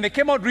and beaten and they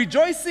came out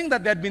rejoicing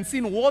that they had been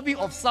seen worthy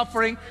of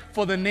suffering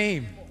for the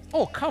name.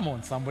 Oh, come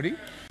on, somebody.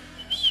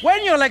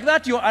 When you're like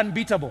that, you're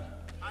unbeatable.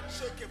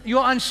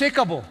 You're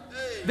unshakable.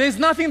 There's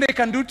nothing they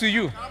can do to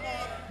you.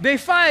 They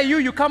fire you,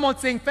 you come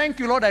out saying, thank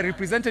you, Lord, I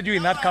represented you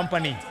in that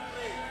company.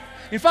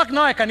 In fact,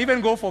 now I can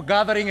even go for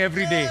gathering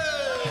every day.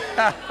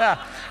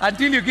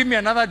 Until you give me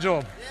another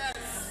job.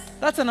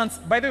 That's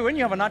by the way, when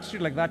you have an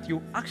attitude like that,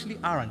 you actually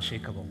are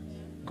unshakable.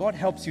 God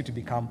helps you to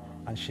become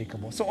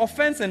unshakable. So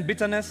offense and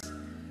bitterness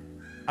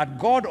at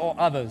God or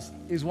others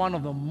is one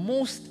of the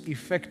most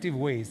effective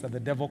ways that the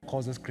devil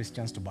causes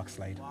Christians to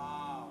backslide.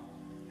 Wow.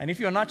 And if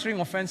you're nurturing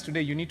offense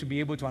today, you need to be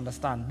able to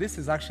understand this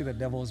is actually the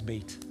devil's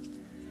bait.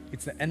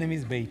 It's the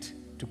enemy's bait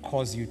to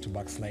cause you to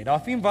backslide. Our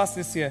theme verse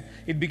this year,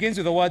 it begins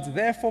with the words,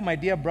 therefore, my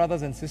dear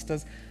brothers and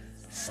sisters,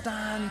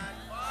 stand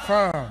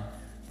firm.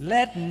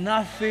 Let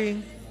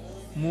nothing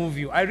move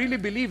you. I really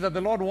believe that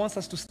the Lord wants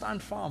us to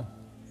stand firm,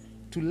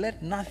 to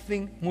let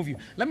nothing move you.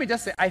 Let me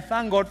just say, I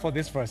thank God for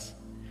this verse,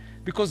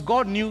 because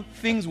God knew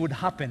things would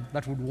happen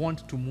that would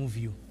want to move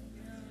you.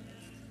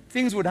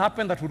 Things would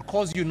happen that would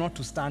cause you not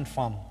to stand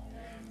firm.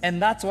 And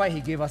that's why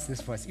he gave us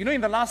this verse. You know, in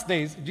the last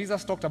days,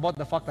 Jesus talked about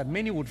the fact that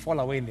many would fall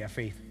away in their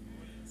faith.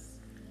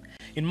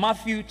 In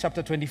Matthew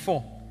chapter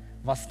 24,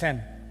 verse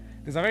 10,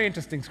 there's a very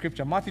interesting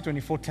scripture, Matthew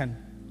 24:10.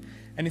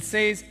 And it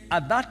says,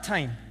 at that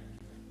time,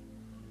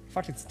 in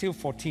fact, it's still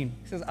 14.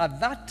 It says, at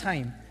that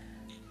time,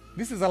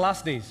 this is the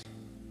last days.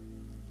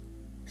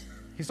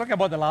 He's talking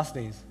about the last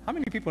days. How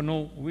many people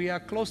know we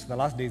are close to the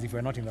last days if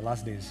we're not in the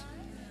last days?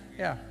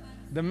 Yeah.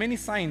 The many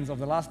signs of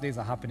the last days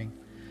are happening.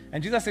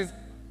 And Jesus says,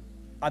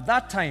 at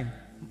that time,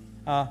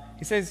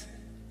 he says,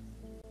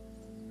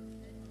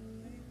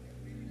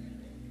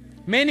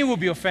 many will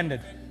be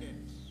offended.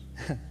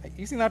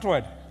 You see that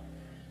word?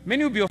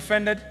 Many will be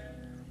offended,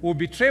 will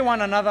betray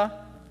one another,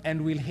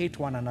 and will hate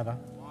one another.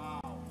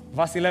 Wow.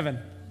 Verse 11.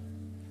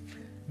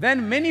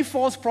 Then many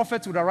false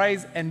prophets would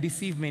arise and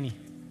deceive many.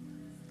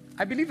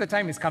 I believe the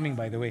time is coming,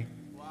 by the way.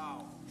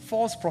 Wow.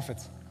 False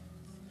prophets.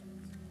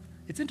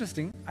 It's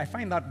interesting. I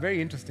find that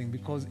very interesting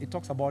because it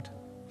talks about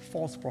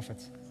false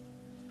prophets.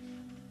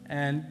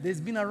 And there's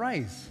been a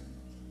rise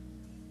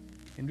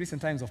in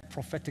recent times of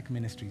prophetic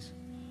ministries.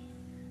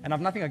 And I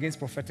have nothing against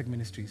prophetic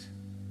ministries.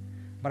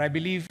 But I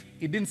believe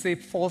it didn't say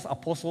false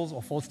apostles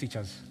or false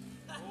teachers.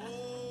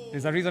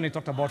 There's a reason it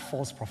talked about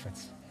false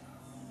prophets.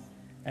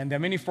 And there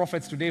are many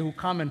prophets today who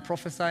come and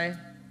prophesy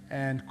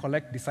and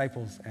collect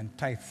disciples and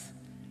tithes,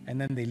 and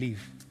then they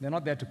leave. They're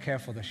not there to care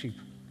for the sheep.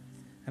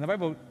 And the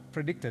Bible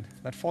predicted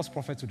that false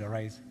prophets would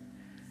arise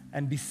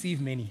and deceive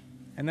many.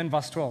 And then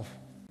verse 12,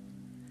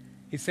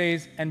 it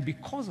says, and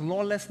because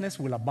lawlessness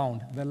will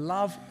abound, the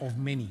love of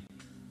many.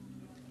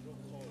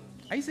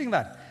 Are you seeing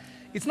that?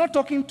 It's not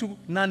talking to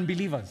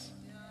non-believers.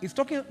 It's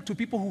talking to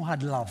people who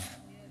had love.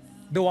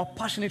 They were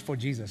passionate for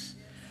Jesus.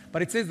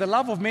 But it says the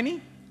love of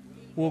many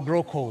will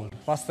grow cold.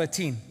 Verse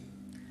 13.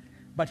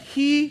 But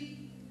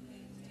he,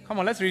 come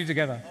on, let's read it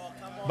together.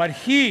 But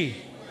he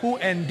who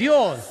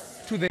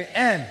endures to the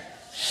end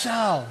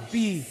shall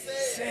be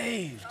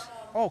saved.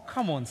 Oh,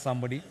 come on,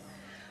 somebody.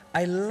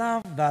 I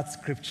love that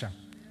scripture.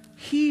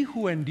 He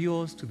who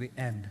endures to the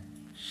end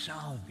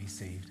shall be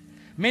saved.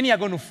 Many are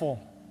going to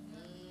fall.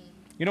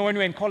 You know, when we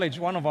were in college,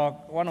 one of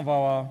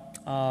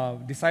our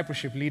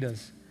discipleship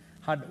leaders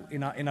had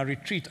in a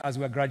retreat as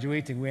we were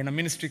graduating. We were in a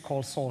ministry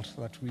called Salt.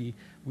 That we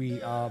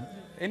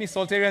any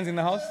Saltarians in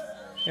the house?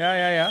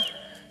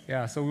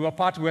 Yeah. So we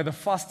were the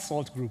first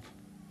Salt group,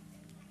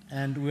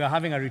 and we were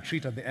having a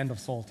retreat at the end of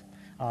Salt,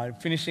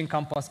 finishing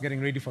campus,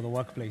 getting ready for the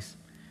workplace.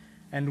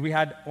 And we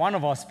had one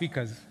of our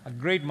speakers, a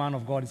great man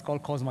of God. It's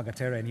called Cosma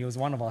Gatera, and he was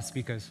one of our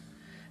speakers.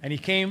 And he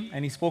came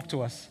and he spoke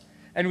to us.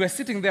 And we were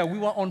sitting there. We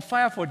were on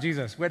fire for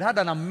Jesus. We had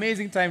an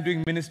amazing time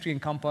doing ministry in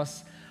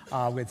campus.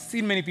 We had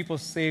seen many people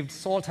saved.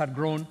 Salt had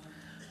grown.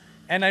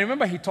 And I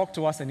remember he talked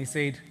to us and he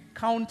said,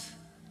 count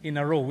in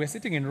a row. We're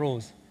sitting in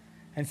rows.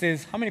 And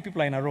says, how many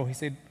people are in a row? He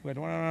said,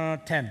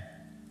 we're 10.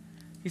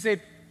 He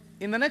said,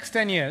 in the next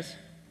 10 years,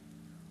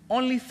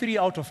 only 3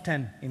 out of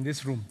 10 in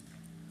this room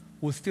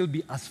will still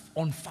be as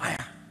on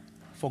fire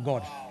for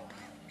God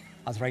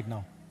as right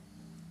now.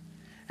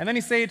 And then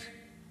he said,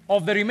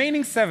 of the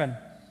remaining 7,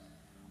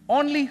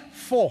 only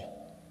 4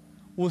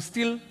 will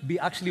still be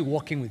actually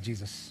walking with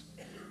Jesus.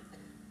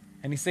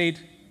 And he said,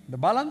 the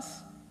balance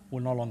will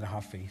no longer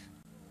have faith.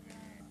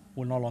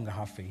 Will no longer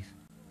have faith.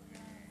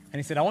 And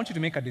he said, I want you to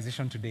make a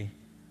decision today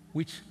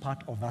which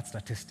part of that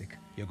statistic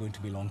you're going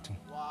to belong to.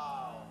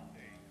 Wow.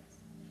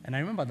 And I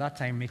remember that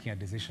time making a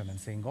decision and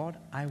saying, God,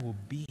 I will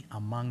be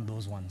among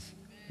those ones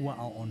who are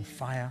on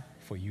fire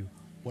for you,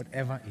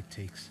 whatever it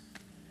takes.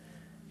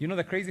 You know,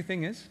 the crazy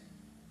thing is,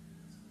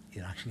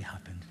 it actually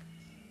happened.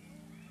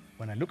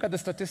 When I look at the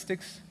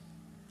statistics,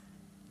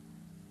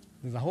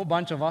 there's a whole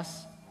bunch of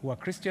us who are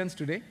Christians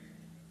today,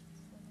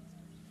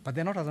 but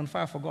they're not as on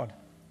fire for God.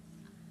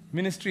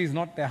 Ministry is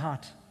not their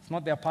heart. It's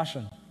not their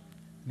passion.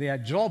 Their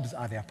jobs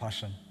are their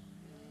passion.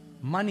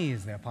 Money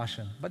is their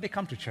passion, but they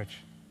come to church.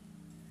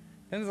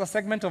 Then there's a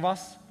segment of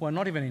us who are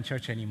not even in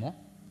church anymore.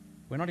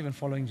 We're not even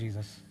following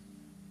Jesus.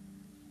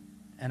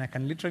 And I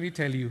can literally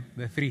tell you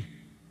the 3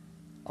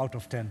 out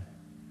of 10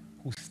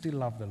 who still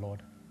love the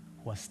Lord,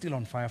 who are still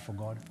on fire for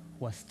God,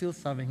 who are still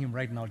serving Him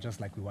right now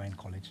just like we were in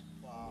college.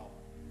 Wow.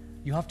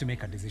 You have to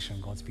make a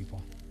decision, God's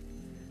people.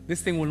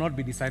 This thing will not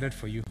be decided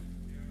for you.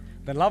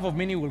 The love of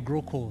many will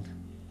grow cold.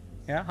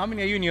 Yeah? How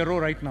many are you in your row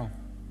right now?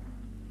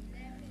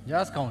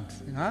 Just count.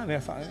 Huh?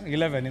 There's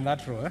 11 in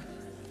that row.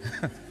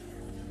 Eh?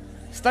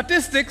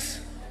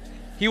 Statistics.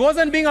 He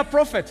wasn't being a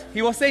prophet.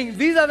 He was saying,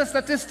 these are the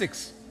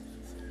statistics.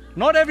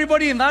 Not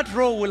everybody in that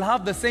row will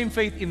have the same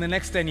faith in the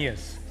next 10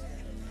 years.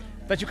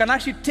 That you can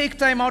actually take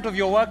time out of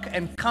your work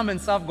and come and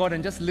serve God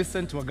and just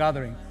listen to a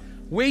gathering.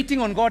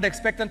 Waiting on God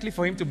expectantly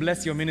for Him to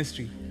bless your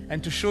ministry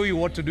and to show you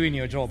what to do in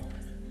your job.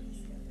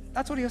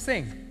 That's what He's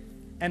saying.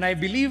 And I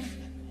believe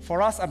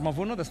for us at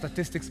Mavuno, the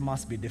statistics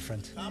must be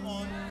different. Come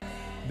on.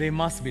 They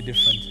must be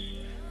different.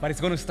 But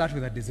it's going to start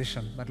with a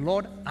decision. That,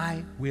 Lord,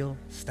 I will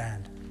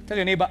stand. Tell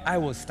your neighbor, I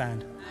will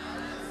stand.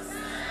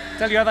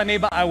 Tell your other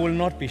neighbor, I will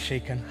not be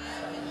shaken.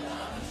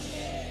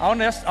 I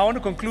want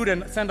to conclude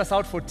and send us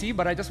out for tea,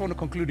 but I just want to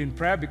conclude in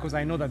prayer because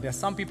I know that there are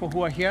some people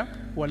who are here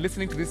who are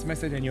listening to this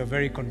message and you're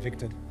very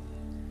convicted.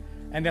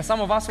 And there are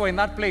some of us who are in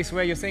that place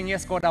where you're saying,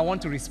 yes, God, I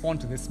want to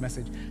respond to this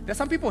message. There are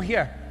some people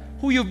here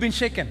who you've been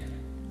shaken,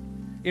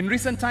 in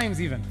recent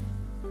times even.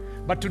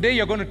 But today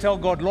you're going to tell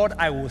God, Lord,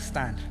 I will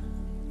stand.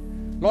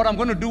 Lord, I'm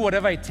going to do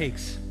whatever it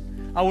takes.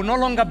 I will no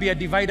longer be a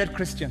divided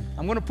Christian.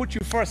 I'm going to put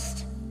you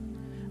first.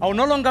 I will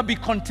no longer be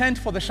content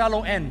for the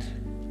shallow end.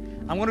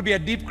 I'm going to be a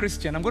deep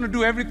Christian. I'm going to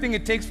do everything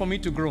it takes for me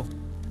to grow.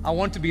 I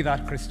want to be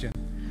that Christian.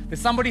 There's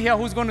somebody here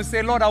who's going to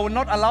say, Lord, I will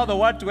not allow the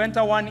word to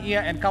enter one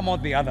ear and come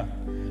out the other.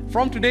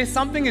 From today,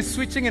 something is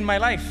switching in my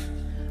life.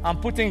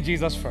 I'm putting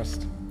Jesus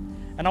first.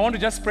 And I want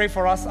to just pray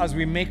for us as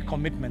we make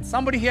commitments.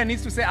 Somebody here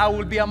needs to say, I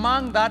will be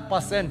among that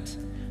percent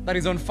that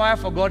is on fire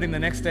for God in the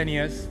next 10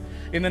 years,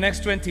 in the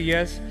next 20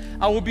 years.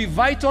 I will be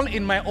vital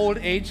in my old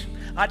age.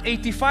 At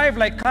 85,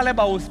 like Caleb,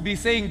 I will be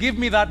saying, give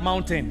me that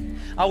mountain.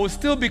 I will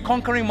still be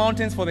conquering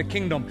mountains for the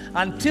kingdom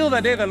until the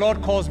day the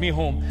Lord calls me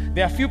home.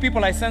 There are few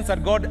people I sense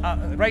that God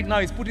right now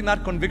is putting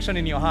that conviction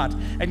in your heart.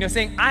 And you're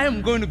saying, I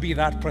am going to be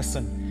that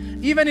person.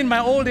 Even in my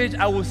old age,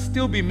 I will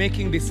still be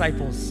making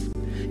disciples.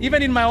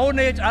 Even in my own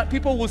age,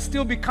 people will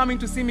still be coming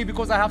to see me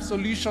because I have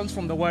solutions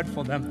from the word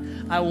for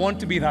them. I want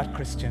to be that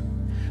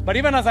Christian. But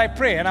even as I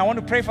pray, and I want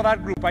to pray for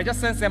that group, I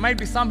just sense there might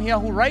be some here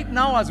who right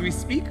now as we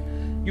speak,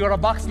 you're a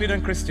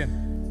backslidden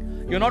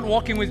Christian. You're not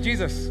walking with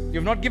Jesus.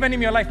 You've not given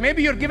Him your life.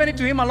 Maybe you've given it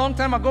to Him a long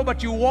time ago,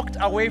 but you walked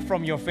away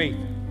from your faith.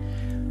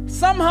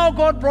 Somehow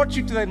God brought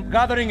you to the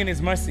gathering in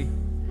His mercy.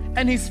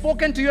 And He's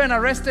spoken to you and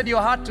arrested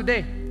your heart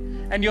today.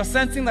 And you're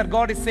sensing that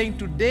God is saying,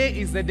 today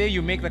is the day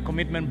you make the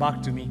commitment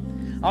back to me.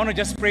 I want to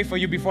just pray for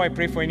you before I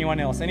pray for anyone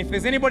else. And if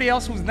there's anybody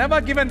else who's never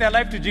given their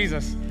life to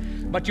Jesus,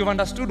 but you've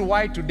understood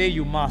why today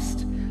you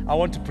must, I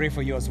want to pray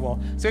for you as well.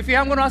 So if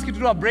I'm going to ask you to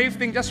do a brave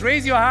thing, just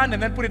raise your hand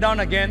and then put it down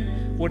again.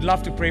 Would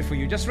love to pray for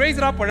you. Just raise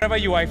it up wherever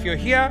you are. If you're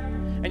here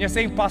and you're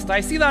saying, Pastor,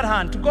 I see that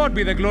hand. To God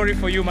be the glory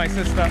for you, my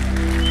sister.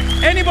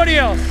 Anybody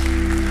else?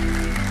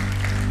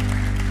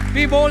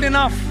 Be bold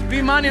enough,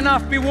 be man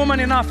enough, be woman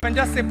enough, and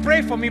just say,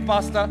 pray for me,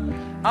 Pastor.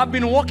 I've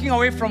been walking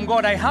away from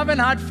God. I haven't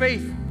had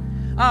faith.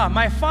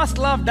 My first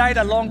love died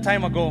a long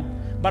time ago,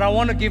 but I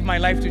want to give my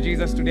life to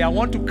Jesus today. I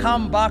want to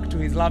come back to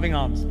His loving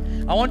arms.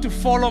 I want to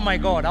follow my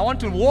God. I want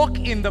to walk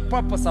in the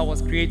purpose I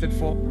was created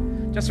for.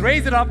 Just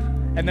raise it up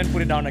and then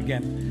put it down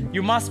again.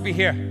 You must be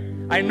here.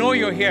 I know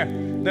you're here.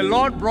 The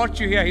Lord brought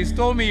you here. He's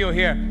told me you're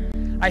here.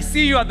 I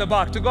see you at the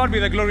back. To God be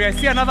the glory. I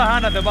see another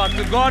hand at the back.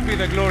 To God be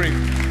the glory.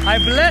 I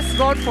bless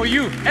God for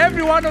you,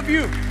 every one of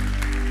you.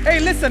 Hey,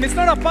 listen, it's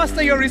not a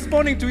pastor you're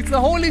responding to. It's the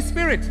Holy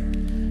Spirit.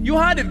 You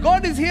heard it.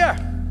 God is here.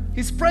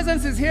 His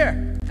presence is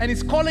here. And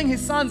He's calling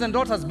His sons and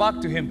daughters back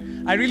to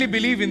Him. I really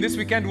believe in this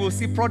weekend we'll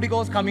see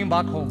prodigals coming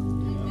back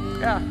home.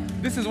 Yeah,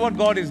 this is what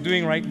God is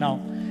doing right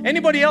now.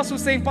 Anybody else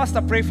who's saying,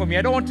 Pastor, pray for me.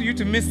 I don't want you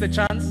to miss the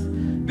chance.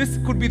 This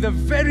could be the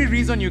very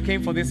reason you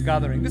came for this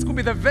gathering. This could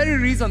be the very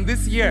reason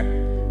this year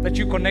that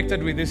you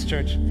connected with this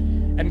church.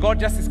 And God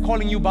just is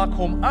calling you back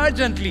home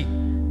urgently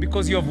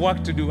because you have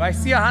work to do. I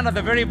see a hand at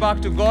the very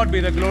back. To God be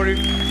the glory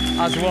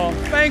as well.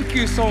 Thank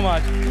you so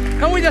much.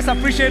 Can we just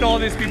appreciate all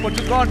these people?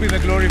 To God be the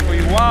glory for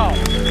you. Wow.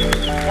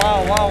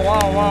 Wow, wow,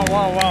 wow, wow,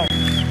 wow, wow.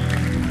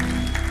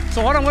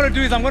 So what I'm going to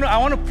do is I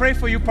want to pray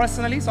for you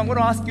personally. So I'm going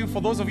to ask you,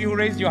 for those of you who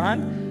raised your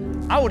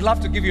hand, I would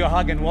love to give you a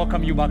hug and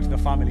welcome you back to the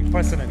family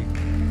personally.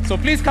 So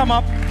please come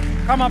up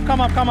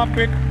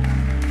quick.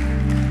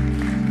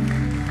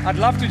 I'd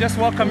love to just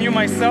welcome you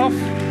myself.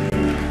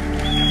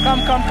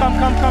 Come.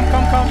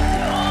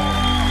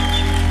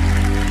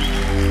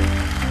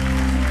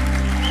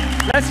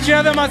 Let's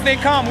cheer them as they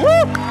come.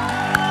 Woo!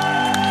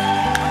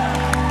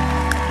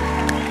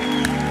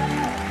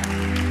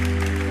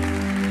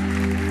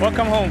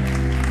 Welcome home.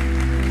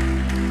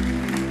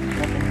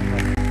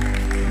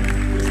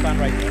 Stand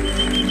right there.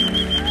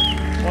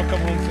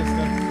 Welcome home,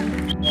 sister.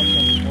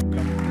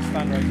 Welcome. Just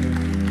stand right here.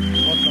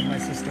 Welcome, my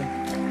sister.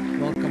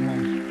 Welcome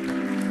home.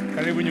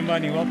 Karibu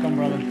nyumbani. Welcome,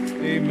 brother.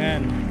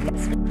 Amen.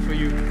 Let's go for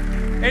you.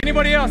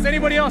 Anybody else?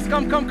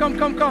 Come.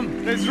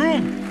 There's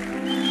room.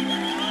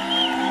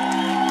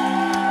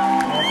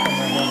 Welcome,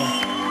 my brother.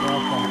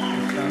 Welcome.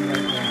 Just stand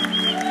right there.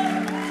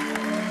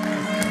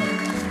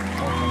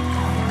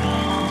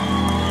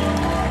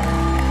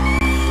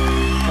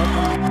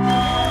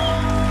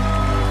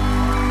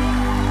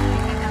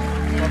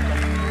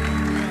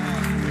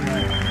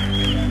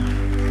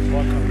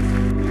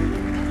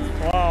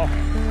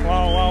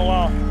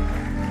 Wow.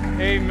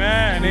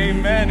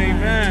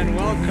 Amen.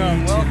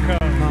 Welcome.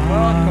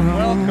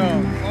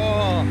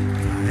 Oh,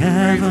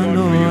 Forever,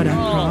 Lord, I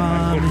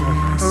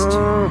promise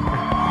to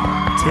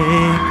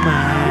take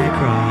my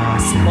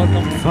cross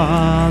and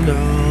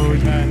follow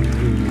you.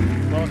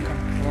 Welcome.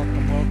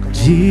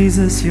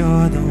 Jesus,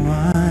 you're the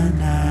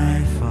one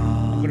I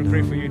follow. I'm going to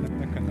pray for you in a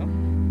second, no?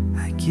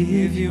 I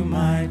give you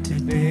my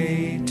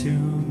today,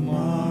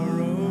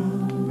 tomorrow.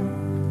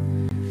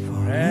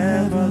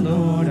 Forever,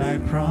 Lord, I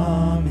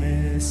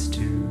promise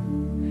to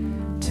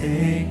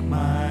take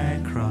my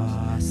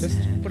cross. Just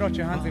put out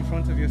your hands in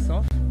front of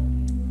yourself.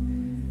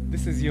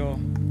 This is your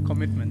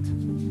commitment.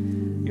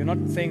 You're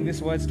not saying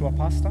these words to a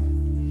pastor.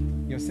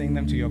 You're saying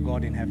them to your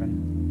God in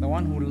heaven. The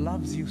one who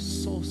loves you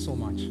so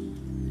much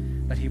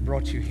that he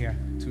brought you here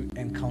to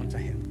encounter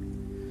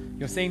him.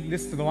 You're saying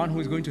this to the one who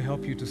is going to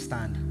help you to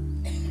stand,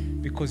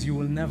 because you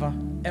will never,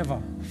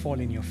 ever fall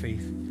in your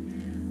faith.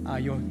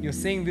 You're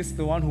saying this to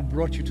the one who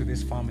brought you to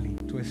this family,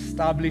 to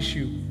establish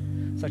you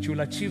so that you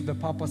will achieve the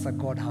purpose that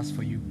God has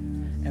for you.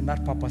 And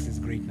that purpose is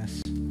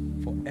greatness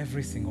for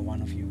every single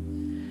one of you.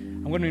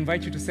 I'm going to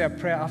invite you to say a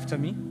prayer after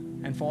me.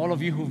 And for all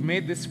of you who've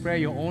made this prayer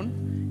your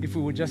own, if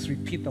we would just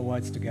repeat the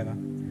words together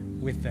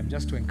with them,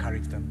 just to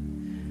encourage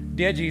them.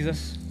 Dear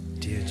Jesus,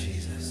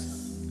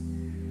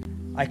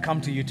 I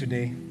come to you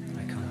today.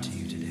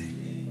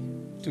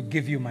 To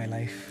give you my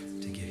life.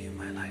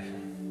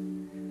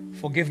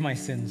 Forgive my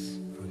sins.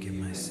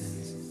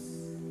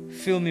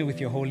 Fill me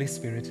with your Holy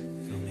Spirit.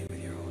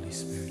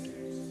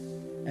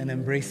 And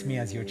embrace me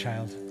as your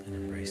child.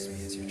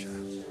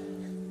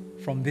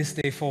 From this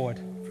day forward,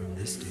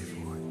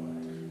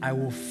 I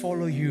will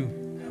follow you.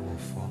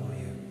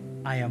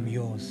 I am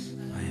yours.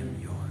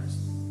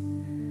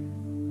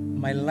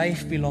 My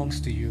life belongs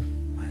to you.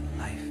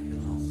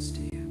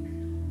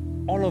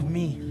 All of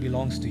me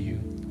belongs to you.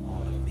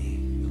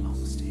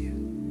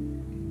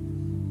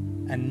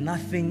 And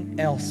nothing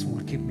else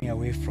will keep me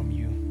away from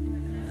you.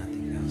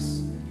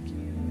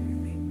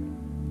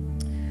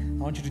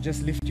 I want you to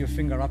just lift your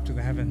finger up to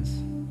the heavens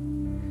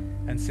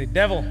and say,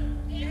 Devil,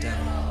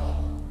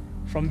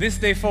 from this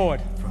day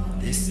forward,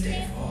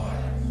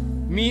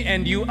 me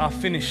and you are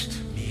finished.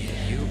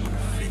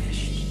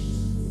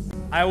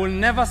 I will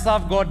never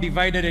serve God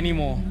divided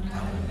anymore.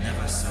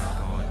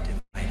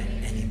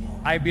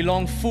 I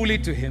belong fully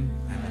to him.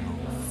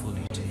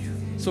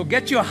 So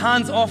get your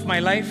hands off my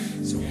life.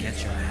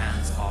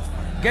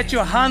 Get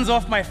your hands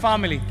off my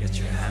family.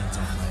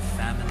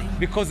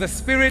 Because the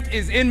Spirit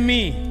is in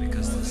me.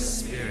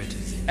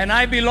 And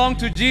I belong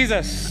to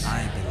Jesus.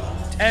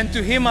 And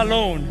to him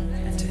alone.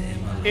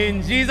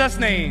 In Jesus'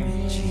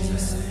 name.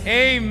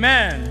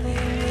 Amen.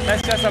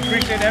 Let's just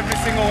appreciate every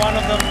single one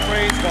of them.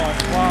 Praise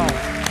God. Wow.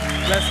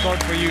 Bless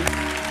God for you.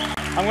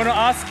 I'm going to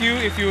ask you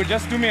if you would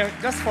just do me,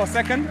 just for a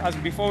second,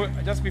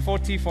 just before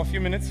tea for a few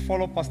minutes,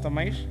 follow Pastor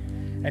Maish.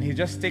 And he'll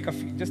just take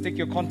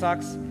your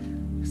contacts,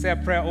 say a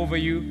prayer over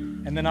you.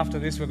 And then after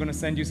this, we're going to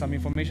send you some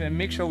information and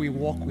make sure we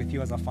walk with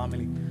you as a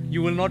family.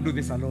 You will not do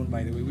this alone,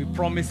 by the way. We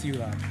promise you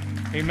that.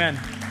 Amen.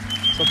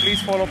 So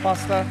please follow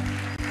Pastor.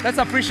 Let's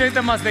appreciate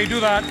them as they do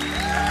that.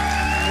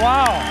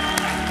 Wow.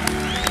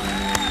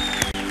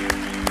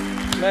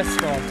 Bless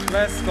God.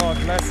 Bless God.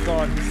 Bless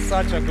God. He's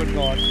such a good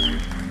God.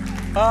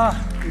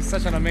 He's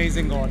such an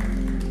amazing God.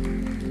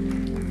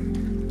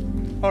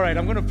 All right,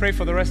 I'm going to pray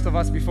for the rest of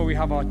us before we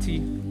have our tea.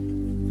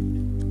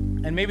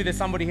 And maybe there's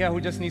somebody here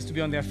who just needs to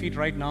be on their feet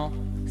right now,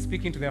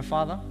 speaking to their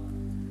Father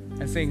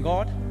and saying,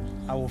 God,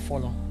 I will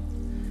follow.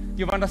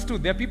 You've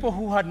understood. There are people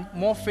who had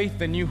more faith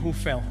than you who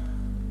fell.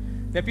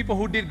 There are people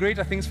who did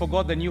greater things for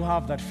God than you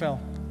have that fell.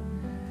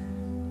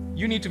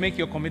 You need to make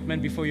your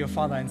commitment before your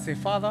Father and say,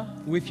 Father,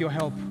 with your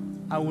help,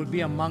 I will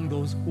be among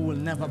those who will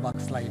never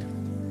backslide.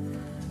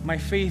 My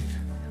faith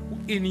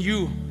in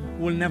you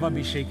will never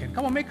be shaken.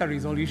 Come on, make a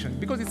resolution.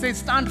 Because it says,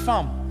 stand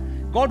firm.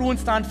 God won't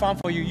stand firm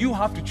for you. You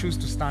have to choose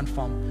to stand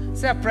firm.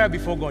 Say a prayer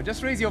before God.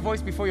 Just raise your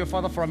voice before your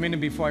Father for a minute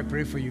before I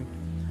pray for you.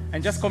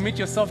 And just commit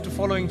yourself to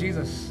following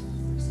Jesus.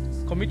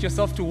 Commit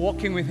yourself to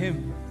walking with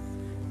Him.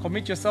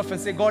 Commit yourself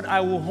and say, God, I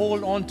will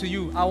hold on to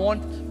you. I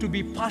want to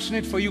be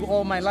passionate for you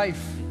all my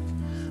life.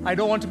 I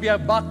don't want to be a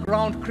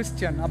background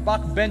Christian, a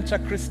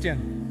backbencher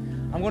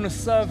Christian. I'm going to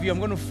serve you. I'm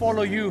going to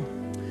follow you.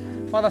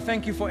 Father,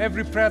 thank you for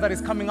every prayer that is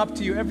coming up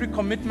to you, every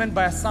commitment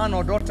by a son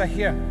or daughter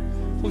here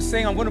who's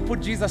saying, I'm going to put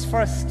Jesus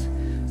first.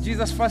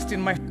 Jesus first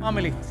in my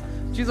family.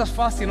 Jesus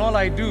first in all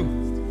I do.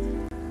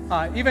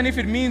 Even if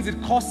it means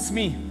it costs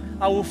me,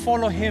 I will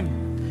follow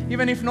Him.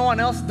 Even if no one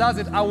else does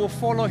it, I will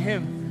follow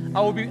Him.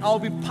 I will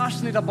be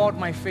passionate about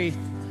my faith.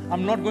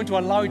 I'm not going to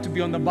allow it to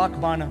be on the back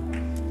burner.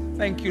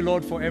 Thank you,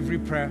 Lord, for every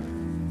prayer.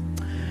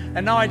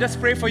 And now I just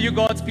pray for you,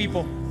 God's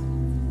people.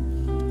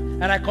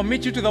 And I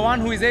commit you to the one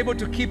who is able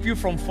to keep you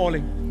from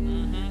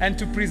falling and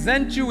to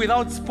present you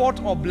without spot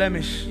or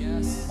blemish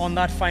on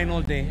that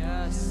final day.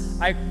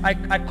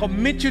 I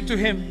commit you to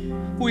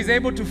Him who is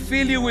able to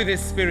fill you with His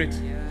Spirit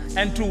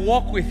and to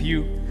walk with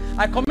you.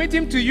 I commit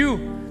Him to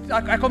you.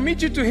 I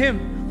commit you to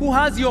Him who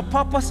has your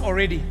purpose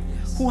already,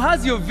 who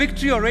has your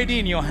victory already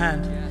in your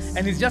hand,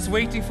 and He's just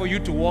waiting for you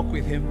to walk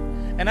with Him.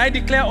 And I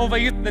declare over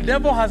you, the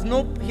devil has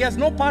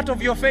no part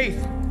of your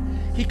faith.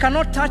 He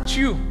cannot touch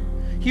you.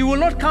 He will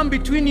not come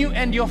between you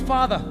and your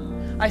Father.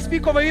 I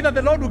speak over you that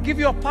the Lord will give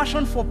you a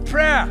passion for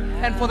prayer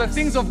and for the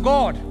things of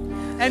God.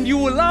 And you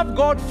will love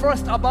God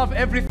first above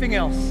everything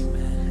else.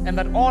 And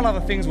that all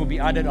other things will be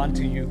added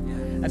unto you.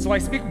 And so I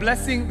speak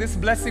this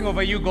blessing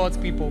over you, God's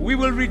people. We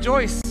will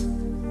rejoice.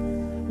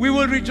 We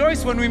will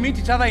rejoice when we meet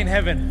each other in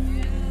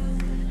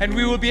heaven. And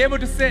we will be able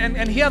to say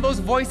and hear those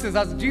voices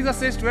as Jesus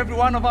says to every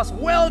one of us,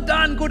 well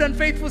done, good and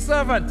faithful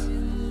servant.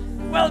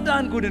 Well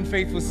done, good and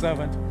faithful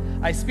servant.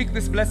 I speak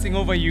this blessing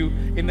over you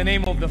in the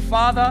name of the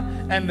Father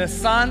and the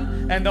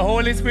Son and the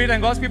Holy Spirit.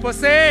 And God's people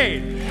say,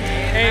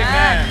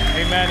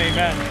 Amen. Amen.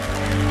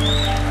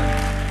 Amen.